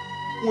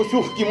اوس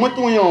خو قیمت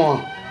ویاوه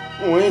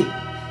وایي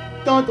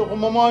تا ته خو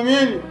مما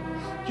ویل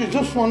چې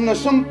زه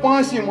څوارلسم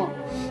پاس یم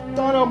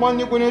تا را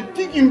باندې ګونه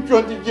تیږې م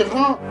چوتېږي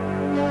ښه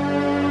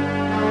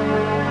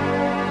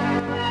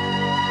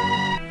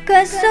که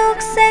څوک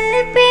سل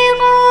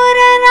پیغور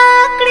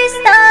راکړي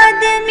ستا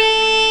د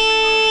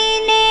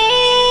مینې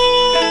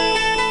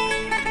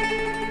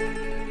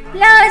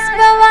لاس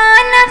به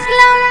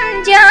وانخلم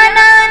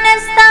جانانه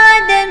ستا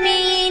د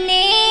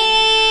مینې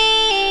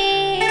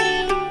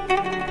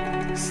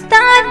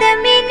ستا د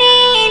مینې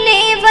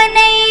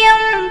لیونی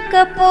یم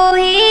که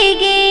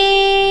پوهېږې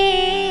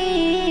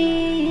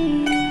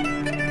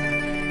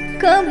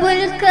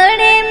قبول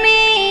کړی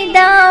مې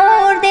دا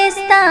اور دی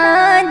ستا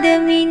د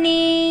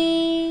مینې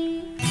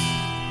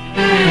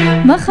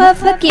مه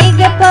خفه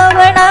کېږه په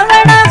وړه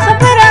وړه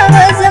خبره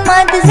وه زما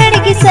د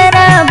زړګي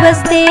سره بس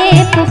دی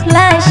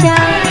پخلا شه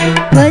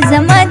وه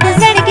زما د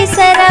زړګي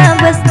سره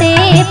بس دی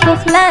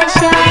پخلا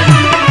شه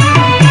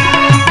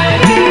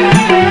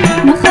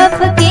مه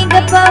خفه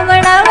کېږه په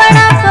وړه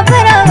وړه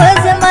خبره وه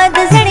زما د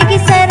زړګي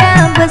سره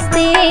بس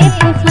دی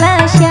پخلا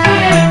شه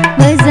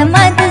وه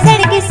زما د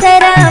زړګي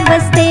سره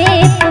بس دی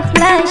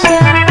پخلا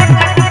شه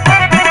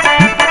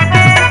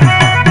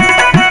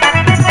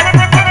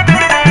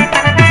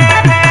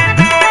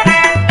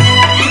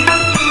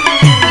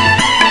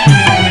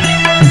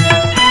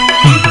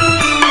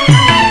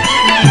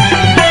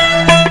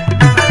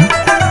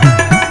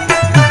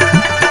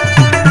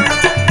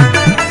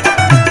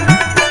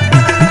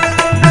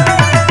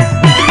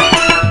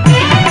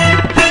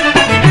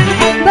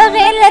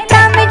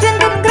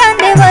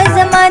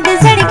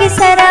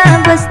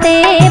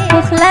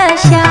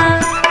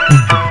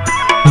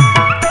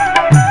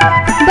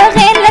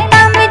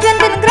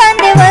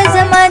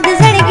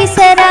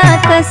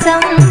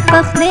قسم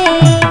پخدې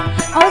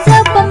او زه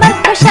په مرګ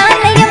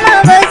خوشحاله یم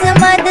وه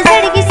زما د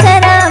زړګي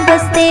سره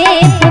بس دی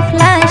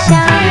پخلا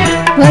شه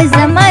وه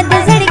زما د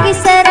زړګي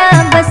سره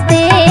بس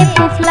دی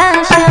پخلا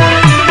شه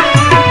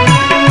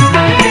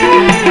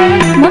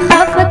مه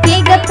خفه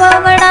کېږه په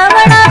وړه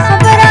وړه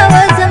خبره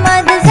وه زما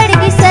د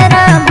زړګي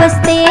سره بس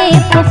دی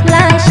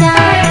پخلا شه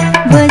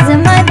وه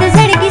زما د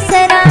زړګي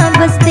سره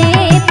بس دی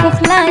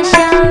پخلا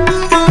شه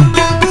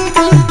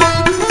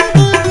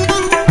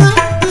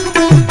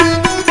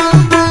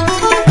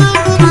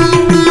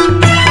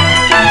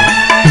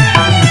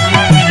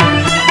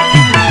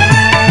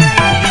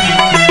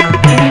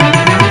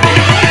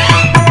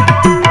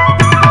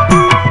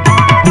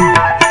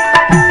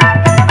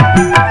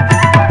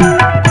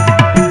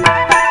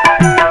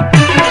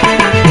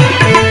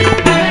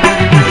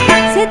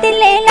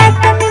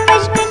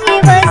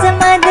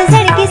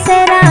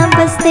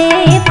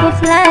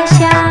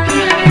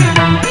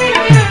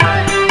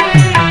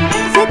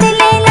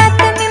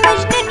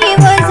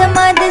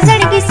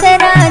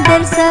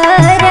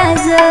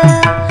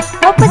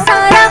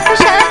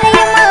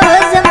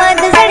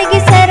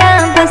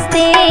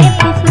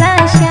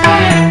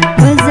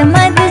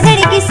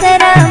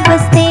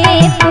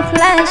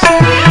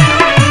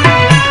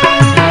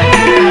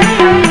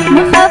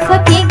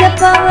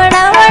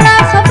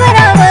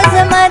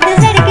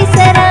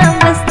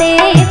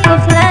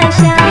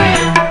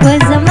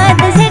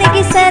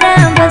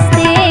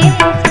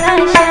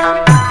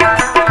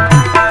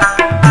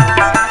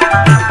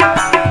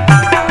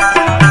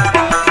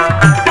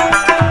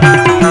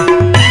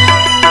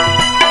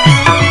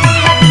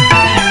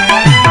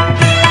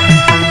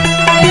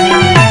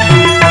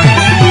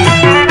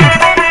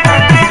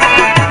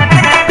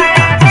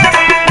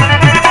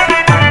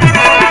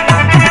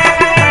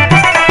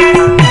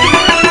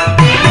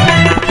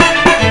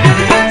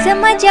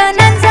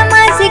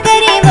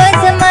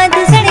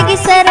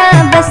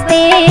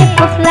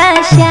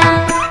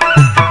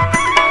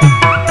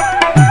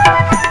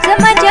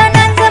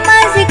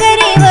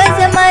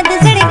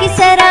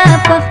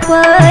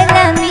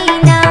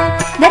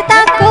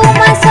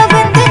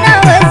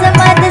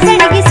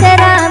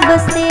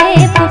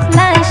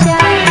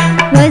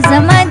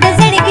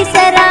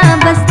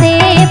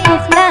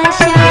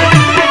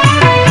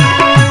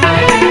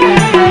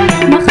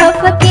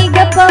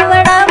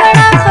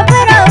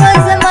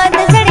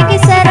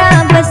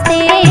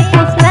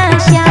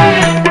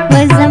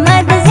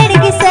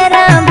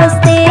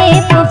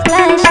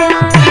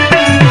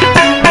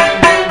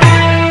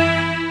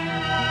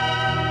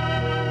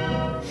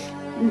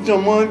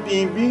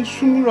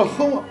څومره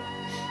ښه وه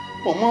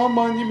په ما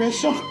باندې به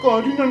سخت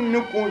کارونه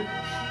نه کول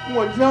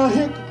والله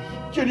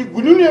چېرې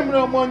ګلونه یې هم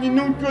راباندې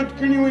نه چوت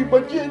کړي وای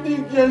بچې دي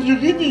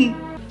جازغي دي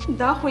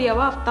دا خو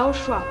یوه هفته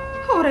وشوه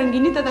او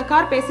رنګیني ته د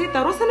کار پیسې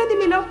تر اوسه نه دي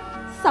میلاو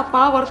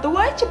صفا ورته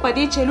وایي چې په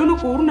دې چلونو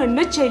کورونه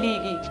نه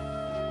چلیږي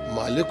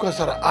مالک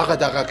سره هغه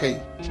دغه کوي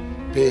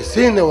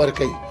پیسې نه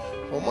ورکوي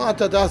خو ما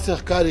ته داسې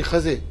ښکاري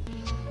ښځې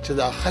چې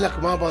دا خلک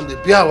ما باندې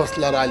بیا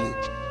وسله رالي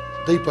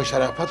دوی په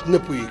شرافت نه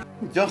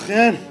پوهېږي دا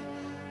خیر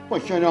په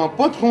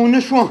شرافت خو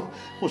ونه شوه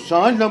خو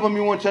سهار له به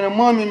مې ورسره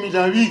مامې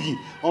میلاویږي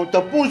او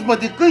تپوس به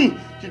دې کوي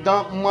چې دا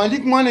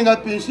مالک مانې دا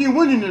پیسې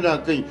ولې نه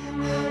راکوي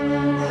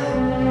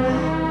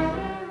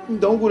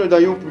دا وګوره دا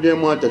یو پولې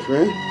ماته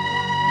شوې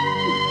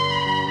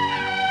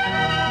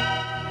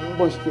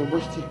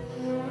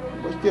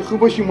بس دی ښه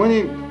به شي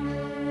منې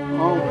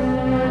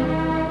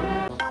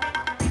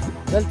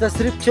دلته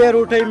صرف 6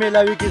 روټۍ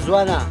میلاویږي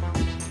ځوانه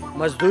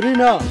مزدوري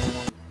نه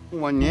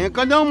ونه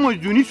که دا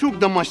مزدوري څوک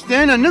د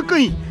مستۍ نه نه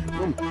کوي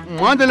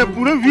ما دله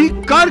پوره ویک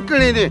کار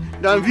کړی دی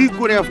دا ویک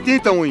پورې هفتې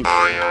ته وایي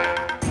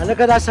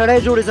هلکه دا سړی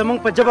جوړې زموږ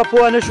په ژبه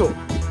پوه نه شو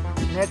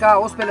نیکه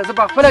اوس پهله زه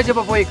په خپله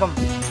ژبه پوهېږم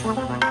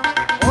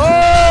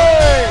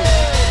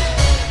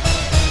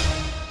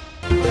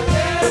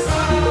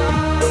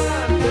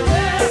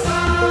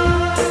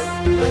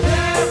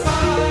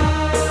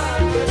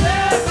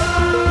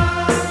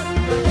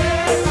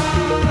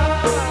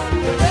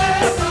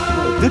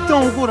ته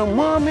وګوره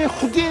مامې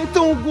خدای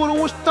ته وګوره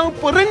اوس تا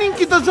په رنینګ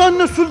کې د ځان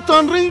نه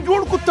سلطان رئیس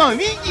جوړ کو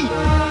تاویږي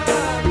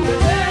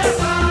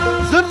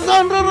زر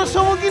ځان را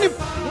رسوه ګینې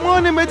ما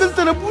نه مې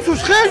دلته نه پوس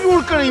اوس خیر جوړ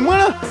کړی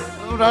مړه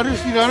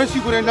رارسي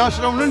ګورې لاس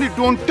راوړنې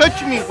ډونټ ټچ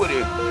می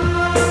ګورې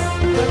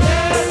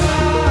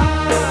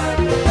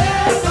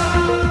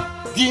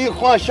دې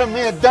خوا شه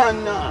میدان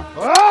نه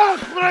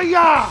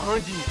اخریا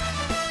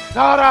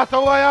دا راته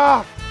ووایه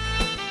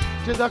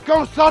چې د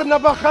کوم سر نه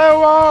بخی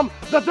وم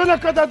د ده نه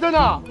که د ده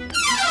نه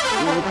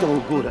ته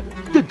وګوره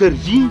ته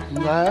درځي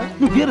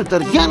نو بیا د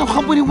درځیانو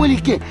خبرې ولې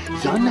کې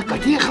ځان نه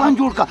کټې خان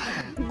جوړ کړه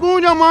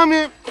ګوره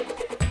مامې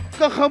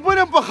که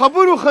خبره په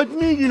خبرو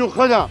ختمېږي نو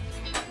ښه ده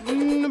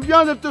نو بیا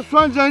درته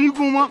سوال ځاني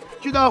کومه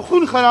چې دا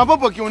خون خرابه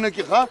پکې ونه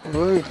کړي ښه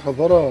وای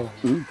خبره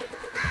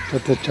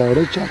ته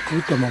چاړه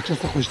چاقو تماچه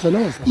څه خوشته نه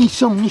وسه هېڅ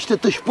هم نشته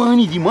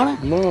تشپانې دي مړه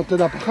نو ته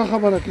دا پخه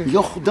خبره کوې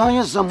یا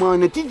خدایه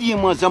ضمانتي دي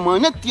ما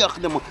ضمانت دي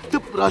اخلمه ته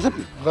راځه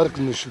غرق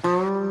نه شو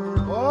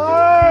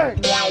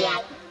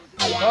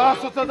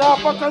تاسو ته دا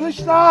پته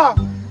نشته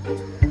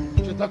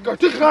چې د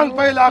کټي خان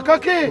په علاقه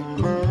کې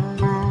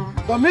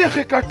د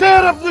میخې کټۍ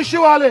رب نشي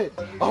والی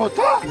او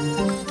تا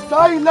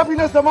یې لبې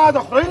نه زما د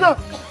خورۍ نه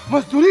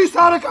مزدوري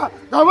ساره که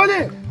دا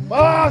ولې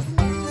بس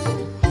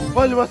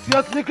خپل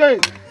وصیت لیکئ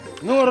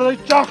نور د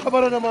چا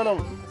خبره نه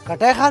منم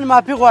کټی خان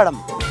معافي غواړم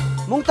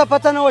موږ ته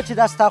پته نه وه چې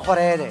دا ستا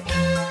خوری دی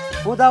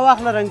خو دا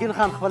واخله رنګین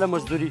خان خپله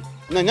مزدوري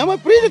نه نه مه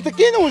پرېږده ته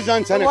کښېنه اوس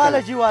ځان سره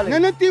واله جي واله نه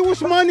نه ته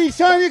اوس ما نه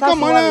ایسان یې که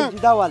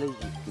مړه دا واله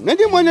جي نه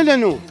دې منله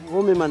نو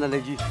ومې منله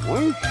جي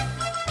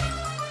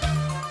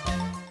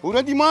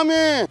پوره دي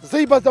مامې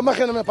ځئ بس د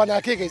مخې نه مې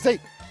پناه کېږئ ځئ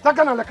ځه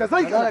که نه لکه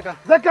ځئ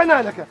ځه که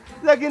نه لکه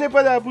لګینې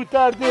په دا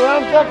بوتار دی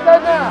هم ځه که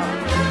نه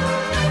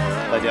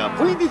دا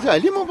پوی دي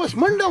ظالمه بس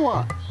منډه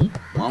وه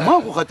ماما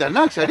خو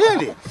خطرناک سړی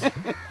دی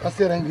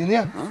هسې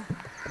رنګینیا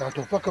دا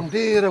ټوپک هم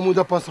ډېره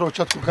موده پس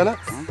راوچت کړو که نه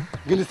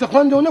ګلې څه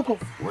خوند یې ونه کړو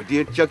و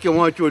ډېر چک یې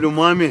واچولو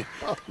مامې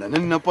د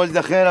نن نه پس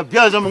د خیره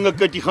بیا زموږ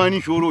کټي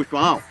خاني شروع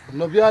شوه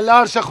نو بیا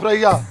لاړ شه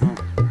خوریا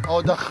او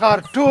د ښار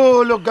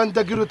ټولو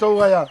ګندګیرو ته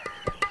ووایه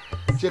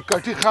چې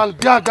کټي خان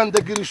بیا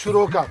ګندګیري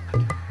شروع کړه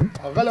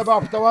هغه له به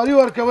افتواري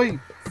ورکوئ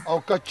او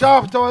که چا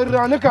افتواري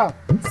رانه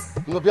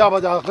کړه نو بیا به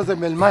د هغه ښځه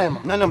میلمه یم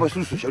نه نه بس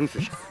روسو شه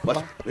بس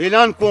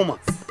اعلان کومه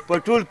په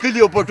ټول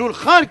کلي او په ټول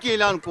ښار کې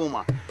اعلان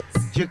کومه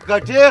چې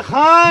کټې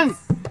خان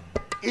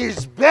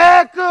is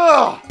back!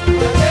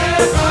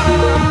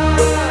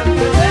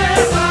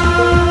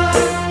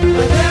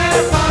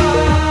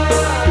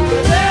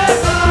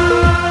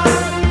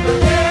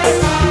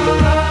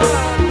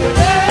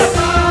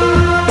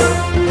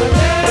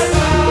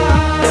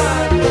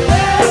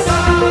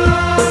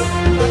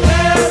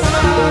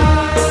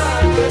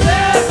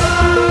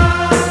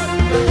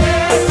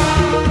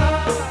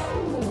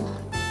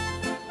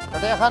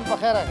 خان په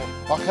خیر راغی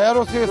په خیر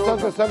اوسې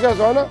څنګه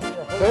ځوانه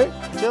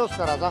چای اوس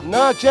که راځه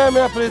نه چای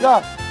مې پرېږده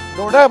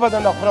ډوډۍ به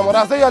درنه خورم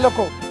راځئ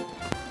هلکو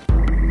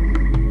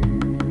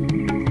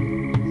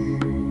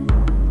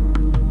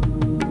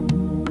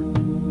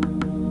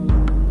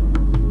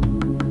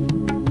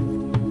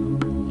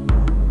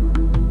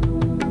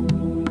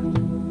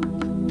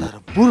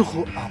تربور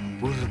خو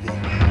انبور دی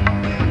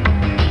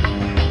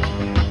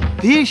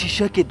دې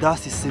شیشه کې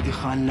داسې څه دي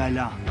خان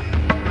لالا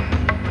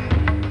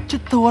چې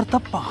ته ورته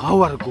په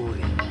غور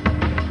ګورې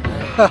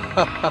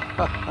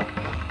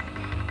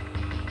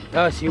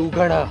داسې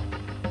وګڼه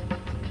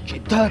چې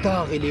دا د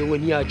هغې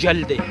لیوني اجل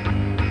دی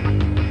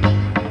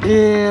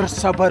ډېر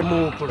صبر مو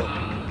وکړو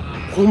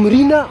خو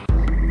مري نه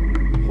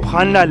خو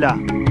خان لالا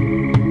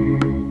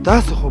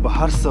داسې خو به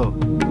هر څه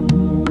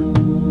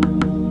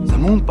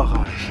زمونږ په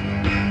غاړه شي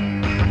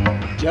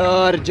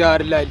جار جار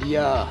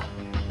لالیا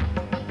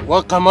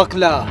وقه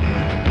مقله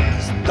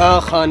دا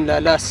خان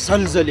لالا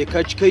سل ځلې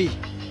کچ کوي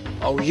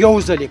او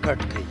یو ځلې کټ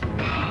کوي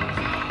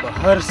په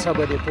هر څه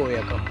به دې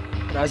پوه کړم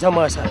راځه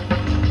ما سره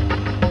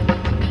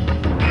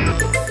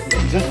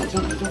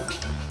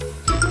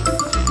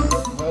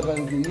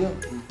رنګینیا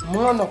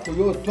ما نه خو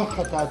یو دوه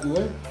خطا دي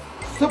وای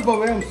څه به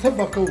وایم څه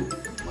به کوو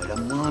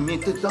مامې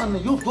ته ځان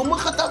یو دوه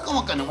خطا کوم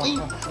کنه وای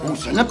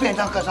حوصله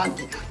پیدا کا ځان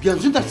کې بیا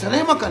زه در سره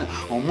یم کنه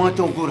او ما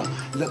ته وګوره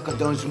لکه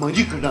د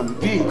زمري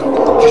ګرمبي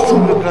چې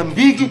څومره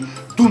ګرمبېږي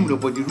دومره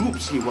به دې روپ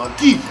سیوا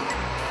کېږي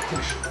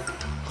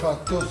ښه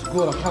ته اوس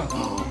ګوره ښه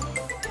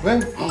وای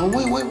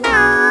وای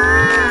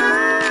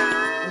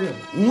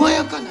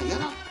وایه کنه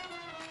یاره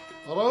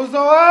روزه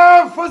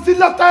وای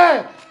فضیلته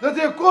د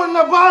دې کور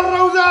نه بهر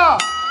روزه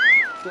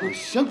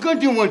څنګه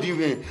دې وډې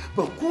وې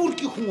په کور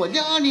کې خو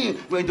ولیانې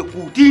وای د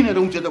کوټې نه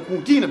روزه د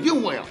کوټې نه بیا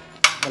ووایه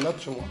غلط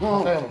شوم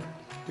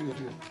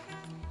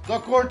د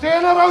کوټې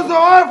نه روزه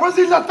وای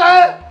فضیلته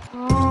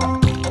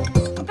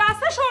دا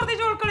څه شور دې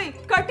جوړ کړی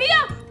کټیا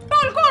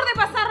ټول کور دې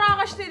په سر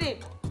راغشتې دي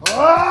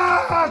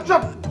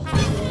چپ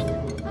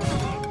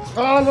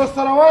خان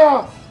ورسره وایه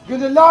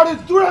ګلې لاړې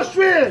دوړه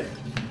شوې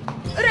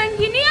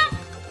رنګینیا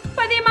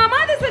په دې ماما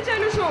دې څه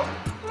چلو شو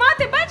ما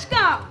ته بچ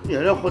کا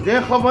یاره خدای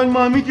خبر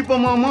مامي چې په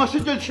ماما څه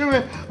چل شوی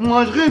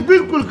مازغې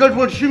بالکل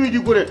ګډوډ شوي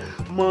دي ګوره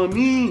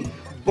مامي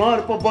بار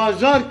په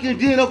بازار کې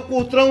ډېره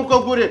کوتره وکړه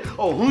ګورې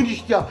او هم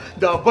رښتیا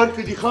دا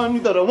برکدي خان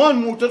د روان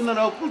موټر نه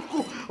راکوز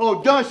کړو او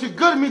داسې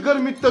ګرمې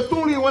ګرمې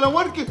تتوڼې ونه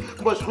ورکړې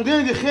بس خدای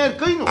دې خیر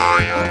کوي نو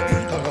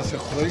دغسې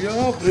خوریا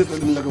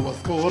پرېږده لږه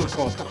وسکه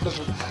ورکړه تکړه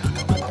شوه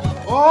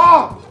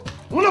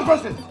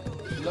ونفسې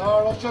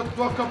لاړه چې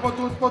دوه کپه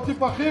دود پتي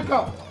پخې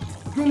کړه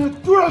ګنې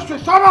دوړه شوې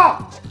شابه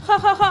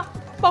ښه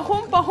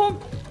پخوم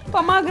په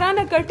ما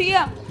ګرانه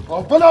کټیا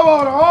او بله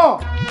واوره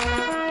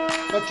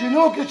په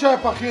چینو کې چای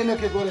پخې نه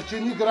کې ګوره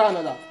چیني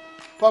ګرانه ده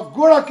په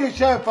ګوړه کې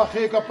چای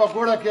پخې که په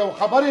ګوړه کې او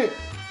خبرې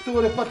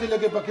تورې پتې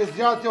لګې پکې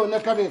زیاتې او نه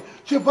کمې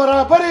چې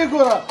برابر یې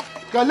ګوره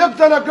که لږ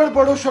دله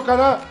ګړبړ وشو که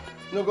نه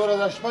نو ګوره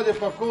دا شپه دې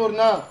په کور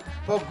نه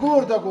په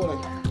ګور ده ګوره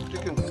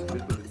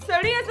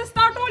سړیه زه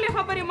ستا ټولې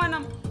خبرې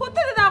منم خو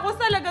ته دې دا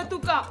غوسه لګه تو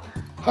کا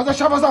ښځه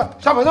شابه ځه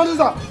نه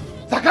ځه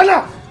ځه که نه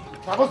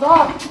شابه ځه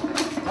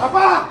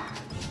شابه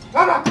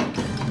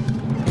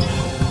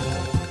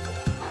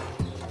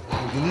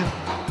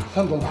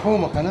څنګه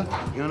وخومه که نه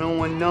یاره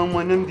والله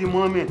منم دې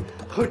مامې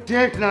ښه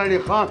ټیټ لاړې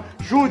ښه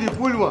شو دې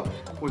پول وه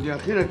خو د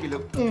اخره کې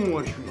لږ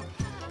وشوې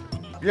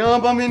بیا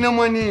به مې نه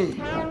منې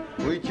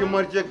وایي چې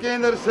مرچکې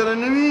در سره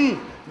نه وي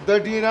د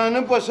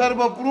ډیرانه په سر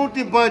به پروت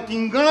وي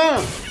باتینګړه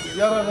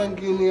یاره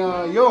رنګینیا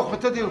یو خو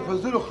ته دې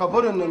فضولو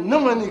خبرو نه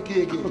منې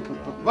کېږي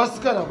بس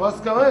که نه بس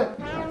که وای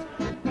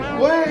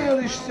وایي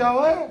رښتیا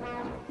وای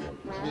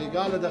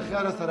بېګانه د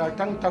خیاره سره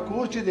ټنګ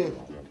ټکور چې دی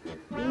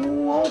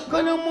او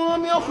کنه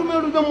مامې خو مې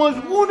د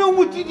مضمونه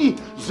وتي دي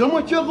زما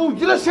چې هغه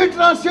حجره سیټ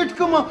را سیټ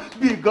کړمه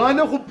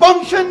بېګانه خو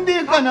فنکشن دی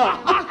که نه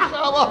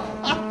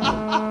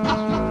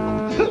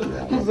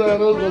زه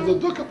نن ورځه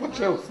دوه کپه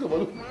چای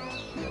وڅښم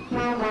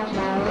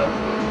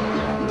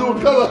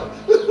دوکه ده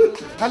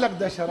خلک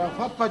د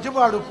شرافت په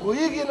ژباړو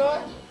پوهېږي نه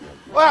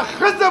وایه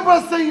ښځه به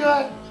صحیح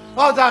وای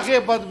او د هغې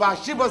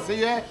بدماشي به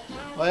صحیح وای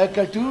وایه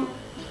کټو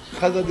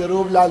ښځه د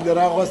روب لاندې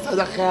راغوسته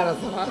د خیره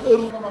سره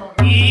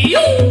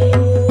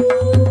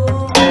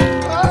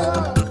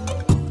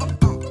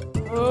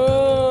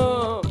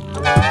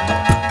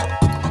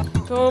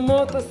تو ما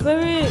ته څه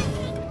وي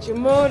چې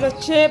ما له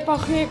چای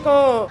پخې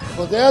کړه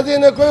خدای دې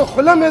نه کوي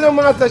خوله مې د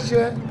ماته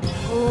شوې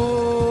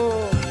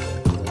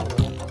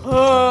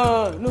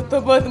نو ته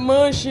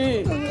بدماشي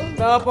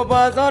دا په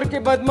بازار کې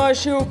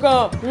بدماشي وکړه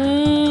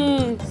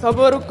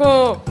صبر وکړه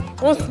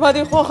اوس به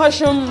دې خوښه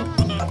شم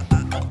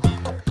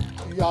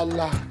یا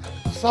الله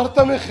سر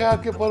ته مې خیال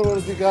کې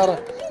پروردګاره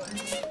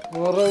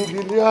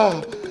رنګیلیا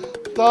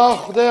تا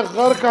خدای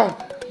غر کا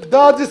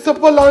دا دې څه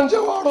په لانجه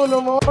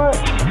واړولم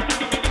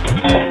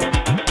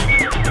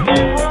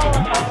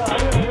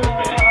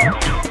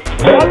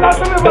الله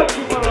ته مې بچ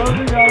کړه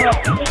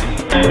پروردګاره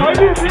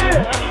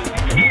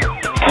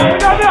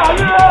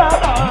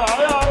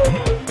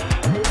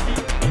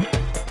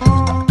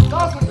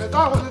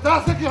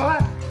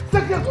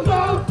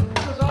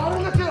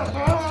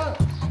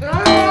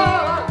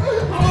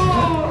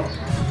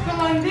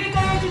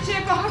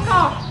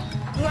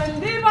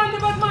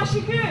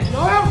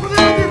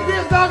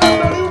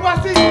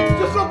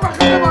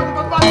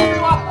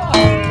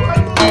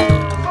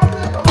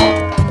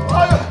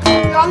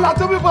Allah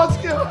te mi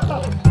baskı.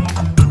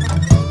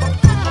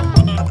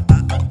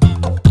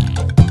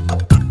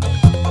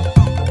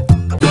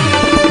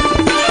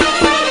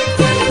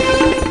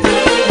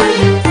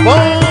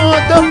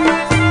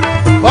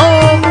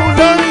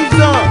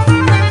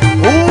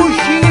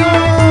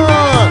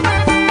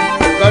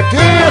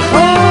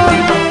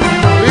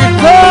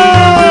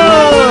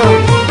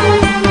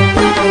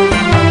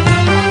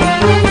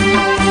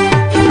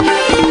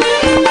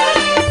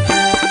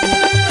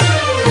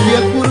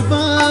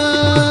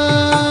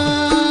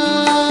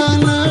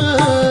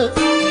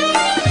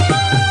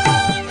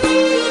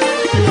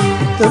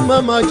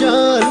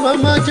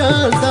 ماما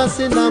جان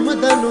داسې نام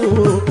دنو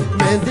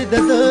مهندې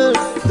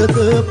د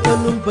په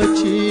نوم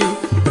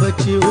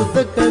بچي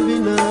ورته کوي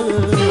نه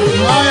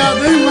آیا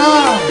دی ما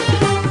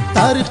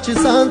تاریخ چې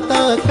ځان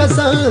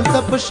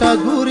ته په شا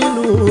ګوري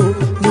نو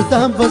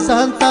مدام به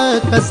ځان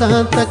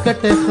ته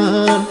کټې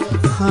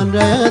خان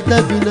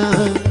رایادوي نه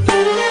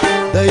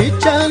د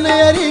هیچا نه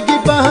یریږي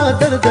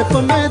بهادر د په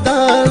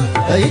میدان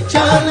د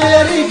هیچا نه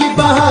یریږي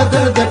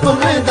بهادر د په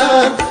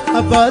میدان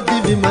آباد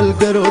وي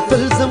ملګرو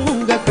تل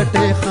زمونږ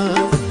کټې خان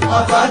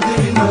آباد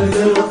وي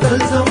ملګرو تل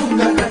زمونږ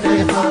کټې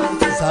خان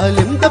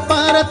ظالم د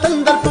پاره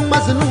تندر په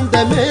مظلوم د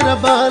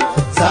مهربان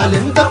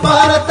ظالم د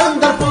پاره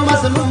تندر په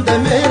مظلوم د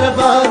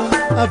مهربان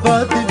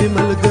آباد وي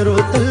ملګرو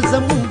تل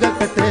زمونږ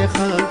کټې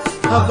خان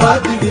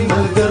آباد وي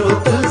ملګرو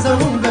تل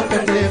زمونږ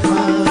کټې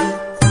خان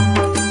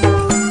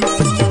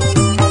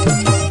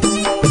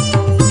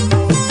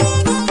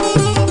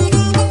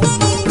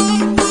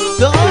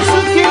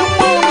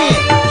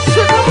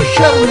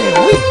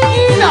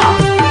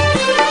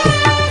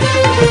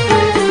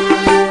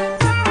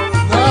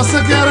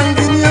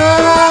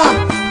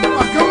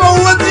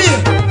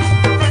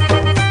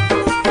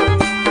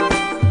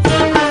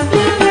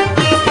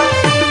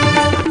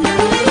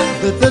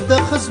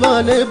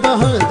خزوانه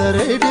بهادر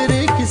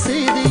ډېرې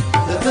کیسې دي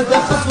د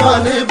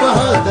خزوانه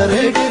بهادر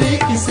ډېرې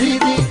کیسې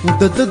دي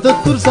د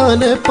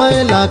ترسانه په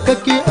علاقه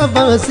کې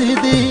اوازې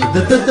دي د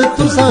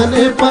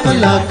ترسانه په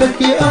علاقه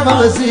کې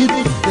اوازې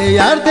دي د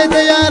یار د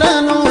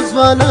یارانو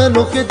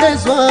ځوانانو کې د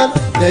ځوان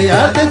د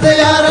یار د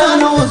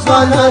یارانو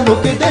ځوانانو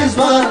کې د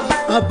ځوان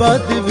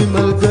آباد وي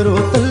ملګرو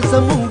تل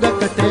زمونږ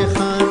کټې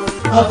خان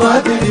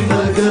آباد وي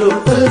ملګرو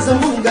تل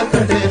زمونږ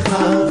کټې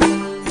خان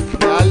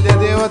خیال دې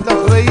دی ورته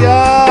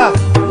خوریا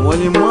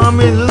ولې ما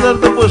مې زه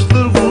درته په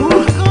سترګو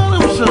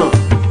ښکارم شه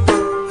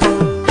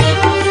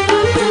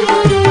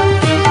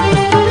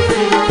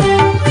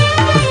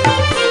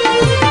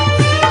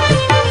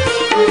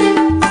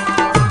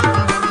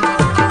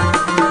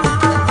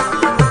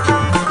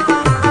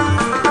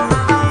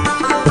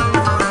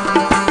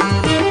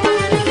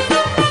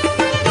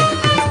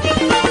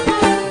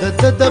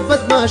د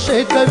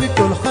بدماشۍ کوي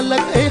ټول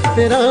خلک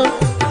احترام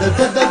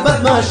د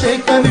بدماشۍ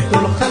کوي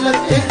ټول خلک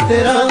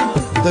احترام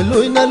د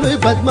لوی نه لوی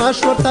بدماش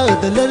ورته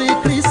د لرې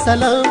کړي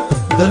سلام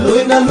د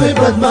لوی نه لوی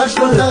بدماش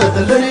ورته د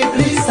لرې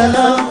کړي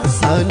سلام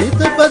ثاني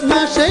د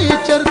بدماشۍ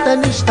چرته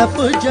نشته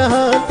په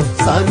جهان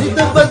ثاني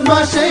د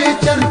بدماشۍ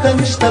چرته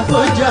نشته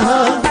په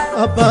جهان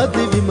آباد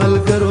وي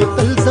ملګرو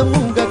تل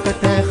زمونږ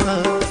کټې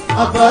خان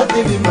آباد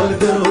وي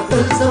ملګرو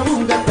تل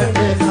زمونږ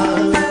کټې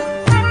خان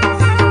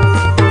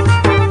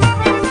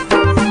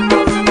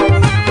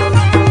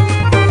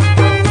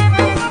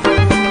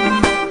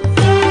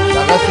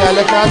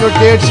هلکانو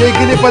ډېر شي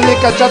ګلې په دې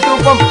کچتو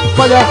په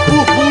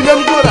خولم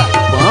ګوره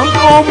پام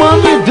کوه ما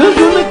مې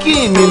ډزونه کې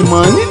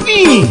مېلمانه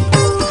دي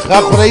ښه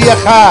خورئیه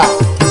ښه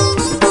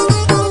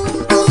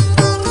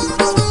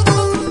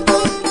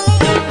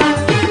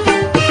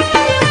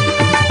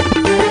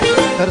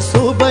تر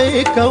څو به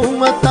یې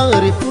کومه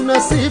تعریفونه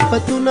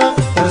صفتونه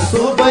تر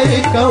څو به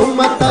یې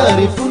کومه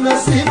تعریفونه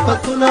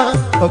صفتونه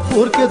په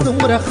کور کې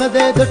دومره ښه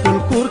دی د ټول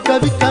کور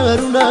کوي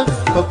کارونه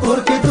په کور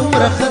کې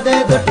دومره ښه دی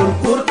د ټول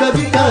کور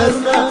کوي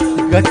کارونه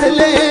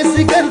ګټلې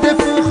سګر د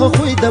په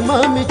خوی د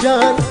مامي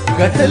جان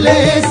ګټلې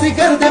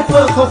سګر د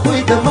په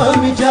خوی د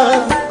مامي جان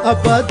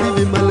آباد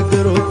وي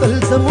ملګرو تل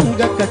زمونږ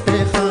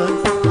کټې خان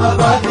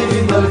آباد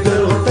وي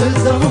ملګرو تل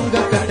زمونږ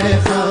کټې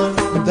خان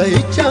د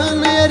هیچا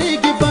نه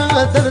یریږي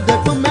بهادر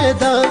د په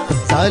میدان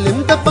ظالم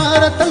د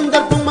پاره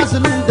تندر په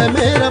مظلوم د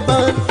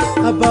مهربان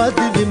آباد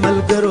وي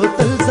ملګرو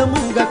تل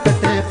زمونږ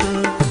کټې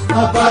خان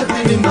آباد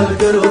وي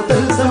ملګرو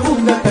تل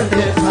زمونږ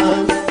کټې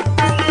خان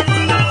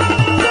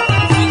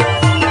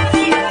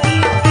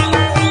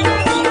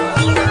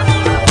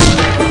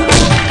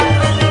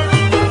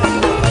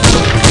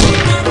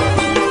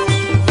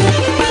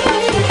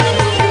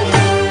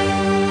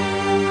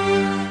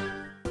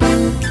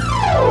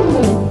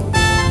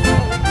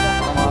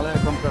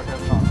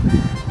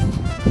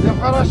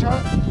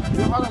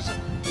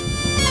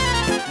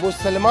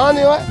مسلمان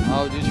یې وای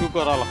او جی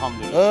شکر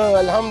الحمدلله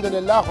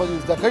الحمدلله خو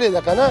دې زده کړې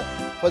ده که نه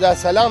خو دا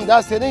سلام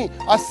داسې نه وي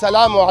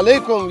السلام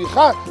علیکم وي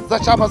ښه ځه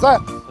چاپه ځه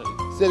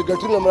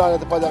سرګټونه مې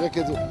راغله په دغه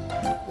کې ځو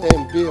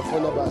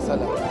بېخونه به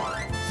سلام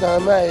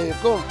سلام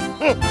علیکم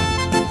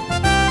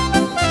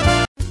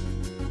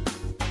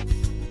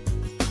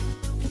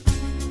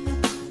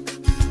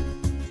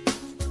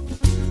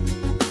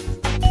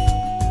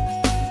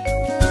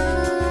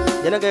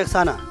جنګ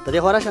احسانه ته دې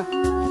خوا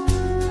راشه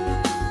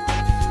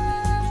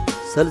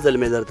سل ځل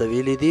مې درته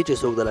ویلي دي چې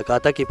څوک د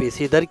لکاته کې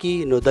پیسې درکړي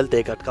نو دلته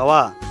یې کټ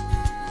کوه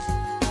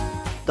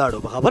داړو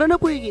په خبره نه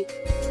پوهېږي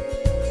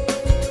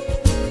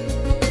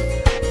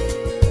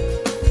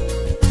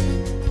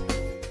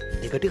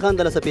د کټي خان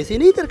دله څه پیسې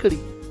نه یې درکړي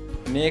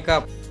نیکه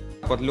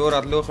په تلو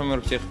راتلو خو مې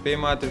ورپسې خپې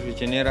ماته شوې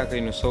چې نه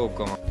راکوي نو څه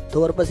وکړم ته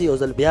ورپسې یو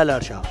ځل بیا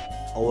لاړ شه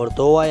او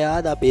ورته ووایه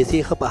دا پیسې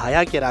ښه په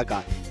حیا کې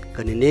راکړه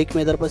کنې نیک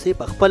مې درپسې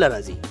په خپله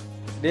راځي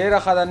ډېره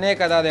ښه ده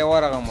نیکه دا دی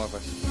ورغم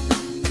ورپسې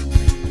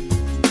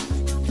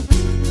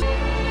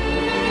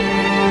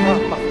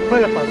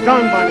خپله په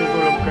ځان باندې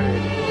ظلم کړی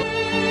دی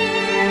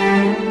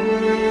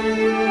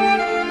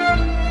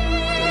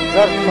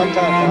درد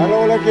پته داره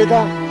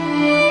ولګېده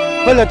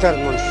بله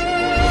درمل شو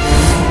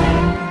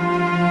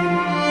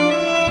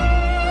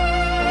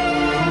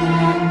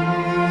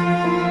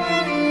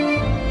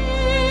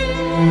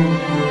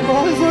ما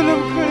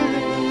ظلم کړی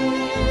دی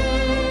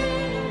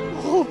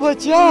خو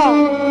بچا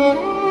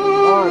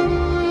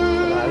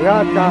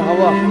رایاد دا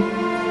هوا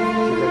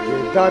چې د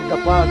جیداد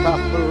دپاره تا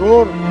خپل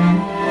رور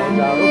او د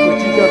هغه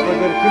بچي درته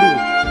درکړي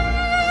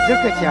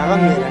ځکه چې هغه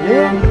مېرنۍ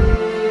وه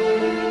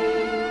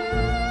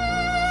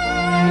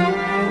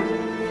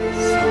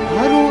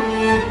زما رور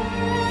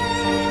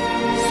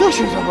څه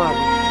شو زما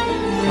رور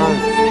خان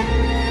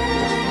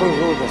د خپل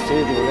رور د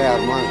سید ولۍ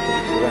ارمان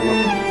پورې پوره نه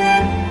کړو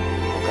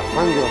خو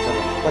کفن دې ورته د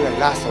خپله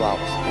لاسه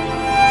واغوست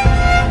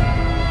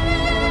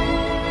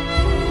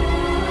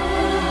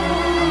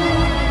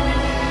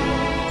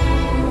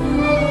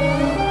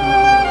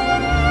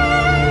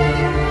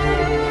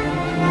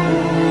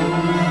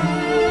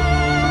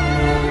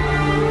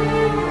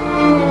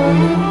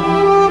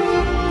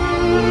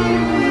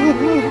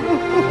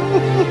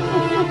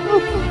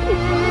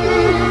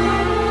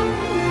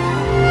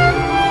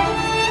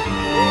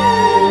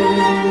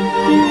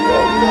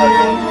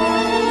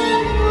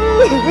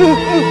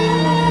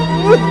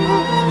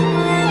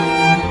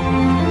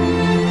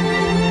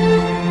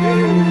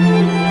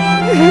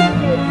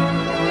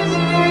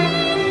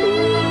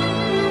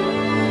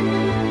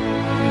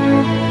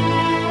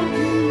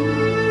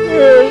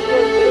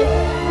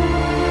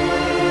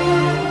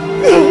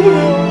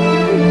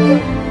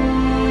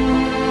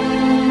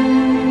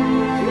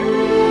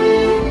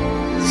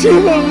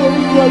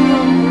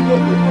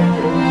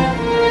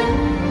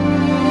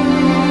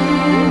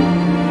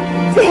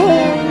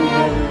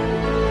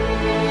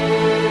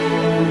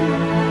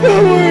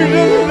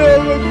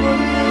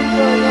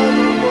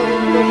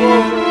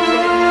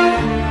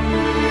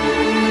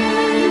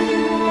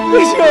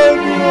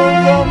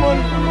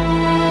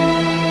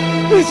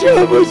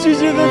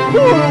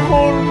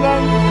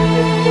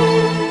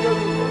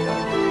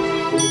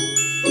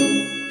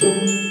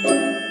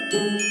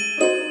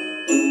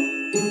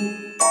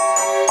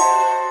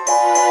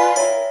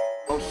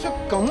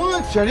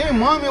سړی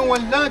ما مې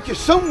والله چې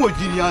سم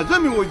وزیر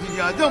اعظم یې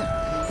وزیر اعظم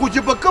خو چې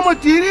په کومه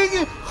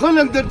تېرېږي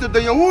خلک درته د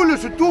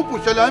 11 توپو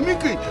سلامي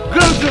کوي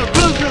ګرځه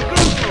ګرځه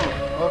ګرځه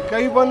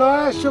کوي به نه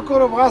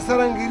شکر وبغه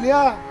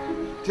سرنګیلیا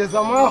چې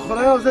زما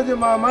خدای او زه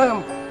د ماما یم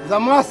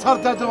زما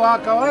سر ته دعا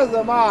کوئ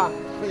زما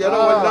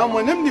یاره والله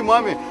منم دي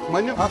مامې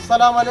منم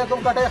السلام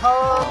علیکم کټی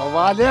خان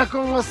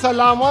وعلیکم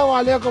السلام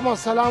وعلیکم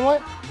السلام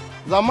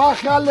زما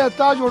خیال دی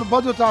تا جوړ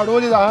بدو ته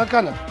اړولې ده ها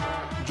که نه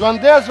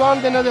ژوندی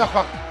ځوان دی نه دی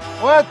خوښ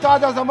وای تا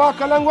دا زما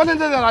کلنګ ولې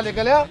نه دی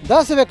رالیږلی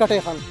داسې وې کټی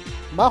خان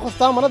ما خو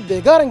ستا منت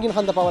بېګا رنګین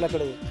خان د پاوله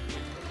کړی دی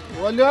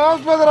ولې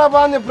اوس به در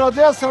باندې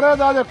پردی سړی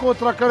دا د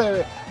کوتره کړی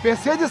وې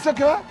پیسې دې څه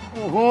کړه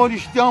هو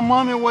رښتیا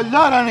مامې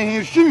والله رانه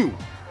هېر شوي وو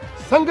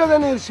څنګه دې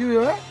نه هېر شوي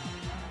وې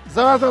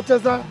ځه ته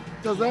ځه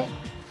ته ځه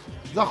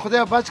ځه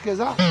خدای بچ کړې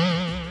ځه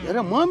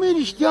یاره مامې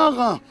رښتیا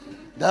هغه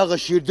د هغه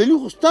شیردلي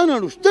خو ستا نه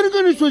اړو سترګه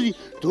نه سوځي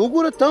ته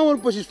وګوره تا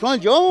ورپسې سوال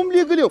جواب هم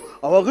لیکلی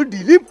او هغه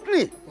ډیلیټ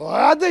کړې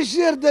وا د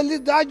شیردلي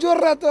دا جوړ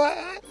راته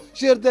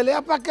شیردلي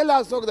پکې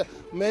لاس وکړه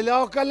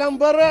میلاو کلم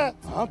بره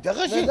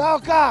دغسې میلاو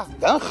کا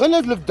دا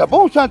خلک لږ دبه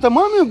وساته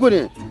مامې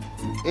ګورې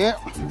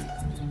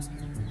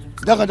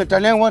دغه د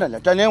ټلین ورله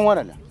ټلین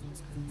ورله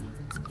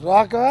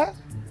راکه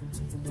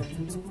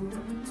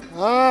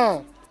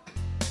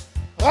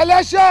غلی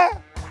شه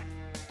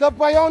ته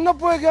په یو نه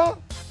پوهېږې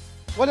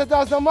ولې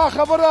دا زما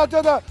خبره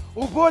راته ده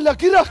اوبو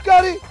لکیره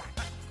ښکاري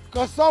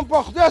قسم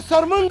په خدای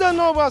سرمنده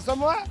نه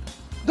وباسم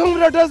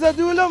دومره ډزه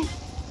دې ولم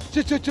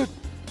چې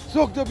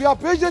څوک د بیا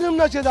پېژنم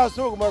نه چې دا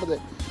څوک مړ دی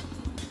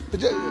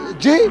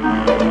جی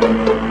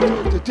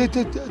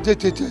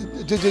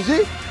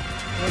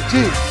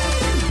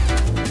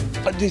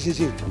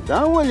جی دا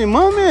ولې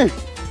مامې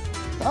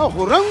تا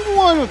خو رنګ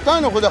ووالو تا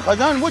نه خو د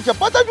خزان وچه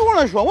پته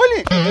جوړه شوه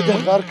ولې د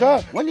غرکه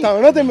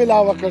تاڼه دې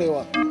میلاوه کړې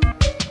وه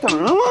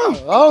تاڼه وه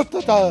او ته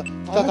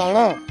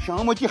تاڼه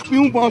شامه چې خپې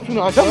وباسو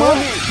نه ده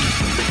مامې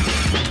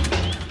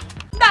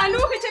دا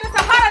لوښي چې د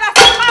سهاره دا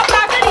څخاف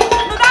راغلي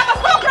نو دا به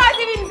څوک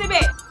راځي وینځي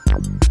به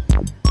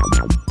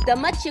د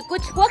مت چې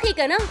کچ خوښي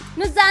که نه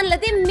نو ځان له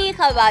دې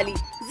میخه والي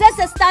زه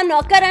سستا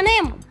نوکره نه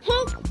یم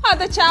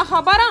دا چا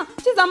خبره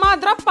چې زما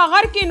درب په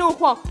غر کې نو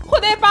خو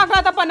خدای پاک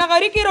راته په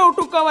نغري کې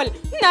راوټوکول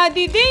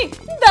نادیدې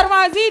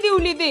دروازې دې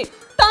ولیدې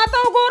تا ته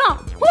وګوره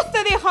اوس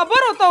ته دې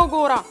خبرو ته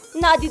وګوره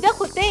نادیده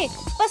خو ته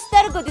په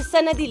سترګو دې څه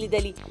نه دي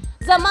لیدلي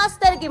زما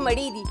سترګې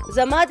مړې دي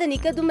زما د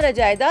نیکه دومره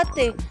جایداد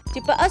دی چې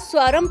په اس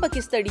سوارم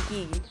پکې ستړي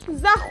کېږي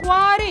زه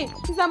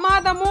خوارې زما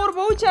د مور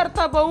به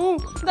چېرته به وو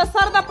د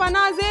سر د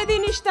پناه ځای دې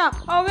نشته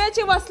او وی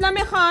چې وسله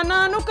مې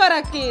خانانو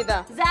کره کېده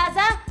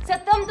ځه څه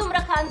تم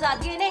دومره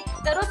خانزادګۍ نه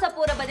تر اوسه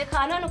پوره به د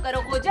خانانو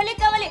کره غوجلې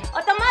کولې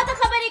او ته ما ته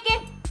خبرې کې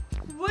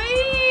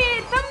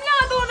وی تم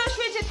یادونه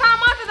شوې چې تا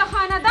ما ته د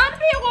خاندان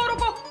پیغور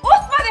وکړو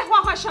اوس به دې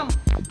خوښه شم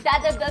د دا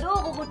د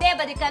دروغ غوټې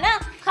به دې که نه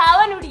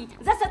خاون وړي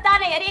زه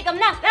ستانه یریږم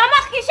نه را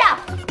مخکې شه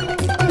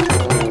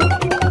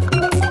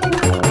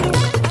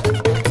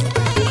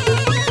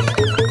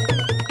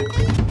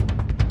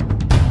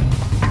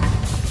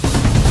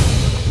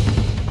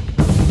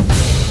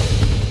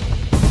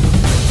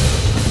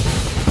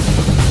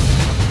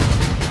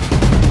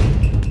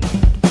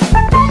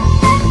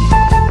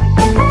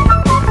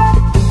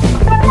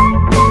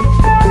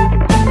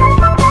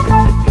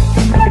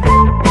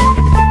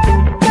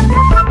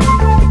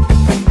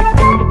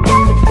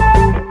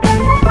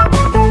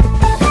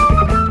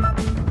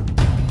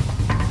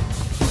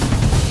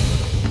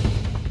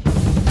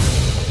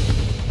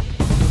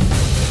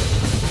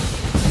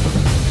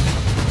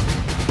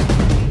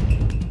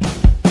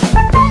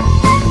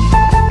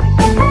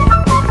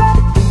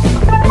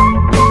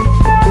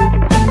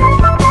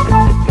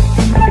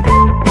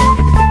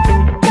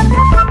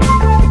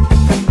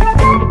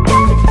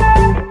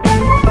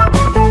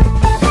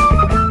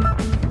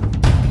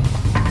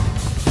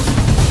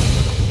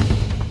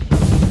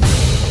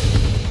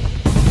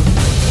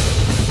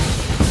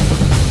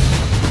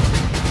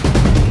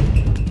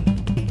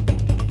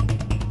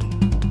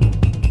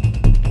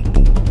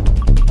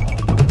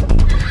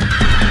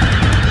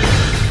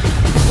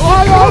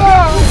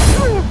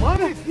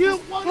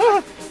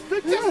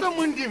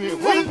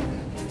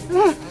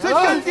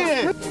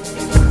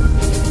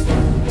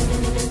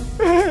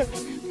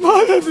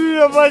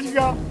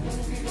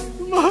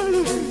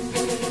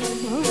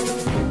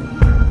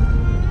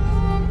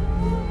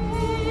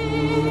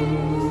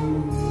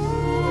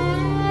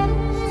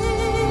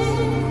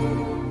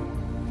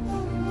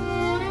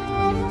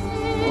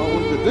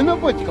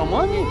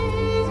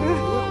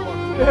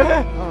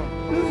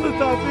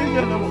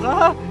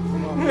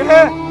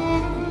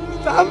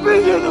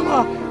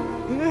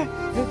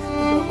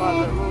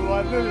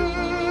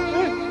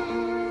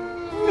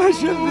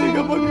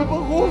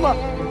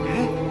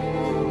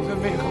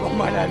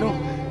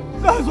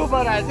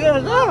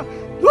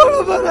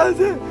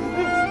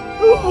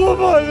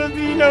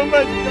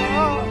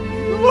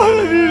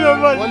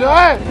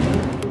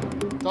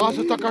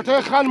تاسو ته کټې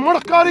خان مړ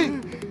ښکاري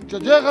چې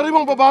دې غریب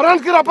مو په باران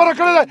کې راپره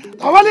کړی دی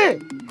دا ولې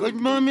ګډ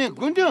مامې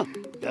ګونډه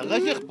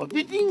دغسې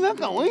خپپې ټینګه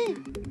کوئ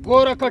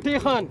ګوره کټې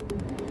خان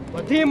په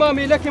دې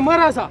معامله کې مه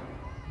راځه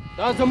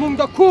دا زموږ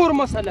د کور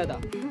مسله ده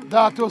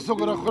دا تاسو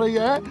ګوره خورئ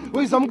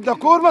وایي زموږ د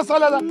کور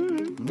مسله ده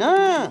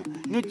نه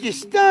نو چې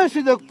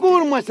ستاسو د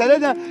کور مسله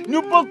ده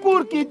نو په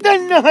کور کې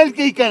دننه حل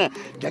کوي که نه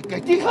د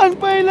کټي خان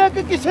په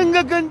علاقه کې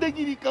څنګه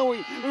ګندګیري کوئ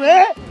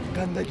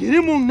ګندګیري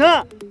مونږ نه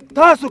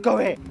تاسو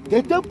کوئ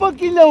د ته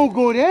پکې نه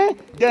وګورې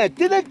د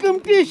ته د کوم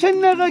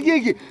ټیشن نه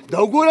غږېږي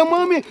دا وګوره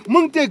مامې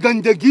مونږ ته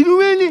ګندګیري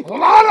ویلې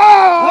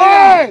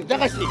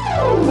دغسې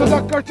نو د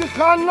کټي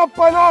خان نه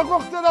پناه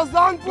غوښتې د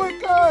ځان پوه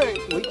کوئ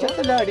وایي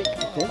چاته لاړې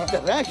دلته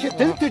راشه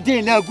دلته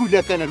ډیلاګو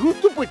لکه نه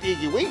وروسته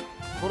پټېږي وایي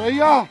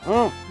خوریا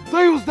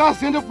دی اوس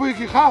داسې نه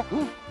پوهېږي ښه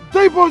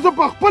دی به زه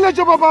په خپله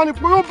ژبه باندې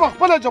پوهېږم په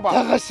خپله ژبه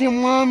دغسې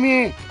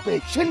مامې په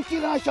ایکشن کې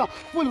راشه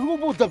خپل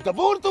روب او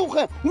دبدبه ورته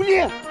وښیه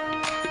ولې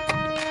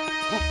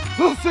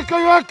داسې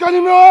کوي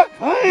کلمې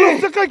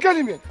داسې کوي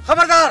کلمې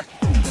خبردار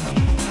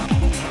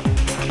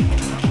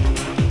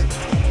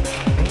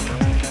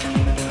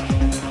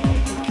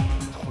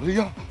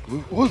خوریا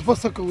اوس به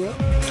څه کوې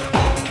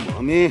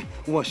مامې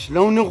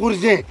وسله ونه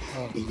غورځې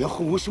یا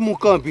خو اوس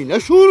مقابله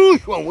شروع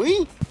شوه وایي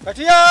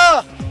کټیا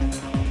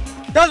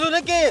ډزو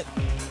نه کې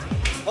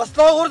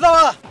وسله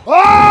وغورځوه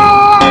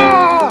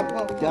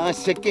دا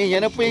څه کې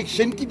یعنې په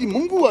ایکشن کې دې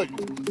مونږ ووایو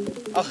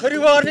آخري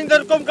وارنینګ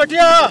در کوم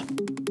کټیا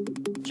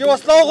چې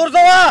وسله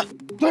وغورځوه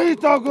دی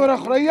ته ګوره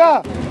خوریا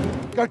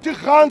کټي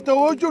خان ته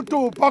وجو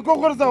ټوپک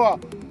وغورځوه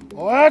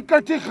وایه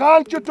کټي خان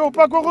چې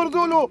ټوپک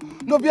وغورځولو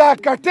نو بیا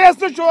کټې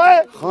څه شو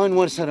خان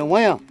ورسره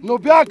وایه نو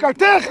بیا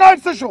کټې خان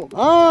څه شو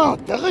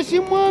دغسې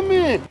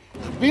مامې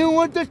خپې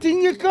ورته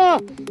ټینګې کړه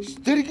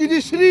سترګې دې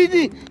سرې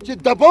دي چې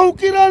دباو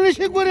کې را نه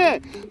شي ګورې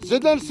زه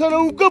در سره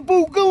اوږه په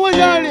اوږه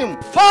ولاړ یم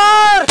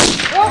فار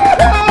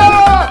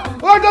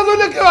ډزو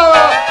نه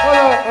کوه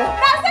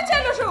دا څه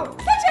چلو شو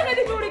څه چلې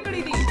دې جوړې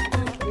کړې دي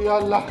یا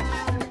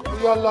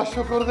الله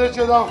شکر دی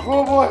چې دا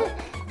خوب وای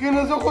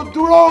کنه زه خو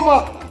دوړه ومه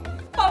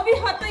په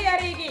ویښه ته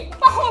یارېږې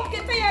په خوب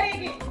کې ته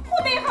یارېږې خو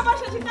دې خبر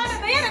شه چې تا نه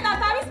د یاره دا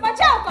تعویض په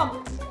چا وکړم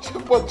چې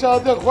په چا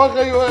دې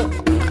خوښه یې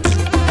وای